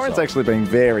get the Lauren's result. actually been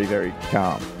very, very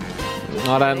calm.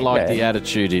 I don't like Yeah. the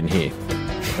attitude in here.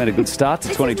 Been a good start to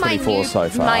this is my 2024 new, so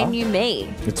far. my new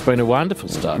me. It's been a wonderful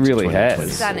start. It really to has.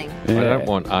 2020. Stunning. I Yeah. don't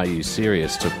want Are You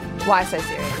Serious to... Why so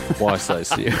serious? Why so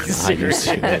serious? Are you serious?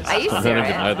 Are you I don't serious?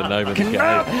 even know the name of the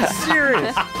game.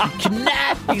 Serious.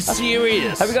 Cannot be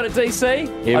serious. Have we got a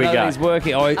DC? Here we I know go. He's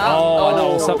working. I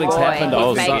know something's boy. happened. He's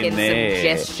Oh, making something some there.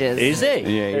 gestures. Is he?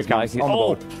 Yeah, he's making. On the Oh,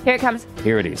 board. Here it comes.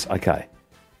 here it is. Okay.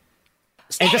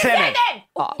 Enter Sandman.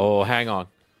 Oh, hang on.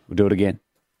 We'll do it again.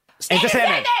 Enter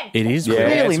Sandman. It is Yeah,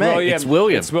 William. it's William. It's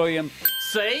William. It's William.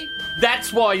 See?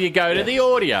 That's why you go to the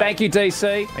audio. Thank you,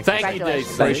 DC. Thank you,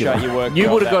 DC. Appreciate your work. You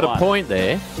on would have that got one. a point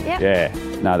there. Yep. Yeah.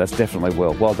 No, that's definitely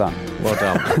Will. Well done. Well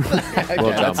done. Well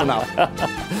done. That's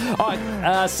enough. All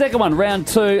right, second one, round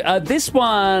two. This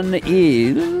one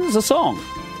is a song.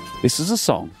 This is a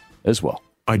song as well.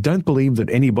 I don't believe that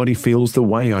anybody feels the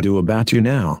way I do about you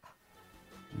now.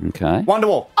 Okay.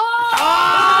 Wonderwall.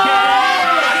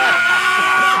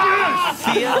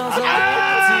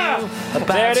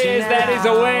 There it is. That is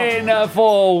a win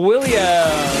for William.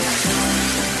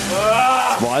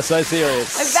 Why so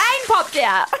serious? My vein popped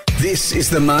out. This is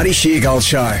the Marty Sheargold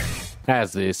Show.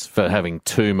 How's this for having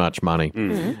too much money?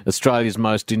 Australia's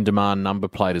most in-demand number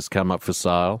plate has come up for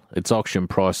sale. Its auction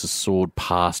price has soared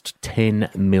past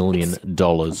 $10 million.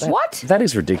 What? That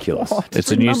is ridiculous.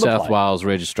 It's a New South Wales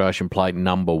registration plate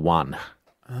number 1.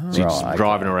 So you're just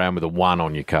driving around with a 1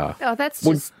 on your car. Oh, that's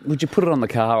Would, just... would you put it on the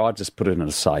car? I'd just put it in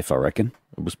a safe, I reckon.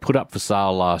 It was put up for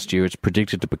sale last year. It's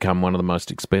predicted to become one of the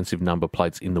most expensive number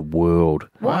plates in the world.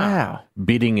 Wow.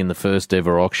 Bidding in the first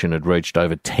ever auction had reached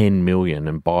over 10 million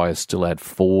and buyers still had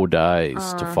 4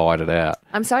 days to fight it out.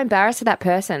 I'm so embarrassed for that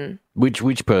person. Which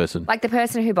person? Like the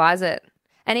person who buys it.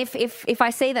 And if I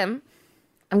see them,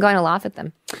 I'm going to laugh at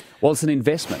them. Well, it's an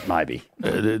investment, maybe.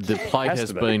 The plate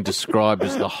has been described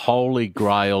as the holy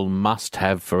grail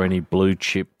must-have for any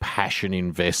blue-chip passion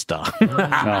investor.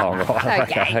 Oh, right.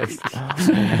 Okay.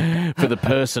 For the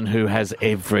person who has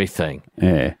everything.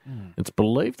 Yeah. It's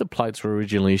believed the plates were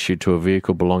originally issued to a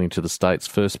vehicle belonging to the state's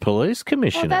first police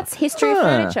commissioner. Well, that's history of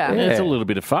furniture. Yeah, it's a little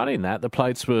bit of fun in that. The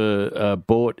plates were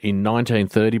bought in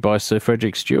 1930 by Sir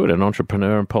Frederick Stewart, an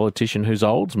entrepreneur and politician whose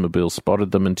Oldsmobile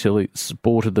sported them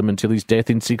until his death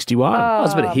in 61. Oh,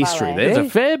 there's a bit of history there. There's a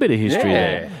fair bit of history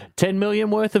there. 10 million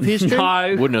worth of history?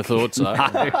 No. Wouldn't have thought so.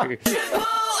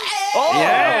 Oh!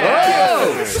 Yeah.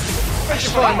 What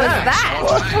was that?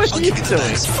 What are you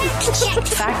doing?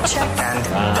 Fact check.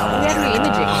 We had new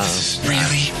imaging.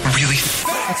 Really.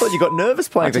 I thought you got nervous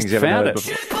playing I just things you haven't found heard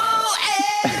it. before.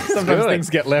 Sometimes things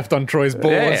get left on Troy's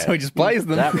board, Yeah. so he just plays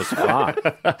them. That was fun.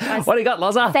 What do you got,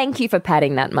 Loza? Thank you for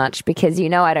padding that much because you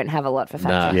know I don't have a lot for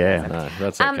fact checking. No,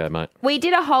 that's okay, mate. We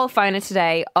did a whole phoner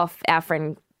today off our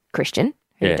friend Christian,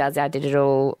 who Yeah. does our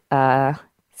digital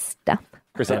stuff.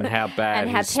 And how bad And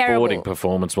how his terrible. sporting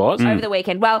performance was. Over the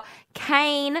weekend. Well,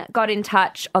 Kane got in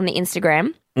touch on the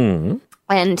Instagram Mm.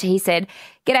 and he said,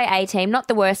 "G'day A-Team, not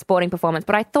the worst sporting performance,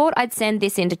 but I thought I'd send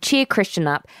this in to cheer Christian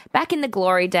up. Back in the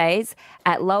glory days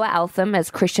at Lower Altham, as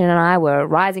Christian and I were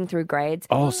rising through grades,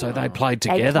 Oh, so they played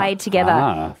they together. played together.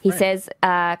 Ah. He says,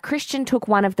 Christian took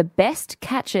one of the best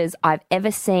catches I've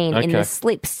ever seen in Okay. the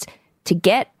slips to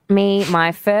get me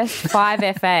my first 5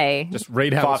 FA. Just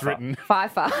read how it's written.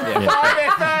 5 FA.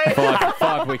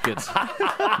 Five wickets.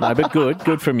 No, but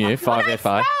good from you. 5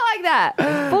 FA. Like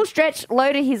that. Full stretch,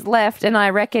 low to his left, and I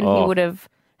reckon he Oh. would have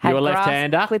had You a grass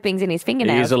left-hander? clippings in his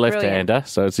fingernails. He is a Brilliant. left-hander,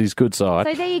 so it's his good side.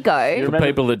 So there you go. For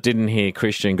people that didn't hear,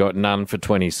 Christian got none for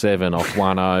 27 off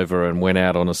 1 over and went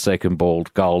out on a second ball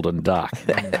golden duck.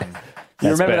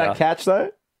 You remember that catch, though?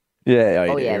 Yeah,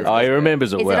 Oh, yeah. Oh, he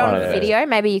remembers it Is well. it on yeah. video?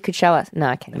 Maybe you could show us.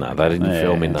 No, okay. No, they didn't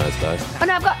film in those days. Oh,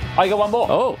 no, I've got... I got one more.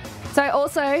 Oh. So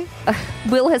also,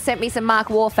 Will has sent me some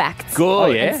Mark Waugh facts Good. Oh,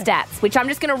 yeah. and stats, which I'm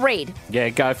just going to read. Yeah,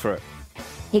 go for it.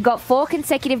 He got 4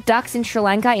 consecutive ducks in Sri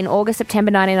Lanka in August,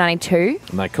 September 1992.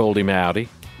 And they called him Audi.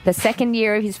 The second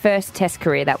year of his first test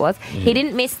career, that was. He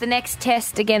didn't miss the next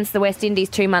test against the West Indies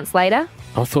 2 months later.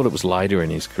 I thought it was later in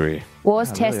his career.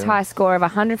 Waugh's test high score of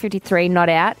 153 not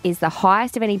out is the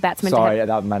highest of any batsman Sorry, to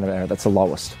have... that's the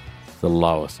lowest. The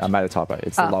lowest. I made a typo.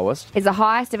 It's the lowest. Is the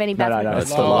highest of any batsman. No, it's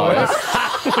the lowest.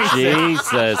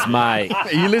 Jesus, mate.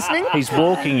 Are you listening? He's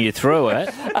walking you through it.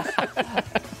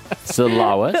 It's the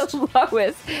lowest. The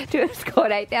lowest to have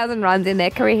scored 8,000 runs in their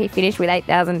career. He finished with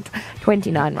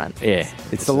 8,029 runs. Yeah.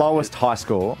 It's the lowest high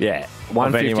score. Yeah.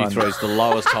 153 is the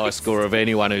lowest high score of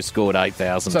anyone who scored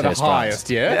 8,000 So the test highest,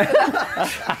 yeah?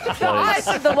 The highest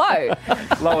of the low.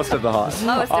 Lowest of the high.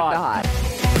 Lowest of the high.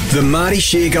 The Marty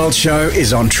Sheargold Show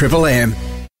is on Triple M.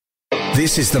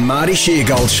 This is the Marty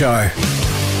Sheargold Show.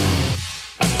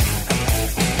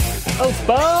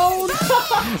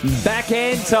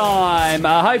 Backhand time.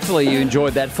 Hopefully you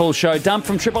enjoyed that full show dump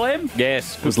from Triple M.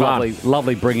 Yes, It was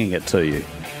lovely bringing it to you.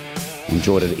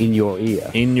 Enjoyed it in your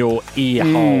ear. In your ear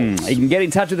holes. You can get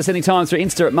in touch with us anytime through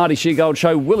Insta at Marty Sheargold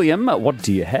Show. William, what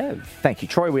do you have? Thank you,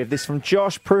 Troy. We have this from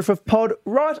Josh, proof of pod,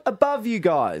 right above you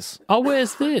guys. Oh,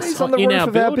 where's this? It's on the in roof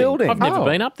of our building. I've never Oh.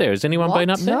 been up there. Has anyone been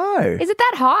up there? No. Is it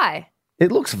that high?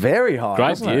 It looks very high. Great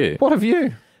doesn't view. it? What have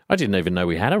you? I didn't even know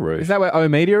we had a roof. Is that where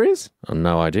O-Media is? Oh,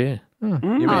 no idea. Oh,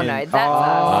 no, that's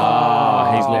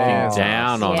Oh, he's looking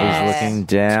down on Yes. us. He's looking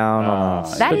down on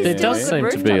us. That But is there still does a seem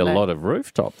good to be a rooftop, lot of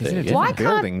rooftop there. It's a Yeah. Why different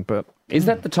can't- building, but Is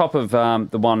that the top of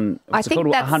the one? I What's it think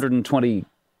called? that's- 120.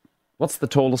 What's the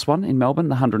tallest one in Melbourne?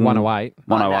 The 108.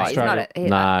 108. he's not a-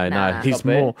 No, Nah. he's Up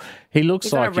there? more. He looks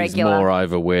He's not a like he's regular. more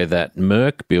over where that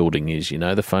Merck building is. You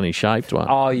know, the funny shaped one.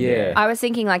 Oh yeah. I was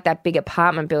thinking like that big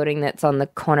apartment building that's on the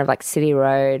corner of like City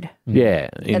Road. Yeah,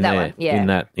 in that there, one,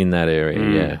 yeah. in that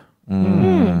area.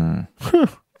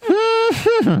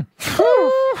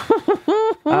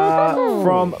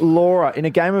 From Laura, in a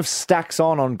game of stacks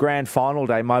on grand final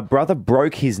day, my brother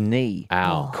broke his knee,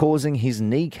 causing his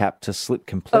kneecap to slip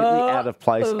completely out of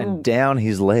place and down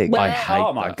his leg. I hate.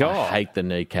 Oh, my God. I hate the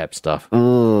kneecap stuff.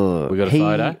 Ugh. We got a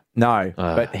photo? No,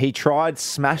 but he tried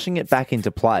smashing it back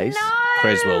into place.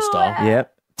 Creswell style.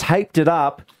 Yep. Taped it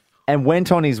up and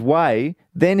went on his way.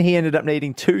 Then he ended up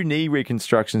needing 2 knee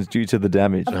reconstructions due to the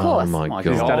damage. Of course. Oh my my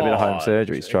god! He's done a bit of home God.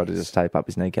 surgery. He's tried to just tape up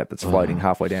his kneecap that's floating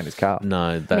halfway down his calf.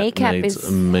 No, that Kneecap needs is-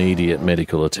 immediate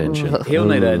medical attention. He'll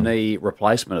need a knee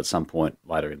replacement at some point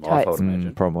later in life, I would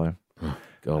imagine. Probably.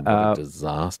 God, what a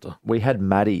disaster! We had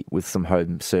Maddie with some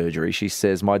home surgery. She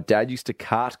says, my dad used to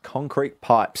cart concrete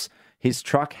pipes. His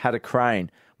truck had a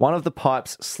crane. One of the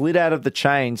pipes slid out of the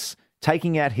chains,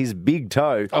 taking out his big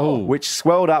toe, which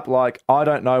swelled up like I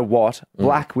don't know what,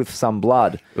 black with some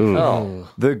blood.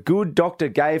 The good doctor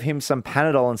gave him some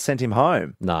Panadol and sent him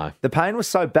home. No. The pain was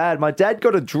so bad, my dad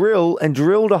got a drill and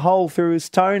drilled a hole through his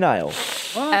toenail.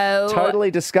 Oh, Totally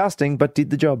disgusting, but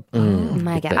did the job.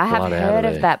 my God. that I have blood out heard of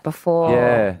of there. that before.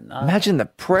 Yeah. Imagine the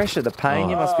pressure, the pain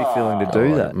you must be feeling to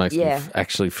do It that. makes me Yeah.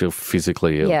 actually feel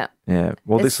physically ill. Yeah. Yeah.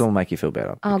 Well, this This- will make you feel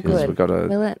better. Oh, because good. We've got to.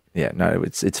 Will it? Yeah. No,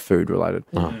 it's food related.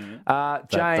 That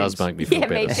James. does make me feel Yeah,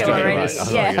 better. me too straight already. away.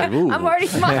 I'm Yeah. like, ooh. I'm already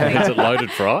smiling. Is it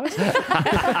loaded fries?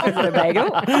 A bagel.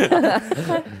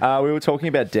 We were talking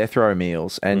about death row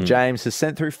meals, and James has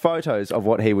sent through photos of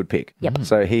what he would pick. Yep.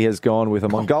 So he has gone with a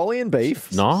Mongolian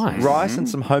beef, Nice. rice, and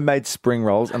some homemade spring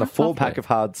rolls, and a full pack of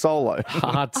hard solo.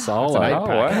 Hard solo.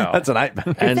 That's an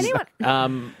 8-pack.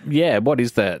 And yeah, what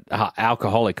is that?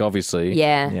 Alcoholic, obviously.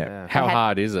 Yeah. Yeah. How I had-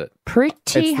 hard is it?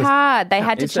 Pretty hard. They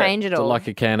had to Is it- change it is all. like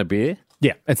a can of beer?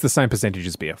 yeah, it's the same percentage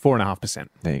as beer, 4.5%.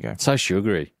 There you go. So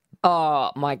sugary. Oh,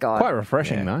 my God. Quite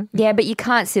refreshing, though. Yeah, but you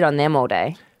can't sit on them all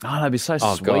day. Oh, that'd be so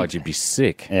Oh, sweet. God, you'd be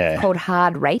sick. Yeah. Called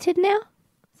hard rated now?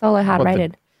 Solo hard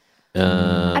rated.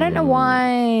 I don't know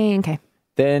why. Okay.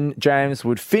 Then James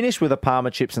would finish with a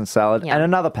Parma chips and salad Yeah. and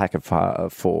another pack of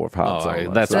 4 of hard Oh,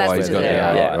 solo. that's So why that's he's got what the it is.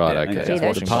 right. Yeah, Right, yeah, okay. yeah. Gee, The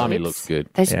those palmy chips- looks good.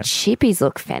 Those Yeah. chippies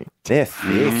look fantastic. They're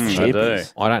thick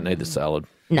chips. I don't need the salad.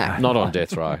 No. Not on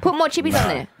death row. Put more chippies on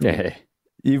there. Yeah,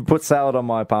 You've put salad on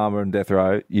my Parma and death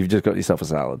row. You've just got yourself a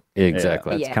salad.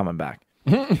 exactly. That's Yeah. coming back.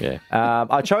 Yeah.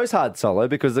 I chose hard solo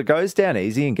because it goes down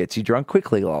easy and gets you drunk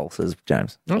quickly, lol, says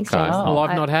James. Okay. James. Well, I've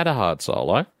I- not had a hard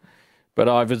solo, but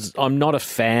I'm not a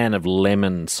fan of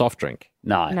lemon soft drink.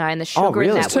 No. No, and the sugar really?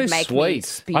 in that It's would too make me sweet.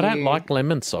 spew. I don't like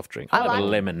lemon soft drink. I love a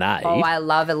lemonade. Oh, I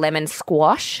love a lemon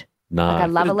squash. no. Like I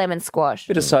love a lemon squash.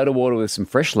 Bit of soda water with some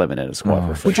fresh lemon in it is quite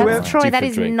refreshing. Would you That's ever? Troy, that different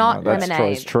is drink. not That's lemonade.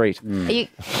 Troy's treat. Are you...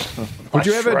 Would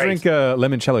you ever drink a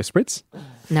limoncello spritz?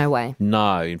 No way.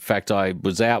 No, in fact, I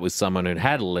was out with someone who'd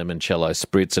had a limoncello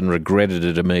spritz and regretted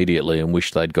it immediately and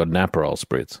wished they'd got an Aperol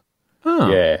spritz.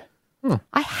 Yeah.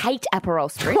 I hate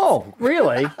Aperol spritz. Oh,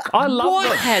 really? I love What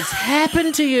them. has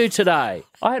happened to you today?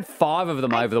 I had 5 of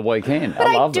them over the weekend. But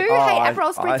I love do them. hate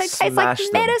Aperol spritz. They taste like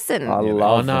medicine. I Oh,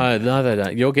 love them. no, they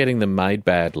don't. You're getting them made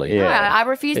badly. No, I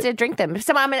refuse to drink them.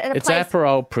 So I'm at a It's place.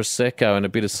 Aperol, Prosecco, and a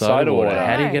bit of soda water.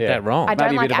 How do you get Yeah. that wrong? I don't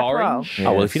Maybe a like bit of Aperol. orange.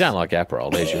 Oh, well, if you don't like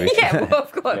Aperol, there's your issue. Yeah, well,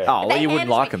 of course. Oh, well, They you wouldn't hand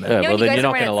like me- them then. Yeah, You know well, when then you you're go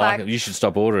not going to somewhere like and them. it's You should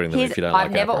stop ordering them Here's- if you don't I've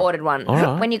like never Aperol. ordered one. All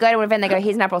right. When you go to an event, they go,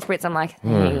 here's an Aperol spritz. I'm like,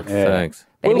 Thanks.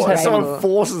 But Well, anyway, someone we'll-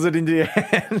 forces it into your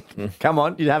hand. Come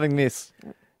on, you're having this.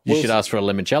 You should ask for a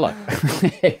limoncello.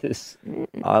 Yes.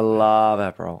 I love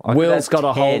Aperol. I could Will's have got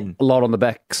a whole 10. lot on the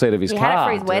back seat of his He car. had it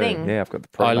for his wedding. Yeah, I've got the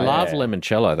I Pro. love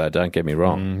limoncello, though, don't get me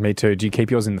wrong. Me too. Do you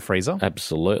keep yours in the freezer?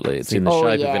 Absolutely. It's in the Oh,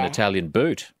 shape of an yeah. Italian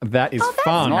boot. That is Oh, that's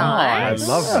fun. nice. I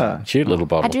love that. Cute little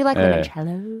bottle. I do like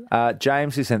limoncello.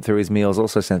 James, who sent through his meals,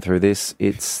 also sent through this.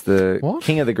 It's the What?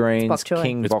 King of the Greens, Bok choy.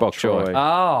 King It's Bok bok choy. choy.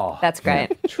 Oh, That's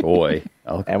great. Troy.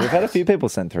 And we've had a few people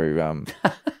send through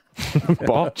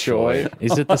bok choy.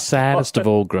 Is it the saddest of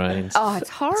all grains? Oh, it's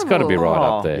horrible. It's got to be right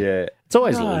up there. Yeah. It's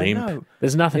always No, limp. no.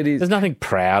 There's nothing. There's nothing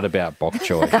proud about bok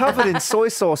choy. Covered in soy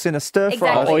sauce in a stir fry.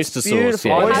 Exactly. Oyster sauce.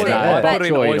 Beautiful. Yeah, Oyster, no, but bok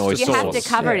choy in you oyster You have sauce. to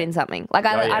cover it in something. Like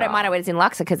I don't mind it when it's in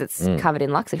Luxor because it's covered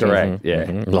in Luxor juice. Correct.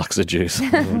 Yeah. Luxor juice.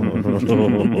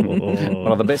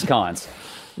 One of the best kinds.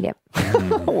 Yep.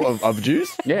 Of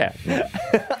juice? Yeah.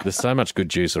 There's so much good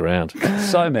juice around.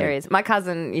 So many. There is. My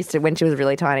cousin used to, when she was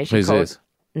really tiny, she Who's called... this?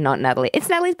 Not Natalie. It's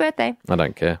Natalie's birthday. I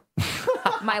don't care.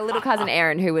 My little cousin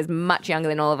Erin, who was much younger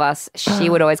than all of us, she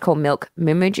would always call milk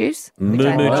moo juice. Which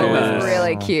I Moo-moo thought was juice.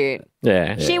 really cute.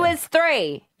 Yeah. She was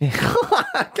 3.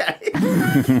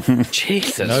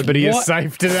 Jesus. Nobody what? is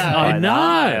safe to that. I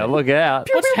know. Look out.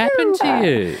 What's happened to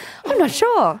you? I'm not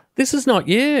sure. This is not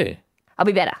you. I'll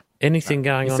be better. Anything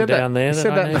going on said that- down there? you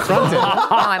said that in I the need- front end. No,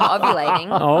 I'm ovulating.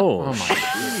 Oh.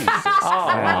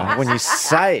 When you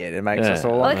say it, it makes Yeah. us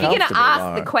all Well, if you're going to uncomfortable,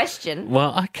 ask the though. question,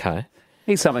 Well, okay.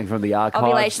 Here's something from the archives.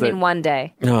 ovulation that- in one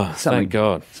day. Oh, Something- thank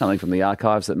God. Something from the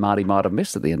archives that Marty might have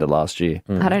missed at the end of last year.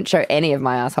 I don't show any of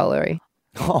my assholery.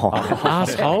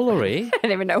 Assholery? I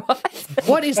don't even know why.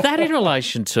 What is that in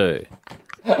relation to?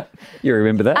 You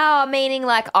remember that? Oh, meaning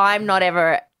like I'm not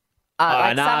ever...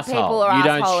 like An some asshole. people are You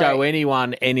don't assholery. show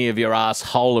anyone any of your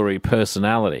assholery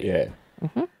personality. Yeah.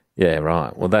 Mm-hmm. Yeah,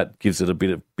 right. Well, that gives it a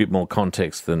bit more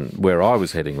context than where I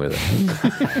was heading with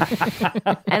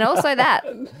it. And also that.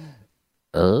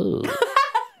 Oh.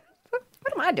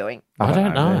 What am I doing? I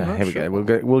don't know. Yeah, here we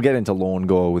go. We'll get into lawn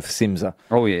gore with Simsa.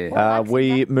 Oh, yeah.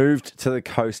 We moved to the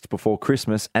coast before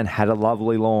Christmas and had a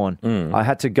lovely lawn. Mm. I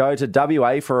had to go to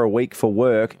WA for a week for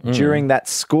work during that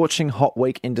scorching hot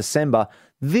week in December.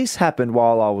 This happened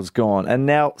while I was gone. And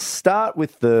now start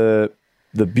with the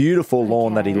beautiful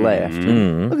lawn that he left.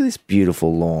 Look at this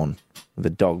beautiful lawn with a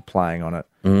dog playing on it.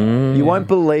 You won't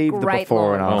believe the Great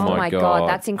before lawn. and after. Oh my God,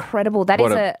 that's incredible. That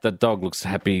What is the dog looks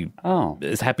happy. Oh.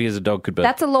 As happy as a dog could be.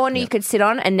 That's a lawn you could sit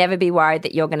on and never be worried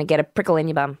that you're going to get a prickle in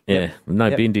your bum. Yeah. No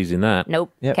Yep. bindies in that.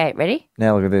 Nope. Yep. Okay, ready?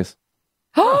 Now look at this.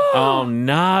 Oh,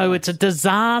 no. It's a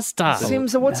disaster.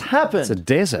 Simsa, what's happened? It's a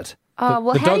desert. Oh,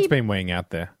 well, The how do dog's you... been weeing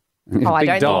out there. Oh, I Big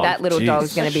don't dog. think that little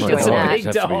dog's going to be My doing God, that. it'd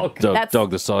have to be dog. That's-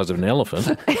 dog the size of an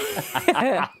elephant.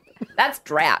 That's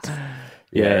drought.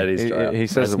 Yeah, it is. He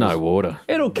says There's it no was- water.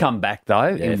 It'll come back, though,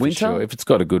 Yeah, in for winter. sure. If it's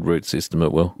got a good root system,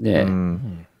 it will. Yeah.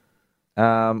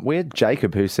 We had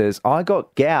Jacob who says, I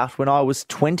got gout when I was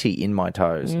 20 in my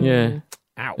toes. Yeah.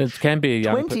 It can be a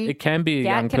young. 20? It can be a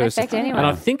Gout young can person, affect anyone. and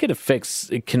I think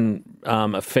it can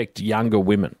affect younger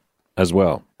women as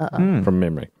well from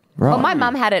memory. Well, my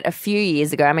mum had it a few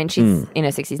years ago. I mean, she's in her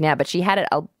 60s now, but she had it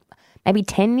maybe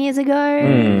 10 years ago.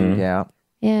 Yeah.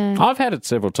 Yeah. I've had it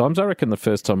several times. I reckon the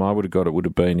first time I would have got it would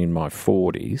have been in my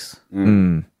 40s,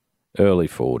 early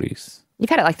 40s. You've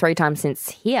had it like 3 times since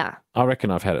here. I reckon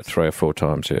I've had it 3 or 4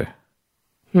 times.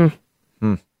 Yeah.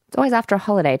 It's always after a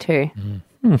holiday too.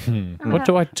 What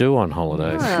do I do on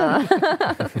holidays?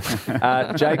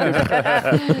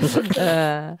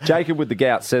 Jacob with the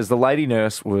gout says the lady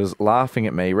nurse was laughing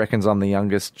at me, reckons I'm the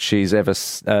youngest she's ever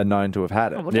known to have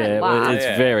had it. Oh, well, don't Yeah, laugh. well, it's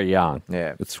very young.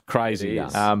 Yeah. It's crazy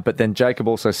young. But then Jacob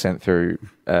also sent through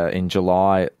in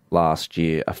July last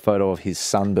year a photo of his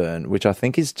sunburn, which I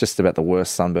think is just about the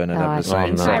worst sunburn I've Oh, ever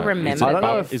seen. I remember. I don't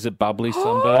know if Is it bubbly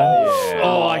sunburn?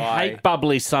 Oh, I hate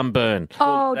bubbly sunburn.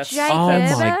 Oh, Jacob.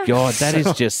 Oh my God, that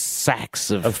is just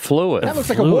sacks of fluid. That looks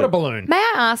like a water balloon. May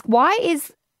I ask, why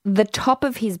is the top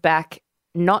of his back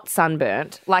not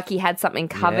sunburnt? Like he had something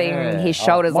covering his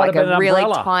shoulders, might like have been a an really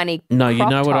umbrella. tiny. No, you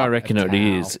crop know what I top. reckon it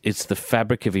is? It's the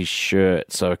fabric of his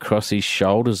shirt. So across his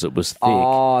shoulders it was thick.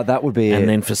 Oh, that would be and it.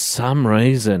 then for some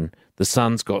reason the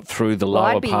sun's got through the Well,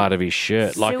 I'd lower be part of his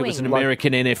shirt. Like it was an suing.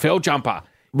 American NFL jumper.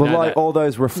 Well, You know, like that- all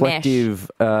those reflective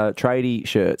tradie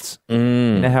shirts. You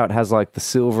know how it has like the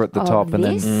silver at the top and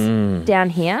this then. down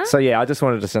here. So yeah, I just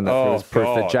wanted to send that through as proof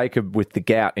that God. Jacob with the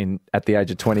gout at the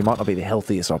age of 20 might not be the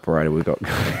healthiest operator we've got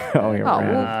going around.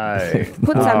 well,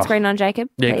 put sunscreen on, Jacob.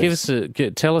 yeah, please.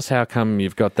 tell us how come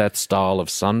you've got that style of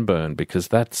sunburn, because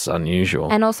that's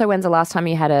unusual. And also, when's the last time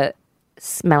you had a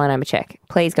melanoma check?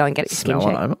 Please go and get your skin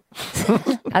Melanoma?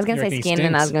 check. I was going to say reckon he skin,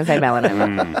 and I was going to say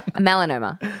melanoma. A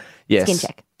melanoma. Yes. Skin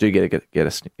check. Do get a I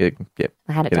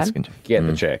had it get a done. skin check. Get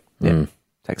the check. Yeah.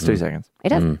 Takes 2 seconds. It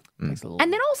does. And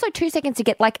then also 2 seconds to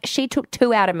get, like, she took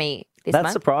 2 out of me this That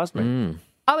month. surprised me.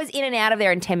 I was in and out of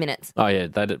there in 10 minutes. Oh yeah,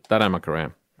 they don't muck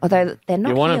around. Although they're not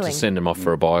You want healing. them to send them off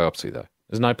for a biopsy though.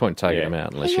 There's no point taking them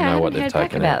out unless yeah, you I know haven't what they've heard back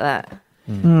taken about out. that.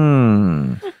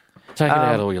 Take it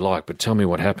out all you like, but tell me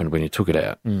what happened when you took it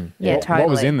out. Yeah, totally. What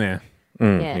was in there?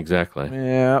 Yeah. Exactly.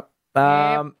 Yeah.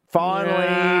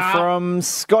 Finally, from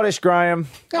Scottish Graham.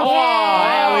 Oh,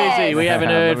 how is he? We haven't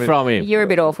heard from him. You were a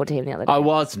bit awful to him the other day. I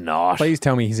was not. Please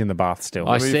tell me he's in the bath still.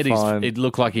 I be said fine. it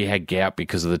looked like he had gout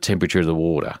because of the temperature of the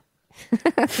water.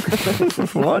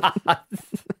 What?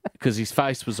 Because his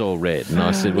face was all red, and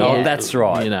I said, "Well, Oh, that's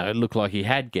right. You know, it looked like he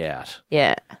had gout."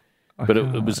 Yeah. But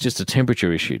it was just a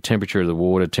temperature issue. Temperature of the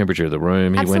water, temperature of the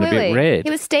room. He Absolutely. went a bit red.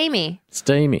 He was steamy.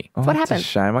 Steamy. Oh, What that's happened? a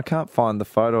shame. I can't find the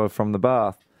photo from the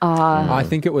bath. I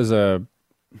think it was a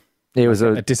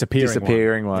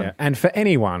disappearing one. Yeah. And for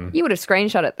anyone, You would have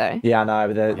screenshot it though. Yeah, I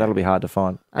know, but that'll be hard to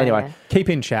find. Anyway, yeah. keep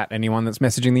in chat. Anyone that's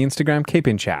messaging the Instagram, keep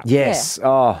in chat. yes.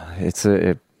 Oh, it's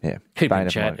a Keep bane in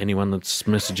of chat. mine. Anyone that's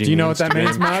messaging. Do you know what the that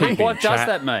means, Instagram, Marty? keep in What does chat.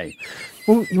 that mean?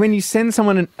 Well, when you send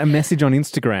someone a message on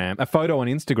Instagram, a photo on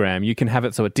Instagram, you can have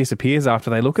it so it disappears after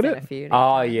they look at it.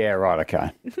 Oh, yeah, right,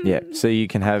 okay. Yeah, so you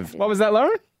can have. What was that,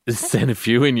 Lauren? Send a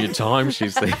few in your time, she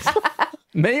says.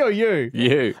 Me or you?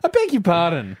 You. I beg your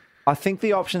pardon. I think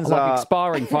the options Like are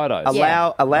expiring photos.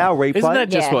 allow replay. Isn't that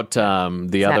just Yeah. what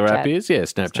the other app Snapchat. is? Yeah,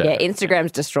 Snapchat. Yeah,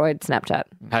 Instagram's destroyed Snapchat.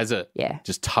 Has it? Yeah.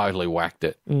 Just totally whacked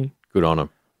it. Good on him.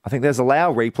 I think there's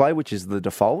allow replay, which is the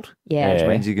default. Yeah. Which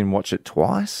means you can watch it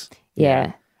twice.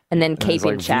 Yeah. And then And keep it's in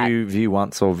like chat. View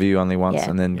once or view only once, Yeah.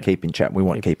 and then keep in chat. We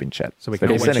want keep in chat. So we if can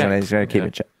you're always sending check. it, he's going to keep Yeah.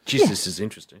 in chat. Jeez, this is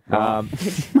interesting.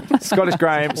 Scottish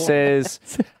Graham says,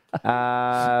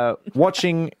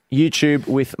 watching YouTube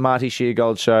with Marty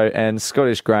Sheargold show, and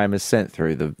Scottish Graham has sent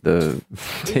through the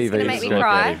TV. It's going to make me screen.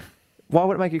 cry Why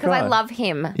would it make you because cry? I love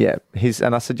him. Yeah,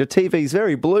 and I said, your TV's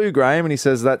very blue, Graham, and he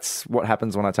says, that's what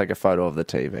happens when I take a photo of the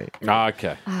TV.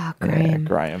 Okay. Oh, Yeah,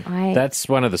 Graham. Graham. That's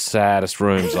one of the saddest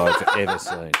rooms I've ever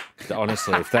seen.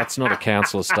 Honestly, if that's not a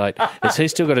council estate, has he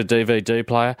still got a DVD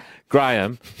player?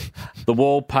 Graham, the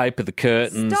wallpaper, the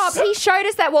curtains. Stop. He showed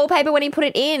us that wallpaper when he put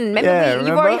it in. Remember, Yeah, you've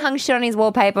remember? already hung shit on his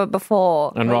wallpaper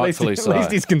before. And rightfully so. At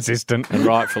least he's consistent. And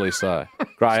rightfully so.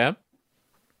 Graham,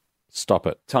 stop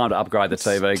it. Time to upgrade the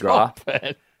TV, Grah. Stop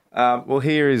it. Well,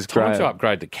 here is Time Graham. to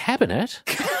upgrade the cabinet.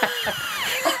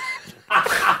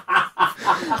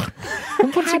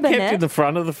 What's he kept in the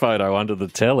front of the photo under the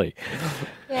telly?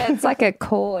 Yeah, it's like a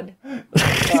cord.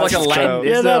 It's like a lanyard,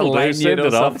 Yeah, is that a that'll do, lanyard send or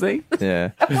it off. something?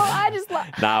 Yeah. Well, I just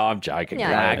like. No, I'm joking. Yeah.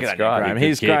 Graham. That's It's great. Graham. Good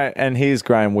Here's kid. Graham, and here's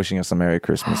Graham wishing us a Merry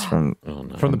Christmas from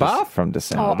From the bath? from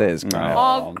December. Oh. There's Graham.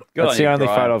 Oh, Good That's on the you, only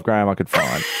Graham. photo of Graham I could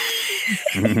find.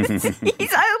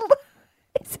 he's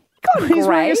gone He's wearing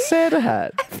grey. a Santa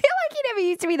hat. I feel like he never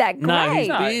used to be that grey. No, his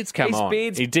beard's come his on.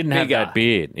 beard's He didn't have bigger. that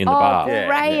beard in the Oh, bar.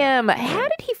 Graham. How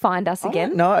did he find us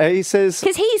again? No, he says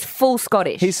Because he's full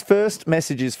Scottish. his first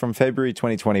message is from February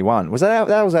 2021. Was that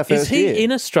was our Is first he year?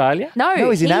 in Australia? No, No,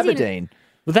 he's in Aberdeen.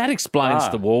 Well, that explains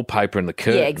the wallpaper and the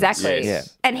curtains. Yeah, exactly.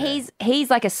 Yes. And he's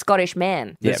like a Scottish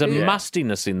man. There's a Yeah.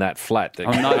 mustiness in that flat that,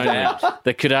 Oh, no doubt.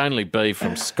 that could only be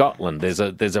from Scotland. There's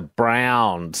a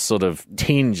brown sort of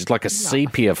tinge, like a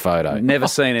sepia photo. Never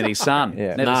seen any sun.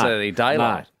 Yeah. Never No, seen any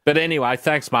daylight. no. But anyway,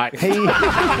 thanks, mate. He'd like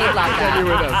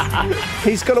that.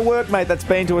 He's got a workmate that's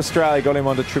been to Australia, got him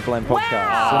onto Triple M podcast.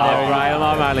 Oh, Graham,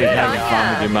 I'm only having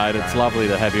fun with you, mate. It's lovely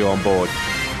to have you on board.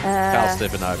 Carl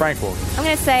Stefano. Frank Walker. I'm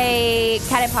going to say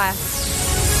Cat Empire.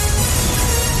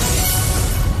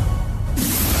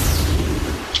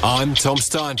 I'm Tom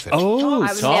Steinfeld. Oh, I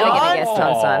was never going to guess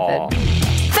Tom Steinford.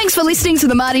 Thanks for listening to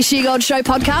the Marty Sheargold Show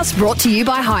podcast, brought to you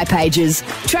by High Pages.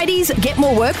 Tradies, get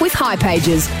more work with High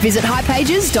Pages. Visit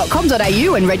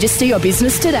highpages.com.au and register your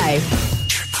business today.